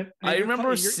not. I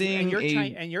remember seeing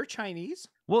a and you're Chinese.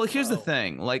 Well, here's the Whoa.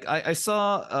 thing. Like I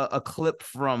saw a clip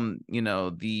from,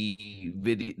 the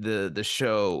video the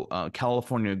show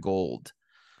California Gold.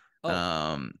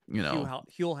 Oh, You know,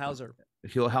 Huell Hauser.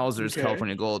 Huell Hauser's Okay.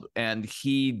 California Gold, and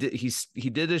he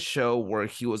did a show where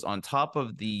he was on top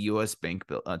of the U.S. Bank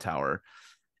Tower,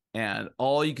 and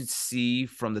all you could see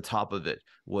from the top of it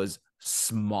was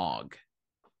smog.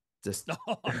 Just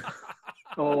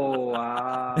Oh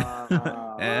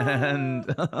wow. and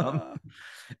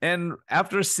and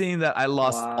after seeing that, I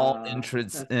lost all Wow.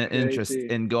 interest That's crazy.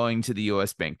 in going to the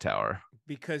U.S. Bank Tower.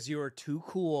 Because you were too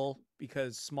cool.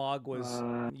 Because smog was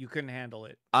Uh, you couldn't handle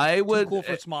it. I Too would, cool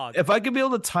for smog. if I could be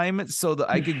able to time it so that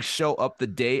I could show up the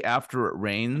day after it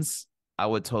rains, I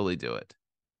would totally do it.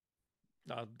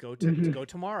 Go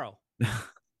tomorrow.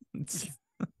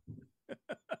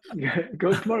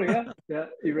 Go tomorrow, yeah. Yeah, it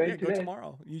Yeah, rained go today.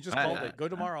 tomorrow. You just called it. Go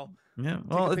tomorrow. Yeah, Take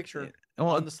well, a picture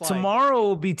well, on the slide. tomorrow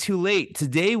will be too late.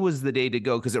 Today was the day to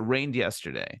go because it rained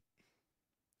yesterday.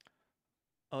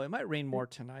 Oh, it might rain more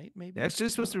tonight, maybe. Yeah, it's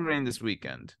just supposed to rain this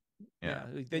weekend. Yeah,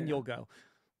 Yeah. then Yeah. you'll go.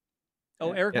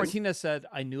 Oh, Yeah. Eric Yes. Martinez said,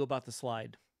 I knew about the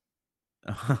slide.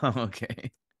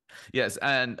 Okay. Yes,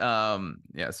 and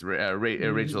yes,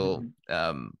 Rachel,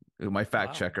 my fact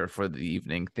Wow. checker for the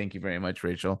evening. Thank you very much,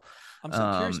 Rachel. I'm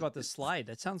so curious about the slide.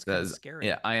 That sounds kind of Says, scary.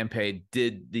 yeah, I am paid.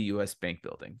 Did the U.S. Bank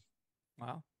building?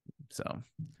 Wow.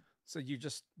 So you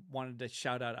just wanted to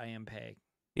shout out I am pay.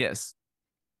 yes,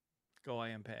 Go I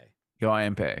am pay. go I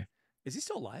am pay. Is he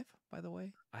still alive, by the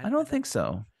way? I don't think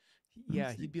so.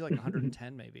 Yeah, he'd be like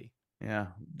 110 maybe. Yeah,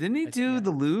 didn't he do yeah.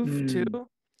 the Louvre Mm. too?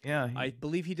 Yeah, I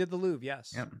believe he did the Louvre,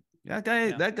 yes. yeah.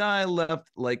 That guy left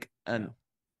like an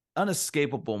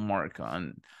unescapable mark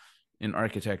in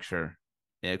architecture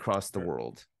across the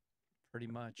world. Pretty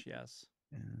much, yes.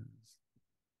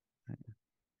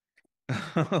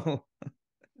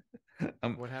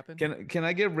 What happened? Can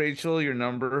I give Rachel your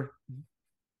number?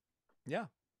 Yeah.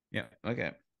 Yeah.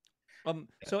 Okay.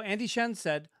 So Andy Shen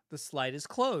said the slide is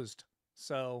closed.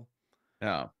 So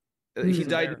Yeah. He Hmm.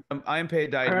 died. I am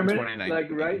paid died in Permanent, 2019.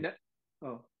 like right now.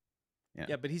 Oh,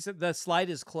 yeah, but he said the slide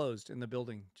is closed in the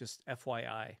building. Just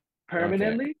FYI.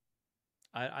 permanently?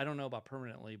 I don't know about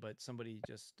permanently, but somebody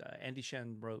just Andy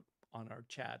Shen wrote on our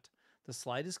chat, the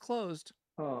slide is closed.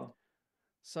 Oh,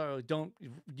 So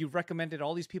you've recommended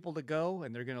all these people to go,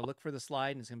 and they're going to look for the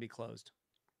slide, and it's going to be closed.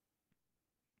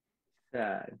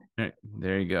 sad. Right,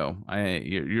 there you go.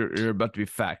 You're about to be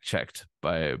fact checked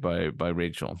by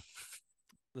Rachel.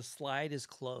 The slide is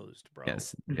closed, bro.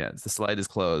 Yes, the slide is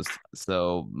closed.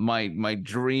 So my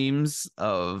dreams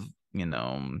of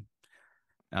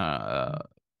are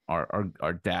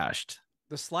dashed.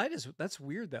 The slide that's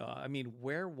weird though. I mean,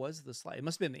 where was the slide? It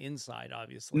must have been inside,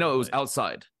 obviously. No, it was but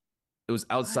outside. It was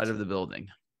outside What? of the building.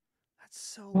 That's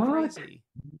so What? crazy.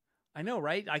 I know,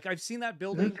 right? Like I've seen that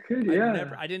building. That's good,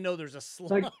 yeah. I didn't know there's a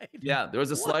slide. Yeah, there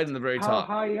was a slide in the very How top,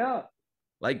 high up?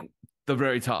 like the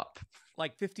very top.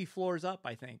 Like 50 floors up,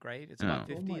 I think, right? It's about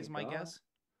 50 Oh my is my God. guess.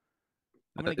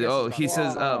 I'm gonna guess Oh, it's he about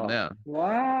says, 50. yeah,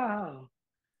 Wow.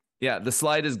 yeah. The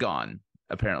slide is gone.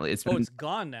 Apparently, it's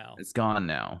gone now. It's gone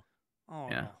now. Oh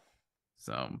Yeah. no.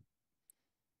 So,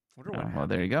 Wonder what well,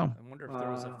 happened. there you go. I wonder if there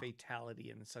was a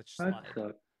fatality in such That slide.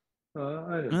 sucks. I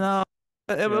don't know.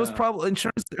 No, it was Yeah. probably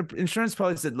insurance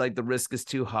probably said like the risk is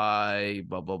too high,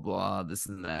 blah blah blah, this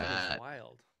and That is that.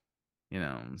 wild.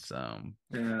 So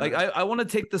Yeah. like I want to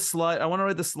take the slide. I want to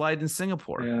ride the slide in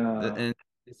Singapore, Yeah. in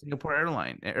Singapore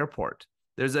airport.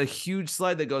 There's a huge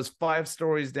slide that goes 5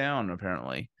 stories down,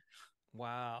 apparently.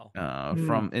 Wow.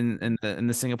 From in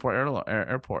the Singapore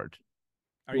airport.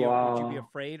 Would you be Wow.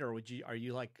 afraid, or are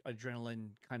you like adrenaline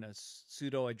kind of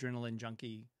pseudo adrenaline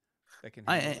junkie that can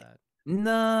handle that?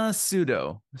 Nah,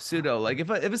 pseudo. Like if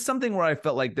it's something where I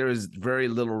felt like there is very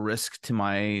little risk to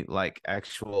my like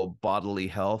actual bodily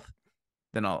health,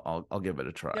 then I'll give it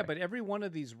a try. Yeah, but every one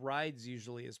of these rides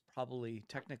usually is probably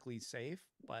technically safe,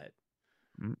 but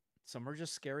Mm. some are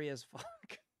just scary as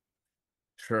fuck.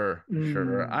 Sure.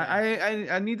 Mm.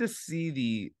 I need to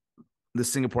see the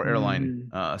Singapore airline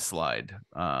Mm. slide.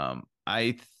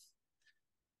 I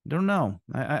don't know.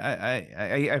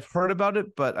 I've heard about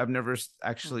it, but I've never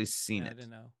actually seen Yeah, I it.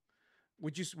 didn't know.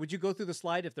 Would you go through the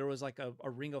slide if there was like a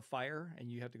ring of fire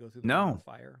and you had to go through the ring of No,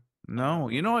 fire? no.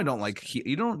 You know Okay. I don't like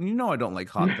you know I don't like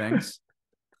hot things.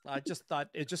 I just thought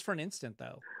it's just for an instant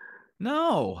though.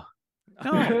 No.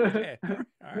 No. Okay. All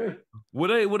right.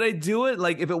 Would I do it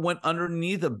like if it went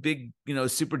underneath a big,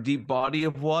 super deep body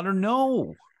of water?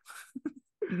 No.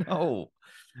 No.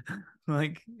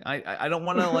 Like I don't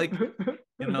want to like,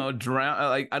 drown,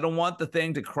 like I don't want the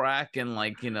thing to crack and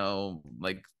like, fill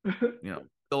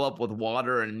up with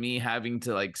water and me having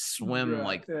to like swim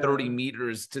like 30 Yeah.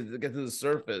 meters to get to the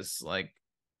surface. Like,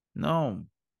 no.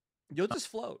 You'll just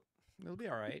float. It'll be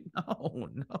all right. No.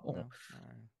 No. All right.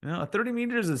 No, 30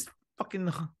 meters is fucking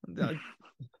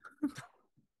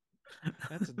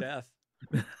That's death.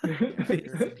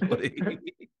 basically.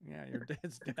 Yeah, you're dead.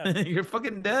 It's death. You're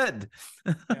fucking dead.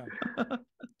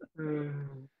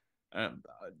 Yeah.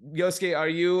 Yosuke, are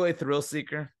you a thrill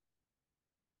seeker?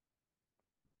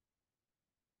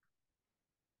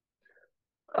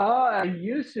 I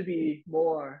used to be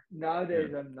more. Yeah.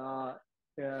 Nowadays, I'm not.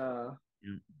 Yeah.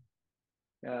 Yeah.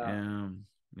 Yeah. Yeah.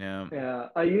 Yeah. Yeah.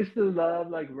 I used to love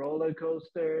like roller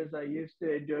coasters. I used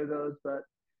to enjoy those, but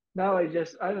now I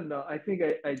don't know. I think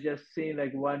I just seen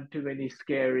like one too many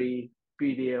scary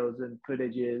videos and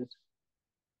footages.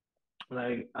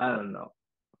 Like, I don't know.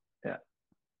 Yeah.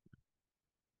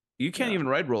 You can't Yeah. even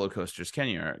ride roller coasters, can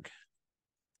you, Eric?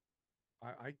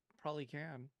 I probably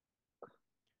can.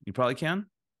 You probably can.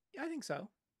 Yeah, I think so.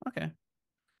 Okay.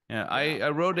 Yeah, Yeah. I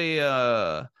rode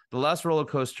the last roller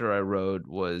coaster I rode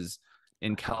was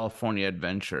in California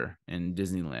Adventure in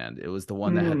Disneyland. It was the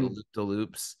one that had the Mm.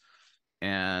 loop-de-loops,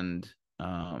 and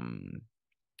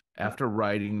after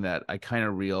riding that, I kind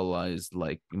of realized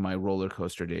like my roller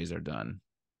coaster days are done.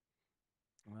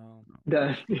 Well,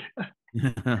 That,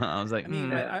 I was like, I mean,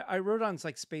 yeah. I rode on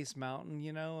like Space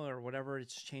Mountain, or whatever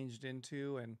it's changed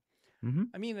into, and mm-hmm.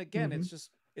 I mean, again, Mhm.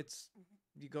 it's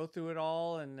you go through it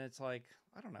all, and it's like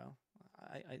I don't know,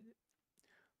 I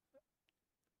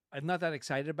I'm not that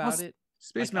excited about it.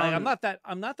 Space I'm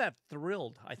Mountain. not that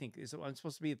thrilled. I think I'm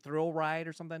supposed to be a thrill ride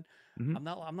or something. Mhm. I'm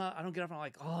not. I don't get up and I'm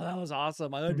like, oh, that was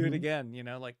awesome. I gotta do it Mhm.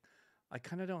 again. Like I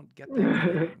kind of don't get that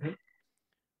feeling.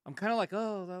 I'm kind of like,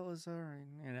 oh, that was all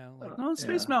right. Like No,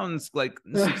 Space Yeah. Mountain's like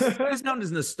Space Mountain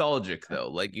is nostalgic though.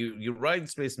 Like you ride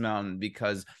Space Mountain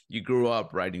because you grew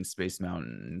up riding Space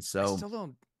Mountain, and I so still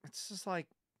don't. It's just like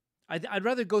I'd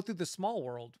rather go through the small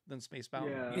world than Space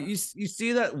Mountain. Yeah. you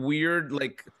see that weird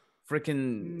like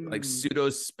freaking like Mm. pseudo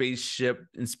spaceship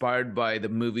inspired by the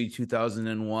movie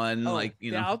 2001. Oh, Like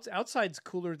the outside's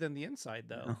cooler than the inside,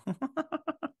 though,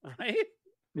 right?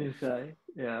 Inside.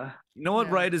 Yeah. You know what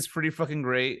Yeah. ride is pretty fucking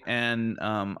great, and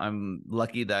I'm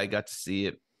lucky that I got to see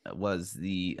it. Was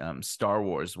the Star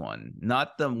Wars one,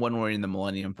 not the one where you're in the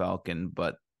Millennium Falcon,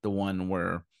 but the one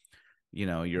where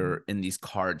you're in these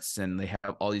carts and they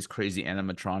have all these crazy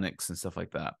animatronics and stuff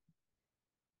like that.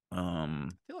 I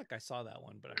feel like I saw that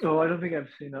one, but Oh, I don't think I've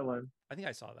seen that one. I think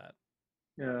I saw that.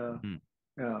 Yeah.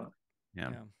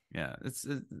 Yeah. Yeah. It's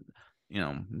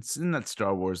it's in that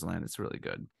Star Wars land. It's really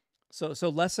good. So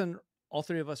lesson: all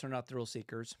three of us are not thrill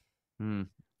seekers. Mm.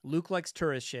 Luke likes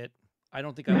tourist shit. I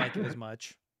don't think I like it as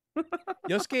much.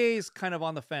 Yosuke is kind of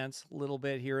on the fence, a little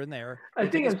bit here and there. I He'll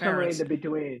take think his I'm somewhere in parents. the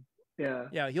between. Yeah.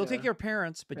 Yeah, he'll take your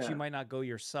parents, but Yeah. you might not go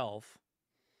yourself.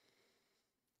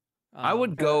 I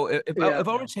would go if I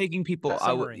were Yeah. taking people. That's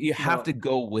I would. summary. You have No. to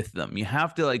go with them. You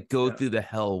have to like go Yeah. through the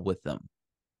hell with them,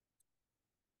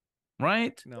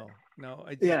 right? No.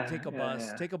 Yeah. Take a Yeah, bus.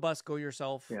 yeah. Take a bus. Go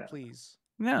yourself, Yeah. please.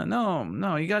 Yeah,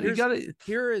 no. You got to.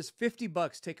 Here is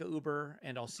 $50. Take a Uber,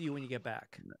 and I'll see you when you get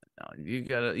back. No, you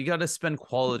got to spend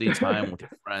quality time with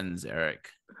your friends, Eric.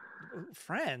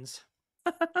 Friends.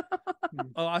 Oh,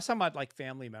 I was talking about like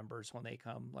family members when they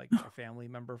come, like a family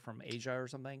member from Asia or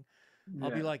something. I'll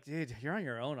be like, dude, you're on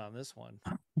your own on this one.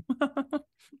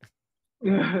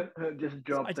 Just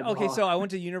drop them Okay, off. so I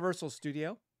went to Universal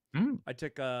Studio. Mm. I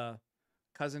took a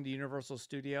cousin to Universal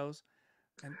Studios,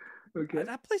 and Okay.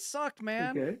 that place sucked,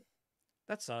 man. Okay.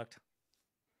 That sucked.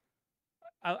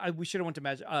 We should have went to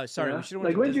Magic. Sorry, Yeah. we should have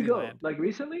Like, went where'd to you go? Disneyland. Like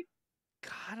recently?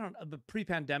 God, I don't know,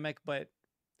 pre-pandemic, but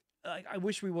I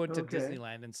wish we went to Okay.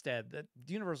 Disneyland instead. That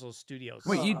Universal Studios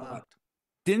Wait, you sucked.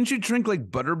 didn't you drink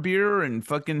like butterbeer and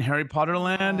fucking Harry Potter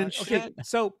Land and Okay, shit?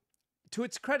 so to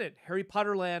its credit, Harry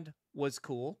Potter Land was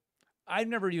cool. I've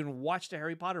never even watched a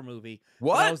Harry Potter movie, but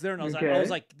I What? was there and I was Okay.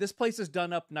 like, this place is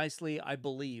done up nicely, I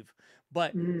believe.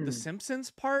 But the Mm.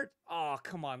 Simpsons part, oh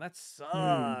come on, that Hmm.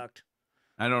 sucked.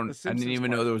 I didn't Simpsons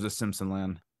even know part. there was a Simpson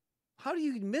Land. How do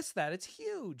you miss that? It's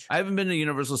huge. I haven't been to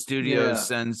Universal Studios Yeah.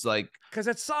 since Because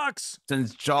it sucks.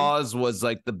 Jaws was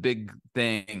like the big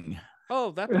thing.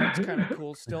 Oh, that part's kind of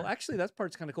cool still. Actually, that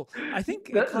part's kind of cool. I think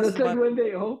it That's costs like about, when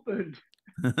they opened.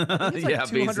 I think it's like Yeah,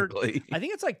 200. basically. I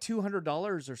think it's like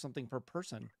 $200 or something per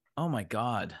person. Oh my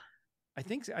god. I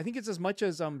think it's as much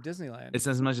as Disneyland. It's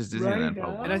as much as Right Disneyland, now?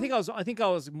 probably. And I think I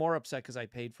was more upset because I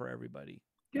paid for everybody.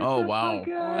 Get Oh the wow. fuck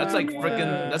out That's of like here.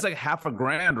 freaking that's like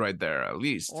 $1,000 right there, at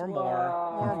least. Or more.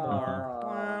 Or more.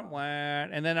 Wow. Wah, wah.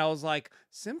 And then I was like,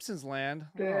 Simpsons Land.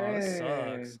 Oh, this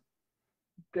sucks.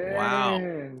 Dang.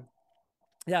 Wow.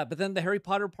 Yeah, but then the Harry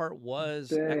Potter part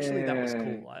was actually that was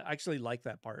Dang. cool. I actually like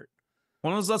that part.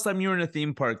 When was the last time you were in a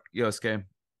theme park, Yosuke?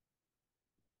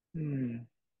 Hmm.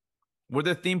 Were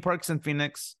there theme parks in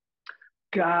Phoenix?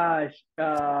 Gosh,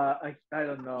 I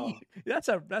don't know. That's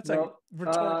a No,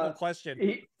 rhetorical question.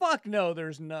 he- Fuck no,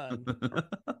 there's none.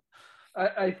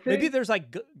 I think Maybe there's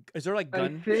like is there like I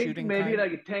gun think shooting maybe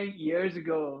kind? like 10 years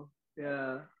ago.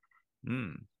 Yeah.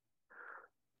 Hmm.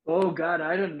 Oh God,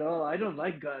 I don't know. I don't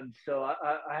like guns, so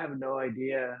I have no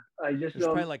idea. I just There's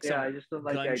probably don't. like Yeah, some I just don't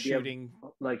like the gun idea of shooting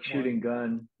like shooting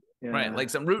gun. Yeah. Right, like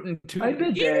some rootin' I tootin'.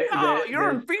 bet Yeehaw, you're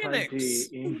in there's plenty Phoenix.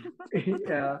 in.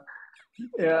 Yeah.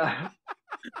 Yeah.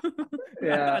 I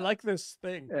Yeah. like this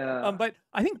thing. Yeah. But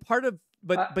I think part of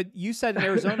but you said in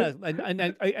Arizona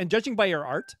and judging by your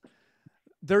art,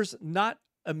 there's not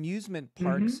amusement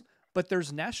parks, but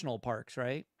there's national parks,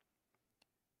 right?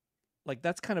 Like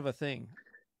that's kind of a thing.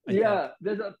 I Yeah,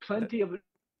 think. there's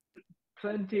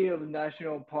plenty of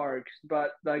national parks,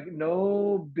 but like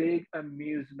no big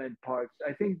amusement parks.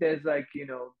 I think there's like,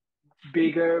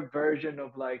 bigger version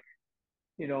of like,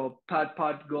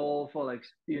 putt golf or like,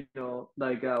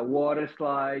 like water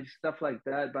slides, stuff like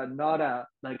that, but not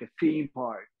like a theme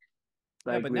park,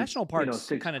 Yeah, like but with, national parks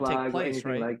Six kind of take Flags or place,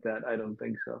 anything right? like that. I don't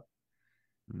think so.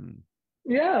 Hmm.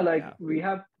 Yeah, like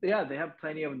Yeah. they have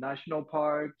plenty of national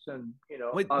parks and,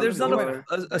 Wait, there's not outdoor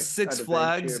a like Six adventure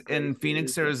Flags in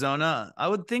Phoenix, places. Arizona. I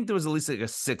would think there was at least like a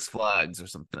Six Flags or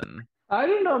something. I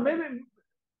don't know,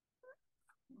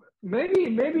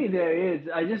 maybe there is.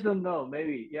 I just don't know.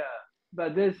 Maybe, yeah.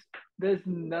 But there's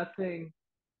nothing.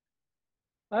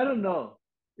 I don't know.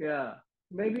 Yeah.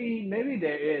 Maybe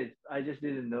there is. I just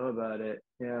didn't know about it.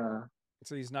 Yeah.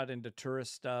 So he's not into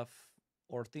tourist stuff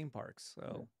or theme parks.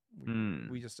 So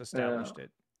we just Yeah. established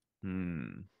it.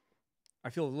 Hmm. I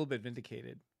feel a little bit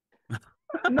vindicated.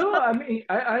 No, I mean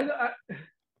I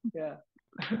yeah.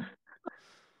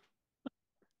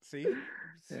 See?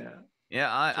 Yeah. Yeah,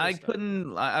 I Tourist stuff.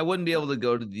 couldn't. I wouldn't be able to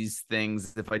go to these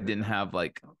things if I didn't have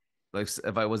like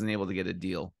if I wasn't able to get a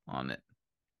deal on it.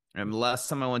 And the last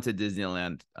time I went to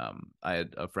Disneyland, I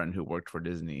had a friend who worked for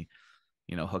Disney,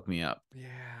 hook me up. Yeah.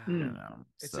 Hmm.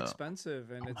 It's So,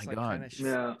 expensive and oh it's my like God. kind of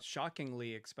Yeah.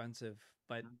 shockingly expensive,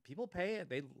 but people pay it.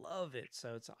 They love it.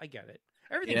 So I get it.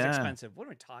 Everything's Yeah. expensive. What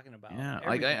are we talking about? Yeah,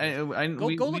 like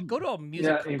Everything is. Go to a music,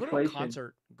 Yeah, go to a inflation.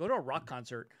 concert, go to a rock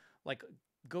concert. Like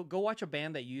go watch a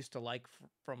band that you used to like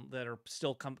from that are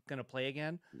still gonna play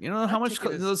again. you know how That much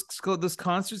ticket is- those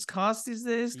concerts cost these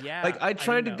days? Yeah, Like I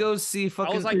tried to know. go see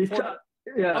fucking. I was like You 40, ta-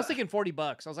 I yeah. was thinking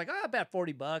 $40. I was like, I bet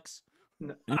 $40.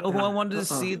 No, You know who I wanted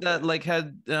to uh-uh. see that like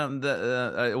had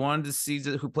I wanted to see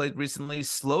who played recently.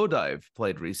 Slow Dive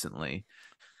played recently.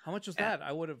 How much was that?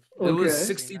 I would have. It was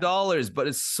Okay. $60, but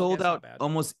it sold it's not out bad.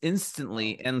 almost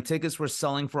instantly, and tickets were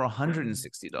selling for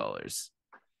 $160.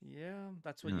 Yeah,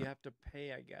 that's what Yeah. you have to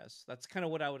pay, I guess. That's kind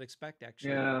of what I would expect,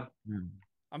 actually. Yeah.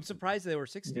 I'm surprised they were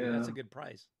 60. That's a Yeah. good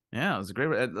price. Yeah, it was a great.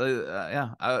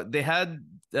 They had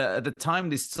at the time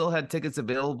they still had tickets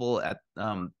available at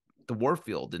the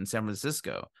Warfield in San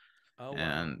Francisco, Oh, wow.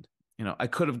 and I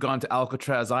could have gone to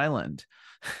Alcatraz Island,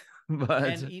 but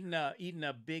And eating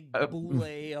a big boule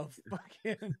of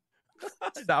fucking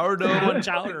sourdough clam and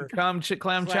chowder.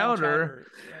 clam chowder,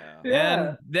 Yeah.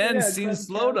 and then yeah, seen clam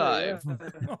Slow chowder, Dive.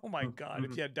 yeah. Oh my God!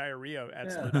 If you had diarrhea at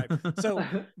Yeah. Slow Dive.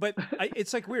 So, but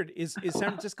it's like weird. Is San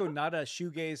Francisco not a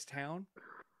shoegaze town?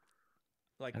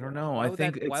 Like I don't know. why I would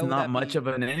think that- why it's would not that much be- of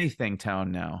an anything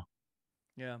town now.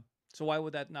 Yeah. So why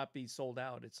would that not be sold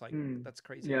out? It's like that's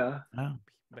crazy. Yeah.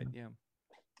 But yeah,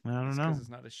 I don't know. because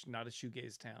it's not a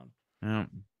shoegaze town. Yeah.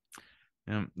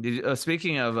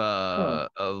 Speaking of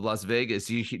Las Vegas,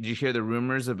 did you hear the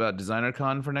rumors about Designer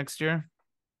Con for next year?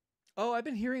 Oh, I've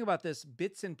been hearing about this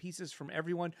bits and pieces from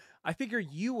everyone. I figure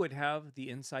you would have the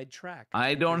inside track.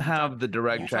 I because don't you have talk- the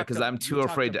direct you track talk because to- I'm you too talk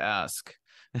afraid to- to ask.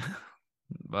 But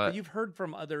But you've heard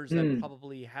from others that Hmm.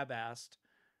 probably have asked,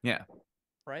 yeah,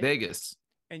 right? Vegas.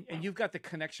 And you've got the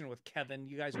connection with Kevin.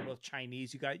 You guys are both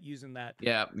Chinese. You got using that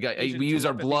Yeah, Asian we use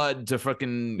our telepathy. blood to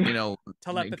fucking, make-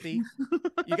 telepathy.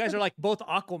 You guys are like both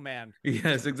Aquaman,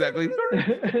 Yes, exactly.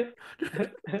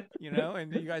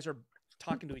 and you guys are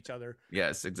talking to each other.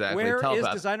 Yes, exactly. Where is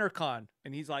Telepath. Designer Con?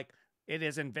 And he's like, it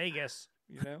is in Vegas,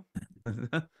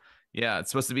 Yeah,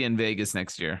 it's supposed to be in Vegas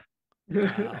next year.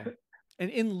 Wow. And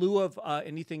in lieu of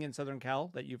anything in Southern Cal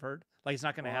that you've heard, like it's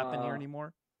not going to happen here Wow.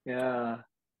 anymore. Yeah.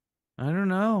 I don't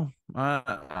know. I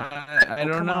don't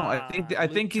come know. I on,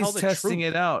 think tell he's the testing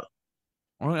truth. it out.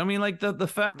 Well, I mean, like the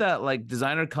fact that like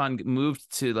Designer Con moved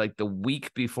to like the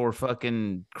week before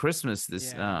fucking Christmas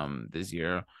this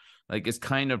year, like it's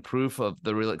kind of proof of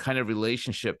the kind of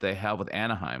relationship they have with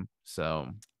Anaheim. So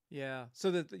Yeah.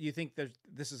 So that you think that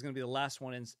this is going to be the last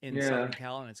one in Yeah. Southern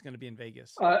Cal, and it's going to be in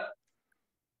Vegas. I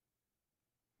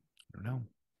don't know.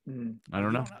 Hmm. I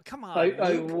don't know. Come on,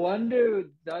 I Luke. wonder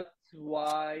that's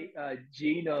why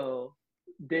Gino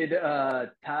did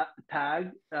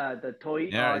tag the Toy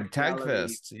Art Tag Gallery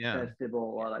Fest. Yeah.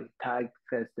 festival or like tag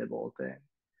festival thing.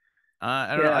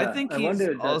 I don't know. I think I he's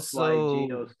wonder that's why also.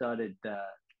 Gino started that.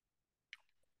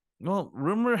 Well,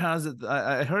 rumor has it.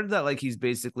 I heard that like he's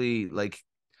basically like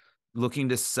looking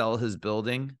to sell his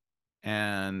building,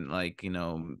 and like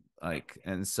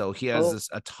and so he has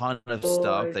Oh, a ton of I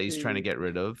stuff that he's see. trying to get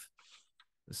rid of.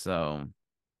 So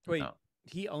Wait, no.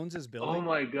 he owns his building? Oh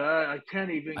my god, I can't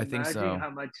even I think imagine so.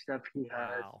 how much stuff he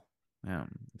has. Wow. Yeah.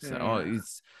 So Yeah.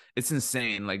 it's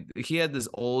insane. Like he had this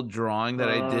old drawing that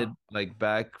I did like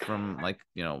back from like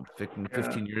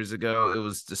 15 years ago. It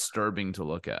was disturbing to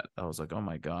look at. I was like, oh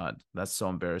my God, that's so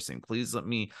embarrassing. Please let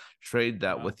me trade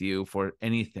that Wow. with you for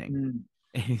anything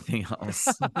else.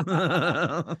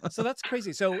 So that's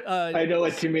crazy. So I know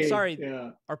what you mean. Sorry,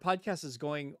 Yeah. our podcast is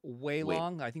going way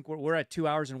long. I think we're at 2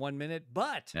 hours and 1 minute.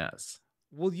 But Yes,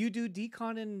 will you do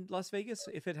Decon in Las Vegas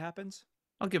if it happens?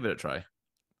 I'll give it a try.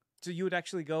 So you would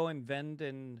actually go and vend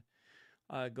and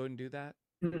go and do that?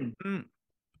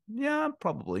 Yeah,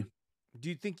 probably. Do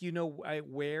you think you know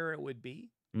where it would be?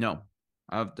 No,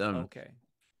 I've done. Okay.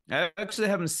 I actually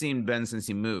haven't seen Ben since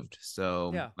he moved.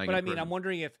 So Yeah, like, but I mean, I'm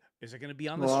wondering is it going to be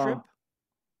on the Wow. strip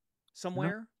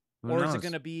somewhere, who or is it knows?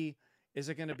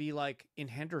 going to be like in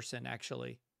Henderson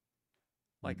actually?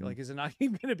 Like Mhm. is it not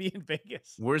even going to be in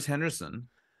Vegas? Where's Henderson?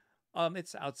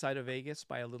 It's outside of Vegas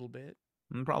by a little bit.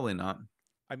 Probably not.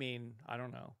 I mean, I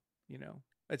don't know.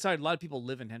 It's a lot of people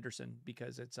live in Henderson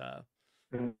because it's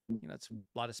it's a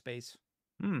lot of space.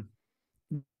 Hmm.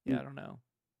 Yeah, I don't know.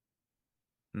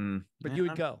 But Yeah. you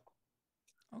would go.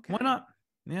 Okay. Why not?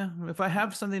 Yeah, if I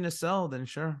have something to sell, then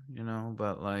sure.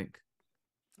 But like,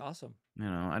 Awesome.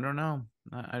 I don't know.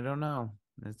 I don't know.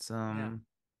 It's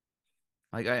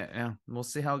like we'll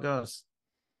see how it goes.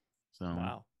 So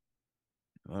Wow.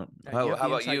 how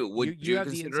about you? Would you have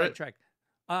the consider inside it? track?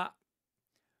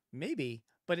 Maybe,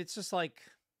 but it's just like,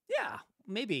 yeah,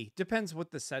 maybe depends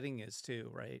what the setting is too,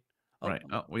 right? Right.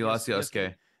 Oh, we lost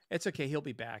Yoskay. It's okay. He'll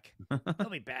be back. He'll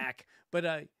be back.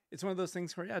 But it's one of those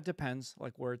things where it depends,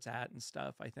 like where it's at and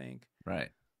stuff. I think. Right.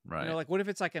 Like what if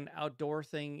it's like an outdoor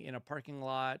thing in a parking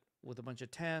lot with a bunch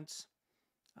of tents?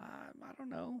 I don't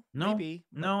know. No, Maybe.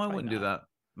 no, I probably wouldn't do not.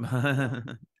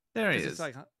 that. There he 'Cause is. it's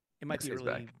like it might be Yoskay's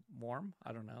really back. warm.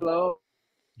 I don't know. Hello.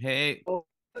 Hey,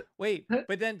 Wait,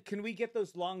 but then can we get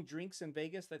those long drinks in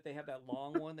Vegas that they have that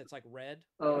long one that's like red?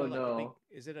 Oh, like a big, no.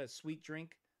 is it a sweet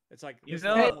drink? It's like You this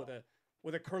know- long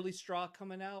with a curly straw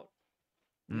coming out.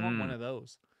 We want one Mm. of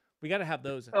those. We got to have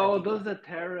those. at Oh, Decon. those are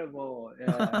terrible.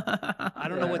 Yeah. I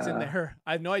don't know what's in Yeah. there.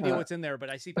 I have no idea what's in there, but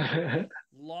I see people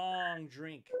long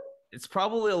drink. It's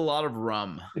probably a lot of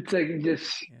rum. It's like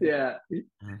just yeah,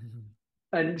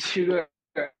 and sugar,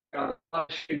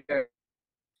 sugar.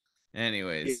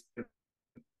 Anyways,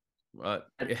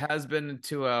 it has been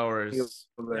 2 hours.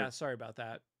 Yeah, sorry about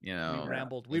that. You know, We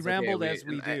rambled. We it's okay. rambled as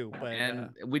we do, but and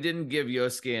we didn't give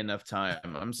Yoskay enough time.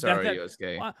 I'm sorry,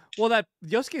 Yoskay. Well, that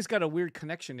Yosuke's got a weird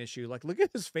connection issue. Like, look at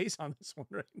his face on this one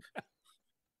right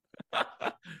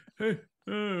now. Hey,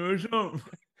 what's up?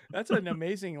 That's an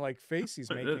amazing face he's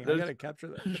making. I gotta capture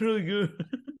that. It's really good.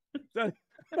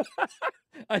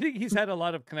 I think he's had a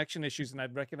lot of connection issues, and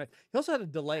I'd recognize. He also had a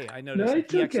delay. I No,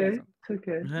 noticed. it's okay. It's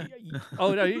okay.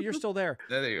 Oh no, you're still there.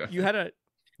 There you go. You had a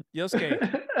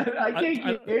Yosuke. I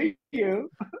can't hear you.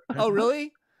 Oh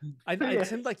really? It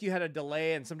seemed like you had a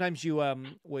delay, and sometimes you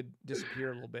would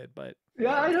disappear a little bit, but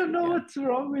Yeah, I don't know yeah. what's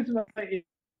wrong with my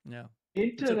No,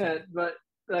 internet, okay. but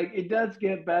like it does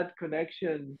get bad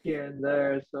connection here and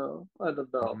there, so I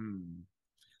don't know.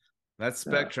 That's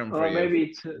Spectrum for Or you. maybe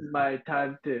it's my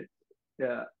time to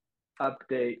yeah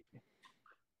update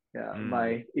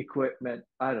my equipment.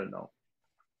 I don't know.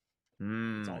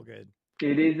 It's all good.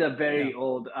 It is a very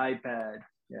old iPad.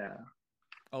 Yeah.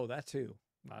 Oh, that too.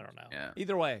 I don't know. Yeah.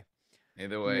 Either way.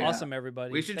 Either way. Awesome,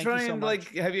 everybody. We should Thank try you so and much.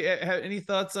 have you have any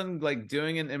thoughts on like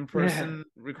doing an in-person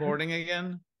recording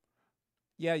again?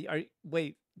 Yeah.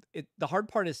 Wait. The hard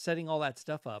part is setting all that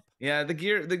stuff up. Yeah, the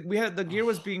gear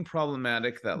was being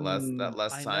problematic that last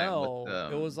I time know.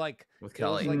 It was like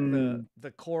Kelly.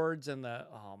 the cords and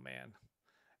oh man.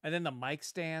 And then the mic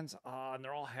stands, and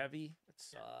they're all heavy. It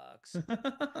sucks.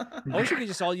 I wish we could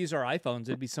just all use our iPhones.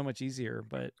 It'd be so much easier,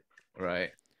 but right.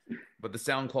 But the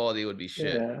sound quality would be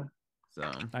shit. Yeah.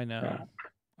 So I know.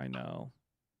 I know.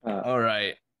 All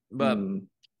right. But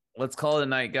let's call it a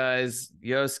night, guys.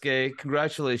 Yosuke,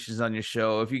 congratulations on your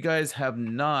show. If you guys have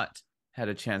not had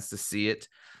a chance to see it,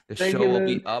 the show will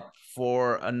be up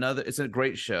for another. It's a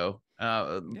great show.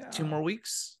 2 more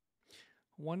weeks.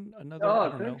 Another. Oh, I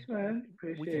don't thanks, know. man.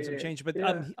 Appreciate Weekends have it. changed, but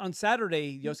Yeah. on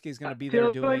Saturday, Yosuke is going to be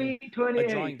there doing a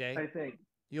drawing day. I think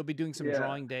You'll be doing some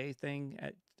drawing day thing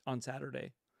on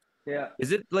Saturday. Yeah.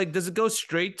 Is it like? Does it go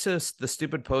straight to the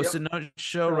stupid Post-it note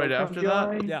show right after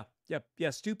that? Yeah.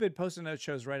 Stupid Post-it note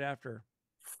shows right after.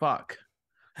 Fuck.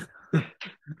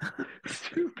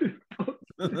 Stupid.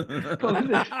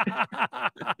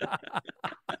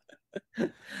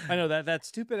 I know that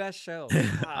stupid ass show.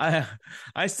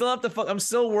 I still have to. I'm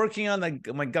still working on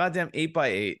my goddamn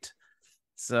 8x8.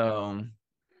 So.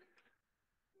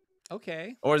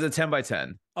 Okay. Or is it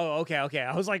 10x10? Oh, okay.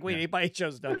 I was like, wait, 8x8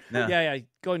 show's done. No. Yeah.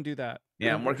 Go and do that.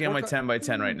 Yeah, I'm working on my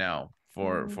 10x10 right now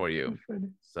for you.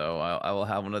 So I will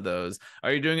have one of those.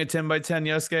 Are you doing a 10x10,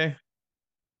 Yosuke?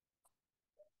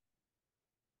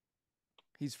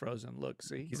 He's frozen. Look,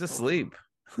 see? He's asleep.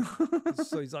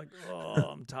 So he's like,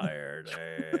 oh, I'm tired.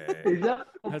 Hey. Is that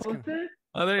posted?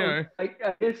 Oh, there you are. I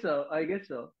guess so.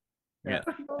 Yeah.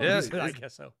 I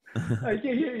guess so. I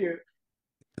can hear you.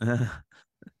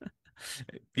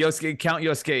 Yosuke, count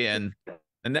Yosuke in.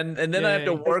 And then I have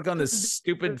to work on this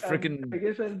stupid freaking. I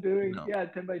guess I'm doing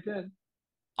 10x10.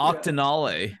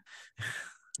 Octanale.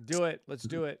 Do it. Let's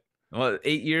do it. What,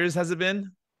 8 years has it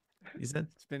been? You said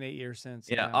it's been 8 years since.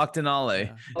 Yeah, Octanale.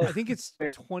 Yeah. I think it's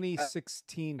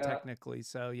 2016 technically.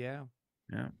 So yeah.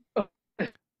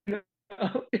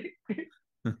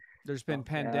 There's been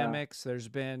pandemics. There's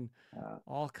been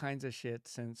all kinds of shit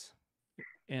since.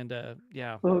 And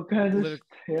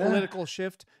political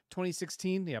shift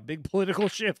 2016. Yeah, big political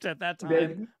shift at that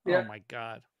time. Oh my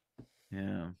god.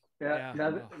 Yeah.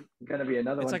 Gonna be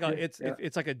another it's one.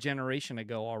 It's like a generation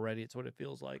ago already. It's what it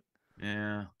feels like.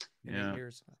 Yeah. 8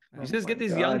 years. You should just get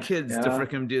these young kids to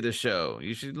freaking do the show.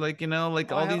 You should all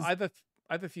these. I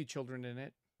have a few children in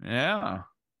it. Yeah.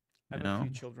 I have a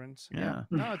few children. So yeah.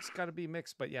 No, it's got to be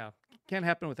mixed, but yeah, can't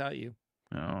happen without you.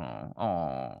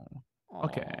 Oh.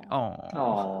 Okay. Oh.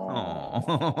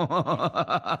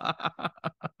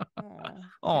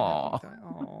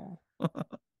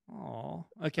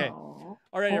 Okay. All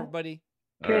right, everybody.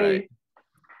 All right.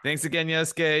 Thanks again,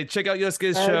 Yosuke. Check out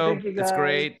Yosuke's show. It's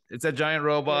great. It's a giant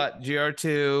robot,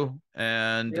 GR2,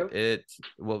 and it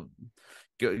will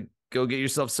go get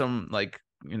yourself some like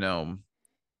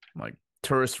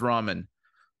tourist ramen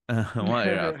while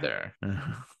you're out there.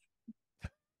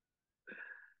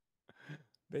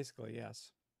 Basically,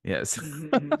 yes. Yes. You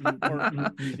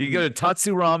go to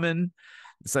Tatsu Ramen.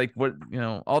 It's like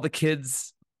all the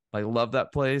kids love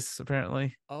that place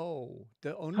apparently. Oh,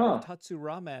 the owner of Tatsu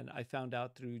Ramen, I found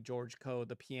out through George Ko,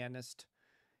 the pianist.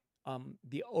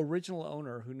 The original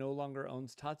owner, who no longer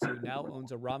owns Tatsu, now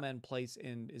owns a ramen place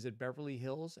in Beverly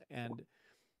Hills, and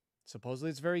supposedly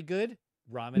it's very good.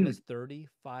 Ramen is $35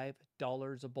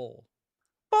 a bowl.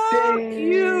 Fuck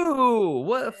you!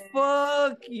 What?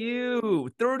 Fuck you!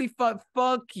 35.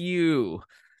 Fuck you!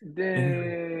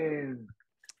 Damn.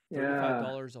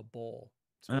 $35 a bowl.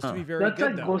 It's supposed to be very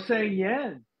good. That's like Gosen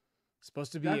yen.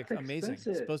 Supposed to be amazing. It's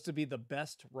supposed to be the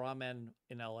best ramen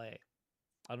in LA. I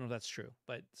don't know if that's true,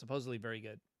 but supposedly very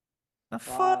good.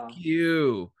 Fuck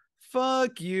you!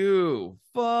 Fuck you!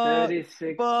 Fuck!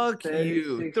 36, fuck 30,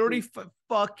 you! 60. 35.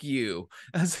 Fuck you!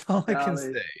 That's all I can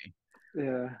say.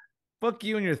 Yeah. Fuck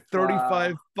you and your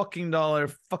 $35 fucking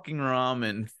fucking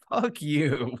ramen. Fuck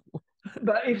you.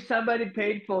 But if somebody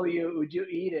paid for you, would you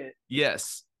eat it?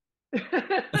 Yes.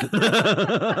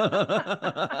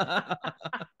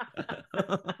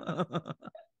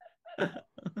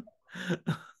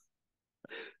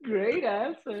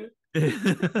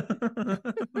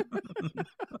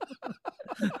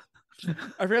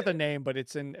 I forgot the name, but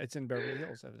it's in Beverly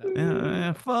Hills,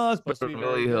 evidently. Fuck Supposed to be very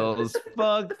Beverly good. Hills.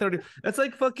 Fuck 30. That's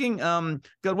like fucking God,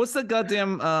 what's the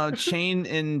goddamn chain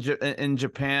in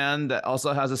Japan that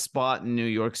also has a spot in New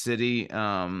York City?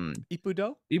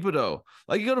 Ippudo? Ippudo.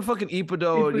 Like you go to fucking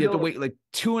Ippudo, you have to Ippudo. wait like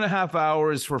 2.5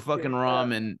 hours for fucking Yeah.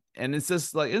 ramen, and it's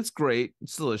just like it's great,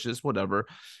 it's delicious, whatever.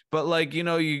 But like you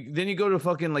go to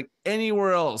fucking like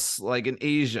anywhere else, like in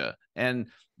Asia, and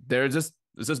it's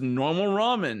just normal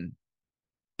ramen.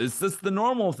 It's just the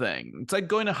normal thing. It's like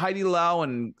going to Heidi Lao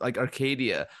and like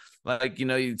Arcadia, like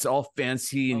it's all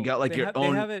fancy and you got like your they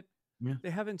own. have it. Yeah. They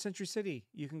have it in Century City.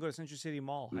 You can go to Century City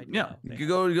Mall. Heidi Yeah, Lao. you could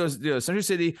go to Century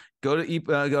City, go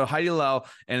to Heidi Lao,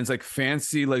 and it's like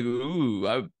fancy, like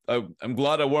ooh, I'm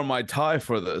glad I wore my tie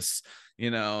for this,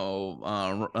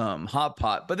 hot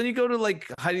pot. But then you go to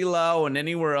like Heidi Lao and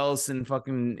anywhere else in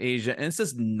fucking Asia, and it's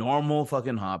just normal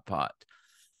fucking hot pot.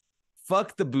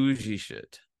 Fuck the bougie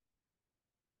shit.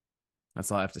 That's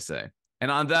all I have to say.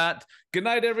 And on that, good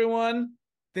night, everyone.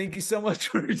 Thank you so much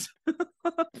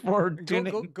for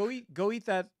tuning. Go eat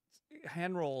that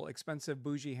hand roll, expensive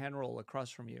bougie hand roll across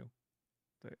from you.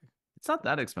 It's not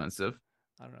that expensive.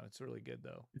 I don't know. It's really good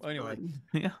though. Well, anyway,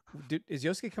 yeah. Is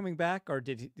Yoskay coming back, or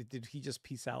did he just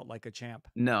peace out like a champ?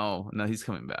 No, he's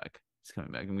coming back. He's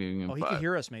coming back. He can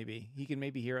hear us. Maybe he can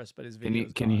hear us, but his video.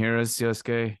 Can you hear us,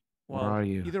 Yoskay? Well, where are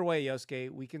you? Either way, Yoskay,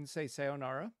 we can say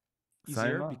sayonara. He's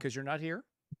here because you're not here.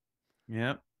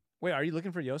 Yep. Wait, are you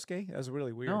looking for Yoskay? That was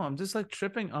really weird. No, I'm just like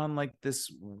tripping on like this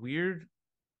weird.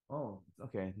 Oh,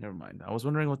 okay, never mind. I was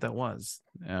wondering what that was.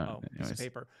 Piece of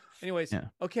paper. Anyways,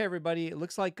 okay, everybody. It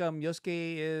looks like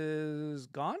Yoskay is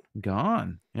gone.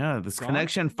 Gone. Yeah, this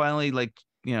connection finally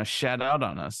shat out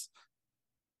on us.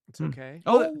 It's okay.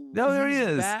 Oh, there he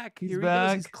is. Back. He's here back.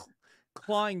 He goes. He's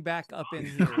clawing back up in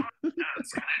here.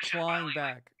 Clawing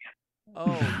back.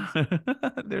 Oh,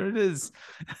 there it is.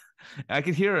 I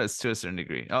could hear us to a certain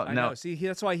degree. Oh, I know. See,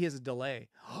 that's why he has a delay.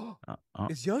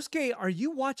 Is Yoskay? Are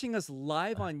you watching us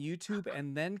live on YouTube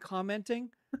and then commenting?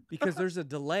 Because there's a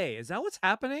delay. Is that what's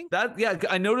happening?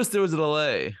 I noticed there was a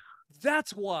delay.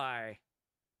 That's why.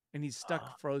 And he's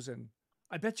stuck frozen.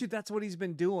 I bet you that's what he's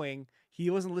been doing. He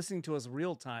wasn't listening to us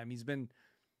real time. He's been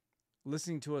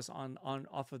listening to us on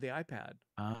off of the iPad.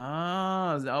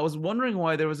 I was wondering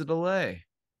why there was a delay.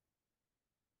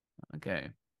 Okay.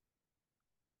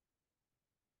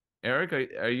 Eric,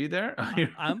 are you there?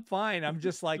 I'm fine. I'm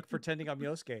just like pretending I'm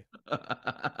Yoskay.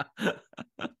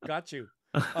 Got you.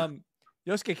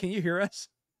 Yoskay, can you hear us?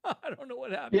 I don't know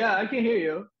what happened. Yeah, I can hear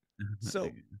you. So,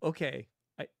 okay.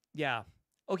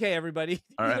 Okay, everybody.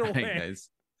 All Either right, way. guys.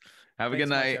 Have a good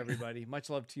night. Everybody. Much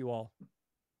love to you all.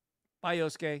 Bye,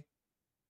 Yoskay.